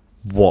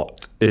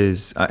what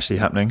is actually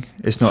happening.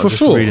 It's not just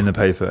reading the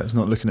paper, it's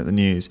not looking at the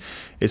news,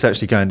 it's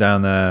actually going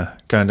down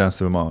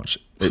to a march,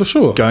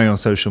 going on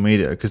social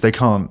media, because they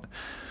can't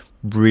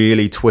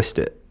really twist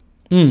it.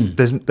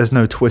 There's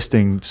no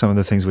twisting some of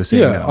the things we're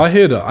seeing now. I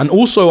hear that. And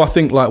also I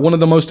think like one of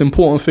the most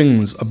important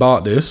things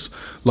about this,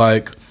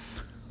 like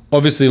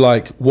obviously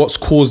like what's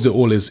caused it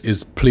all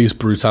is police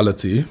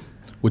brutality,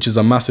 which is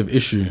a massive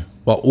issue,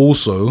 but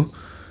also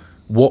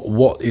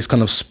what is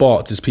kind of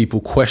sparked is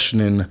people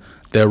questioning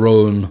their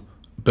own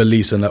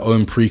beliefs and their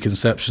own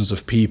preconceptions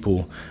of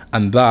people.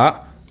 And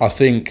that, I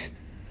think,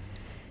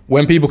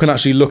 when people can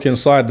actually look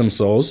inside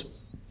themselves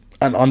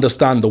and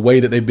understand the way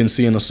that they've been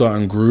seeing a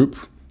certain group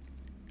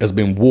has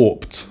been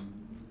warped,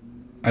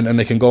 and then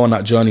they can go on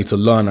that journey to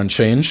learn and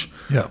change,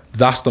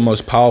 that's the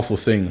most powerful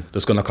thing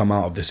that's going to come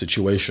out of this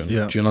situation.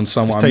 Do you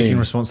understand what I mean? Taking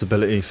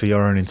responsibility for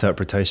your own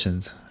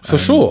interpretations. For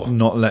sure.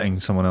 Not letting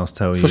someone else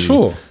tell you. For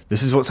sure.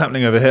 This is what's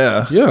happening over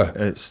here. Yeah.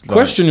 It's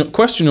question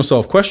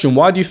yourself. Question,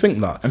 why do you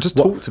think that? And just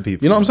talk to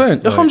people. You know what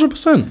I'm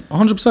saying?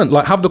 100%.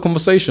 Like, have the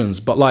conversations.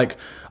 But like,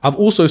 I've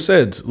also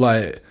said,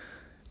 like,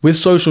 with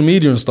social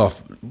media and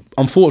stuff,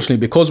 unfortunately,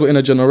 because we're in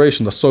a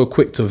generation that's so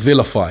quick to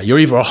vilify, you're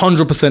either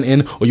 100%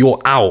 in or you're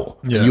out.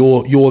 Yeah.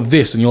 You're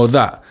this and you're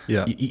that.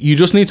 Yeah. You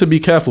just need to be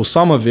careful.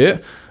 Some of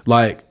it,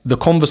 like the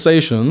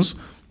conversations,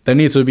 they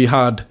need to be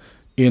had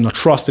in a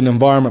trusting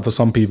environment for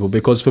some people,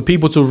 because for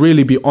people to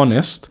really be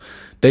honest,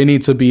 they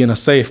need to be in a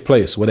safe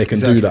place where they can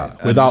do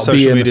that without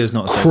being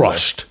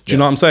crushed. Do you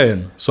know what I'm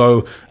saying?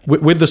 So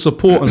with the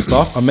support and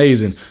stuff,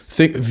 amazing.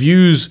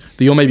 Views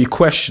that you're maybe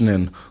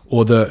questioning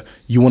or that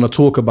you want to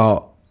talk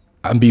about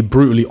and be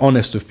brutally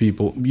honest with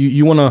people,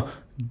 you want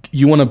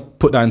to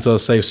put that into a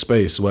safe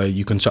space where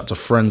you can chat to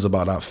friends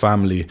about that,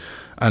 family,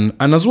 and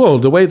as well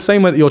the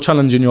same way that you're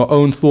challenging your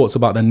own thoughts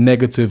about the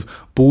negative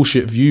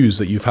bullshit views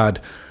that you've had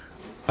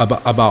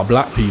about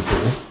black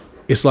people.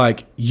 It's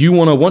like you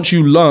want to, once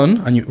you learn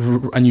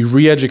and you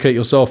re-educate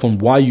yourself on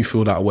why you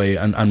feel that way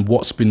and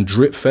what's been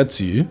drip fed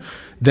to you,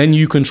 then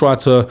you can try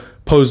to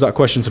pose that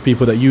question to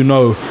people that you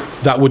know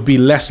that would be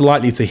less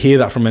likely to hear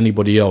that from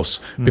anybody else.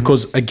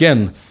 Because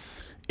again,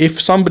 if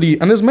somebody,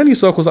 and there's many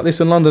circles like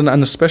this in London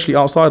and especially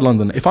outside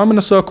London, if I'm in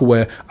a circle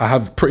where I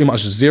have pretty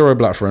much zero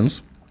black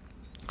friends,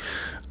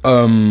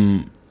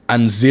 and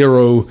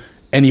zero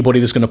anybody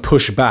that's going to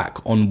push back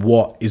on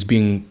what is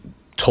being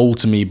told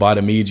to me by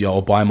the media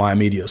or by my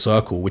immediate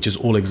circle, which is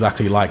all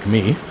exactly like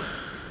me,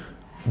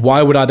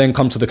 why would I then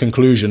come to the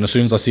conclusion as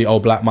soon as I see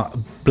Black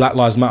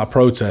Lives Matter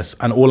protests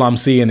and all I'm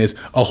seeing is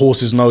a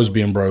horse's nose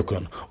being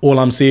broken, all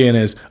I'm seeing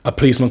is a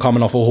policeman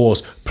coming off a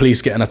horse,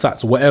 police getting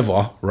attacked,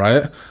 whatever,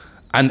 right?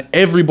 And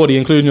everybody,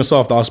 including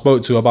yourself, that I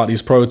spoke to about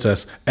these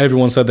protests,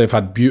 everyone said they've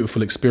had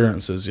beautiful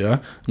experiences. Yeah,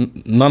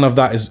 none of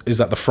that is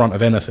at the front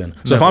of anything.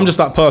 So if I'm just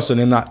that person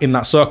in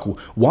that circle,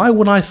 why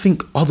would I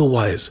think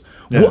otherwise?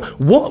 Yeah.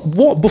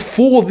 What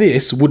before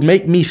this would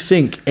make me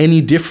think any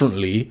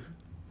differently?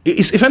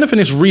 If anything,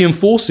 it's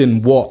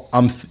reinforcing what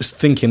I'm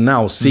thinking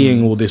now,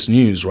 seeing all this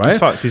news, right? It's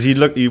facts, because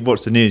you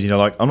watch the news and you're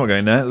like, I'm not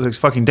going there. It looks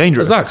fucking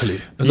dangerous. Exactly.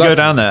 You go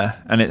down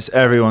there and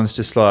everyone's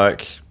just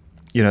like,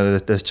 you know,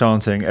 there's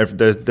chanting.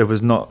 There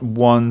was not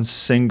one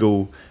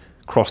single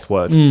crossed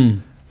word.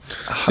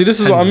 See,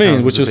 this is what I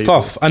mean, which is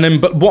tough. And then,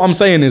 but what I'm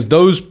saying is,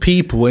 those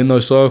people in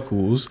those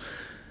circles,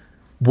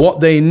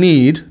 what they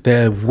need,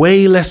 they're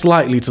way less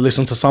likely to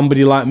listen to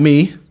somebody like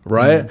me,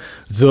 right?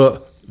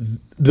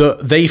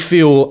 They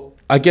feel,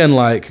 again,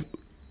 like,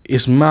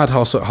 it's mad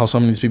how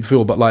some of these people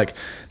feel, but like,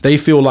 they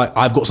feel like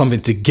I've got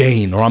something to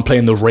gain, or I'm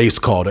playing the race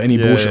card, or any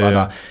bullshit like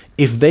that.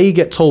 If they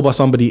get told by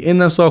somebody in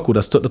their circle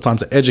that's took the time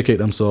to educate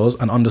themselves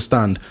and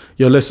understand,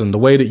 yo, listen, the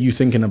way that you're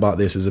thinking about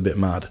this is a bit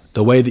mad.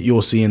 The way that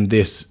you're seeing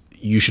this,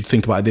 you should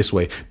think about it this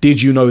way.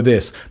 Did you know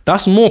this?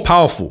 That's more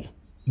powerful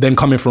than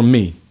coming from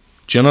me.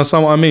 Do you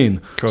understand what I mean?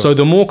 So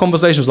the more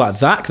conversations like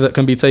that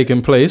can be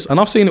taking place, and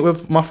I've seen it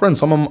with my friends,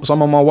 some of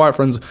my white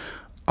friends,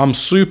 I'm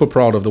super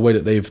proud of the way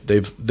that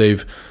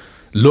they've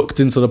looked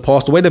into the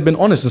past, the way they've been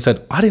honest and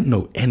said, I didn't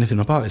know anything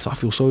about this. I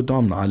feel so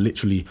dumb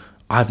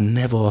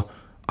that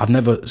I've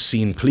never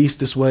seen police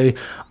this way.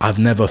 I've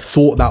never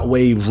thought that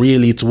way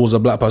really towards a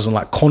black person,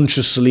 like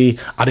consciously.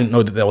 I didn't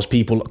know that there was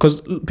people,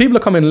 because people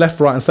are coming left,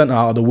 right and center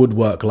out of the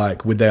woodwork,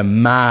 like with their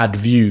mad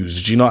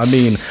views. Do you know what I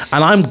mean?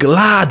 And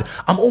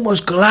I'm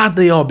almost glad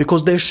they are,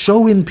 because they're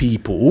showing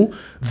people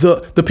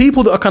the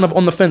people that are kind of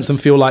on the fence and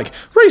feel like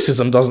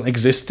racism doesn't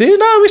exist here.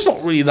 No, it's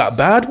not really that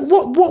bad.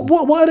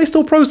 Why are they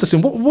still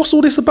protesting? What's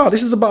all this about?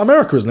 This is about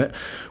America, isn't it?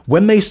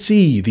 When they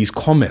see these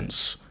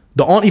comments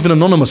that aren't even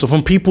anonymous, or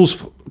from people's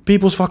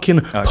fucking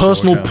actual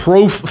personal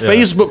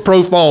Facebook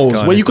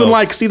profiles, where you can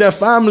like see their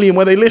family and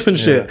where they live and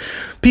shit.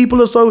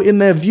 People are so in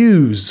their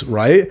views,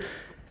 right?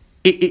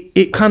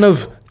 It kind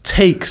of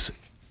takes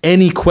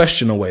any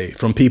question away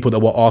from people that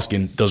were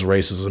asking, does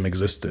racism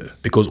exist here?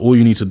 Because all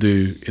you need to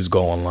do is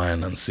go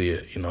online and see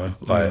it, you know?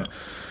 Like,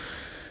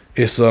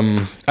 it's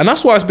and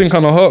that's why it's been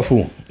kind of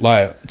hurtful,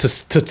 like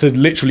to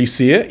literally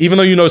see it, even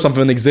though you know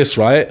something exists,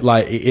 right?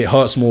 Like it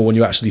hurts more when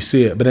you actually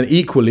see it. But then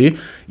equally,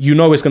 you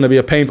know it's going to be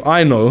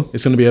I know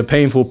it's going to be a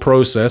painful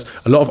process,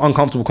 a lot of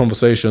uncomfortable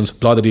conversations,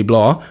 blah blah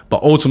blah.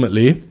 But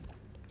ultimately,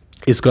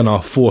 it's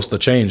gonna force the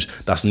change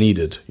that's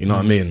needed. You know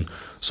what I mean?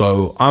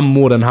 So I'm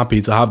more than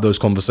happy to have those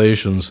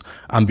conversations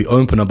and be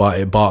open about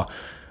it. But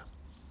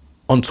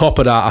on top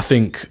of that, I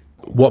think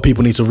what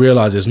people need to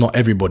realize is not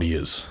everybody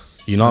is.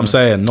 You know what I'm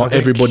saying? Not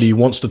everybody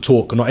wants to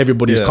talk. Not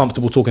everybody is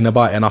comfortable talking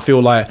about it. And I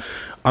feel like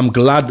I'm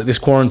glad that this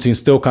quarantine is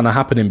still kind of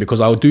happening, because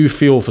I do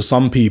feel for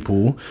some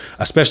people,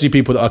 especially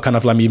people that are kind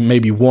of like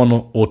maybe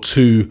one or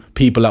two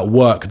people at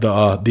work that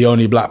are the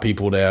only black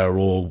people there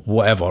or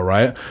whatever,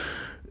 right?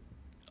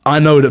 I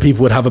know that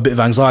people would have a bit of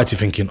anxiety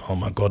thinking, oh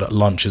my God, at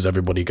lunch, is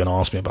everybody going to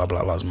ask me about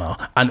Black Lives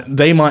Matter? And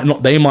they might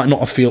not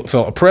have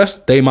felt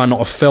oppressed. They might not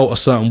have felt a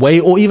certain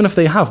way, or even if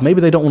they have, maybe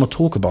they don't want to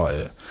talk about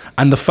it.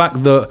 And the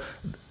fact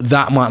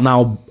that might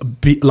now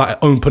be like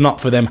open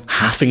up for them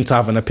having to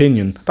have an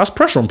opinion, that's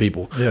pressure on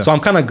people. So I'm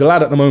kind of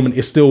glad at the moment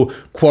it's still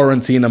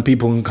quarantine and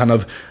people can kind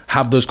of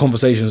have those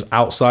conversations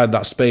outside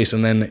that space.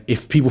 And then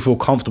if people feel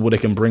comfortable, they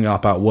can bring it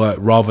up at work,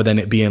 rather than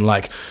it being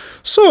like,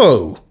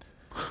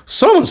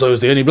 so-and-so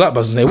is the only black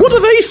person there. What do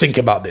they think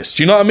about this?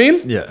 Do you know what I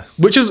mean? Yeah.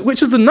 Which is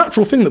the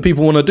natural thing that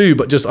people want to do.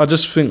 But I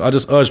just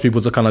urge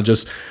people to kind of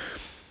just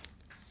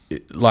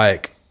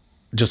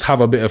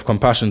have a bit of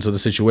compassion to the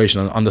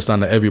situation and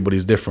understand that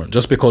everybody's different.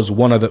 Just because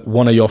one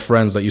of your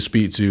friends that you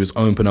speak to is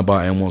open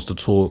about it and wants to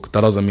talk,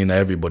 that doesn't mean that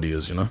everybody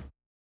is, you know?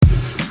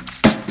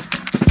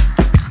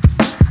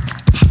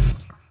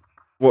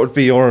 What would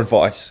be your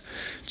advice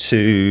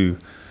to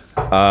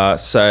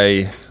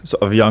say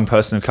sort of a young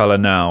person of colour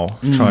now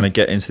trying to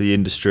get into the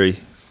industry?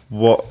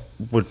 What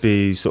would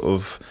be sort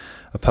of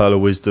a pearl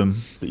of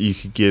wisdom that you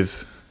could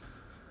give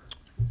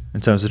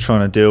in terms of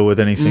trying to deal with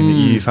anything that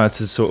you've had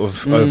to sort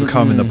of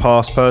overcome in the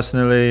past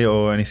personally,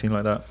 or anything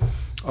like that?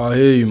 I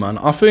hear you, man.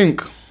 I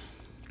think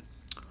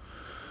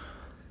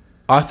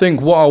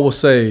what I will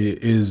say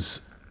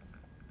is,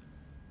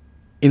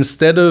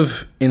 instead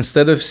of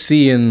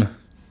seeing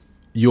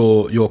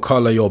your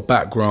colour, your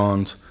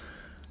background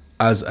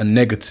as a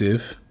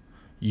negative,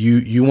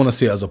 you want to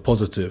see it as a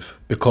positive,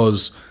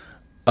 because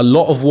a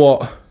lot of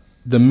what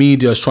the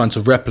media is trying to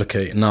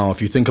replicate now,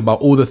 if you think about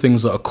all the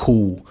things that are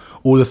cool,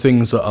 all the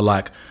things that are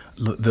like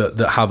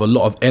that have a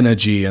lot of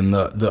energy and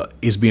that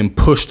is being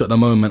pushed at the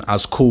moment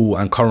as cool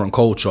and current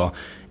culture,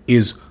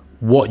 is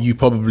what you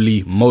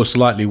probably most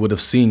likely would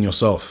have seen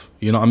yourself,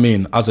 you know what I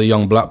mean, as a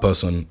young black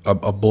person,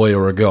 a boy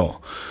or a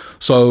girl.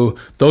 So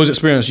those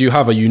experiences you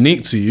have are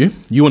unique to you.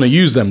 You want to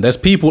use them. There's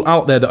people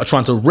out there that are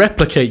trying to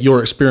replicate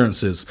your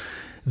experiences.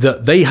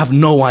 that they have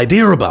no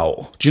idea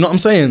about. Do you know what I'm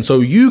saying? So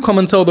you come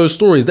and tell those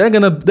stories, they're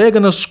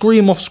gonna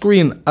scream off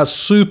screen as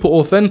super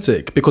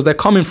authentic because they're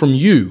coming from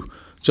you.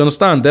 Do you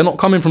understand? They're not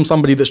coming from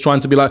somebody that's trying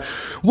to be like,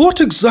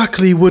 what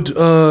exactly would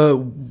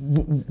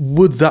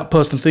that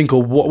person think,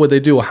 or what would they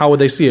do, or how would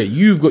they see it?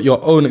 You've got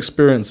your own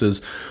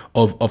experiences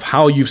of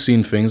how you've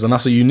seen things, and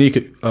that's a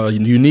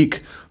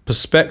unique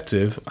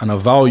perspective and a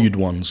valued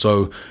one.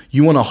 So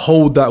you want to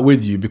hold that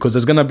with you, because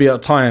there's gonna be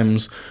at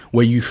times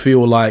where you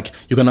feel like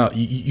you're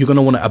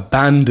gonna want to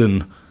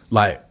abandon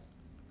like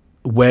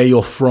where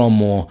you're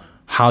from or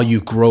how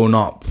you've grown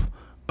up.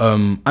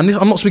 And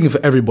I'm not speaking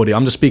for everybody.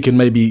 I'm just speaking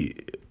maybe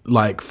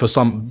like for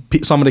some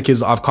of the kids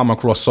that I've come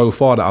across so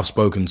far that I've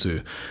spoken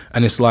to,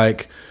 and it's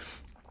like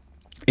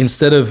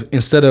instead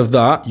of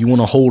that, you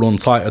want to hold on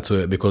tighter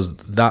to it, because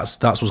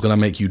that's what's going to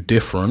make you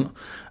different,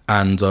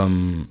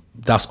 and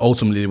that's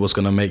ultimately what's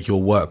going to make your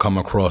work come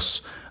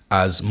across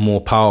as more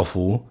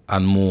powerful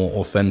and more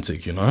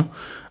authentic, you know.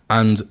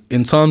 And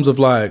in terms of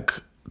like,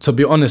 to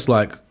be honest,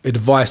 like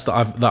advice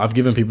that I've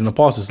given people in the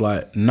past is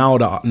like, now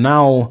that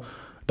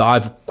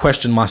I've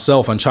questioned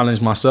myself and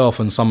challenged myself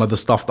and some of the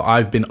stuff that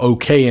I've been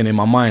okay in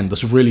my mind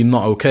that's really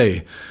not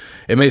okay,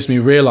 it makes me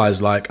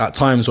realize, like, at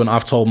times when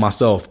I've told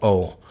myself,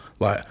 oh,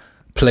 like,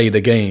 play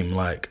the game,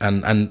 like,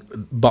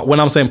 but when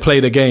I'm saying play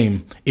the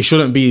game, it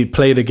shouldn't be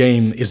play the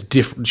game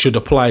should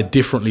apply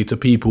differently to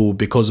people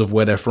because of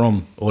where they're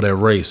from or their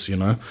race, you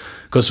know?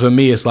 Because for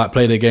me, it's like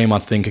play the game. I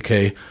think,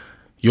 okay,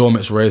 you're a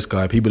mixed race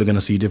guy, people are going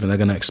to see different, they're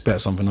going to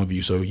expect something of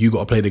you, so you got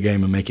to play the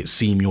game and make it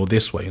seem you're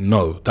this way.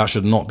 No, that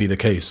should not be the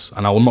case,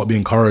 and I will not be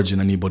encouraging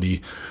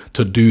anybody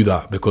to do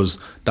that, because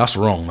that's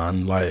wrong,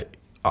 man. Like,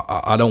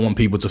 I don't want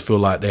people to feel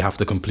like they have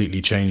to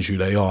completely change who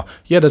they are.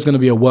 Yeah, there's going to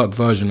be a work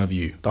version of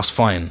you, that's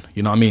fine,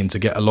 you know what I mean? To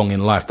get along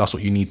in life, that's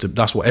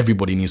what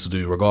everybody needs to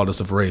do, regardless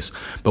of race.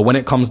 But when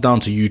it comes down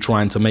to you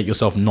trying to make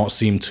yourself not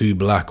seem too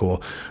black or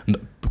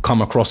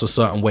come across a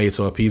certain way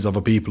to appease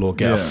other people or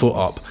get a foot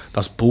up,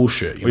 that's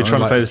bullshit. We're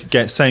trying to play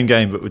the same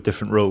game but with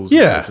different rules.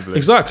 Yeah,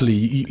 exactly.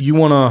 You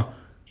wanna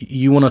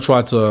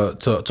try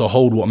to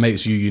hold what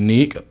makes you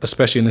unique,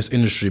 especially in this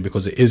industry,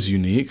 because it is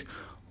unique,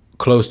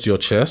 close to your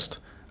chest,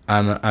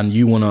 and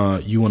you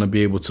wanna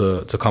be able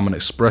to come and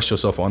express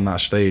yourself on that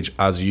stage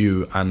as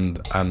you,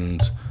 and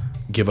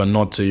give a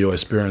nod to your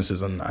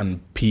experiences and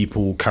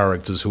people,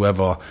 characters,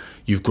 whoever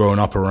you've grown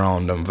up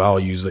around, and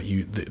values that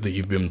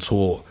you've been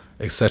taught,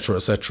 etc.,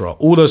 etc.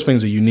 All those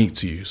things are unique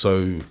to you,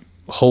 so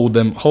hold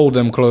them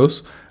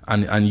close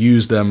and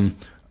use them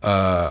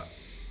to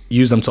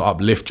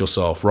uplift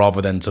yourself, rather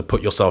than to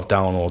put yourself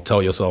down or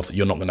tell yourself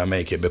you're not going to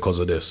make it because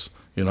of this,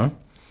 you know?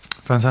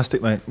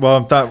 Fantastic, mate.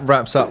 Well, that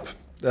wraps up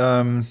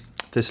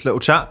this little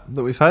chat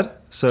that we've had.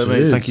 So,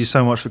 mate, thank you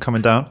so much for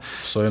coming down.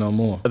 Say no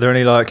more. Are there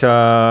any like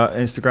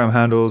Instagram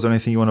handles,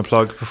 anything you want to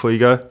plug before you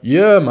go?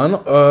 Yeah, man.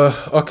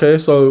 Okay,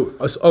 so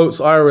it's Oats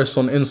Iris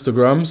on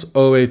Instagrams.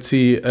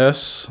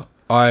 OATSIRIS.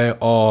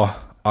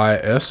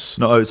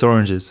 Not Oats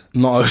Oranges.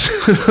 Not Oats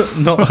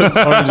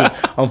Oranges.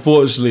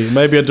 Unfortunately,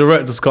 maybe a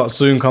director's cut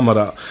soon come of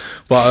that.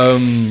 But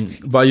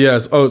yeah,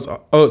 it's Oats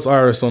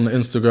Iris on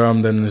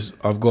Instagram. Then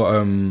I've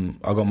got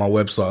my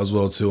website as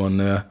well too on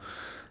there.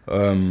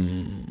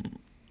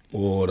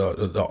 Or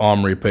the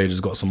Armory page has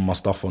got some of my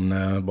stuff on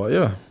there. But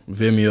yeah,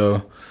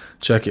 Vimeo,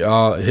 check it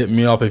out. Hit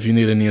me up if you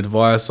need any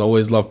advice. I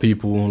always love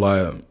people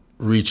like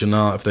reaching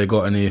out if they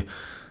got any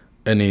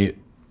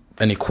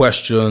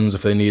questions,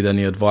 if they need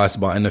any advice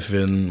about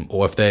anything,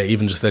 or if they're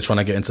trying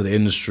to get into the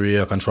industry,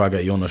 I can try to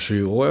get you on a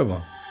shoot or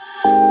whatever.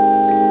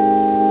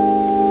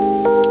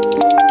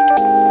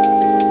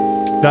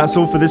 That's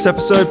all for this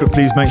episode, but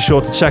please make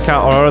sure to check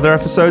out our other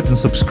episodes and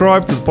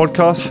subscribe to the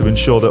podcast to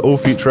ensure that all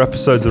future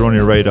episodes are on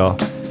your radar.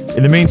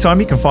 In the meantime,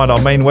 you can find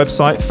our main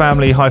website,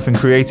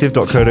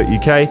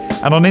 family-creative.co.uk,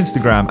 and on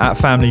Instagram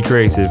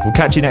 @familycreative. We'll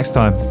catch you next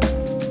time.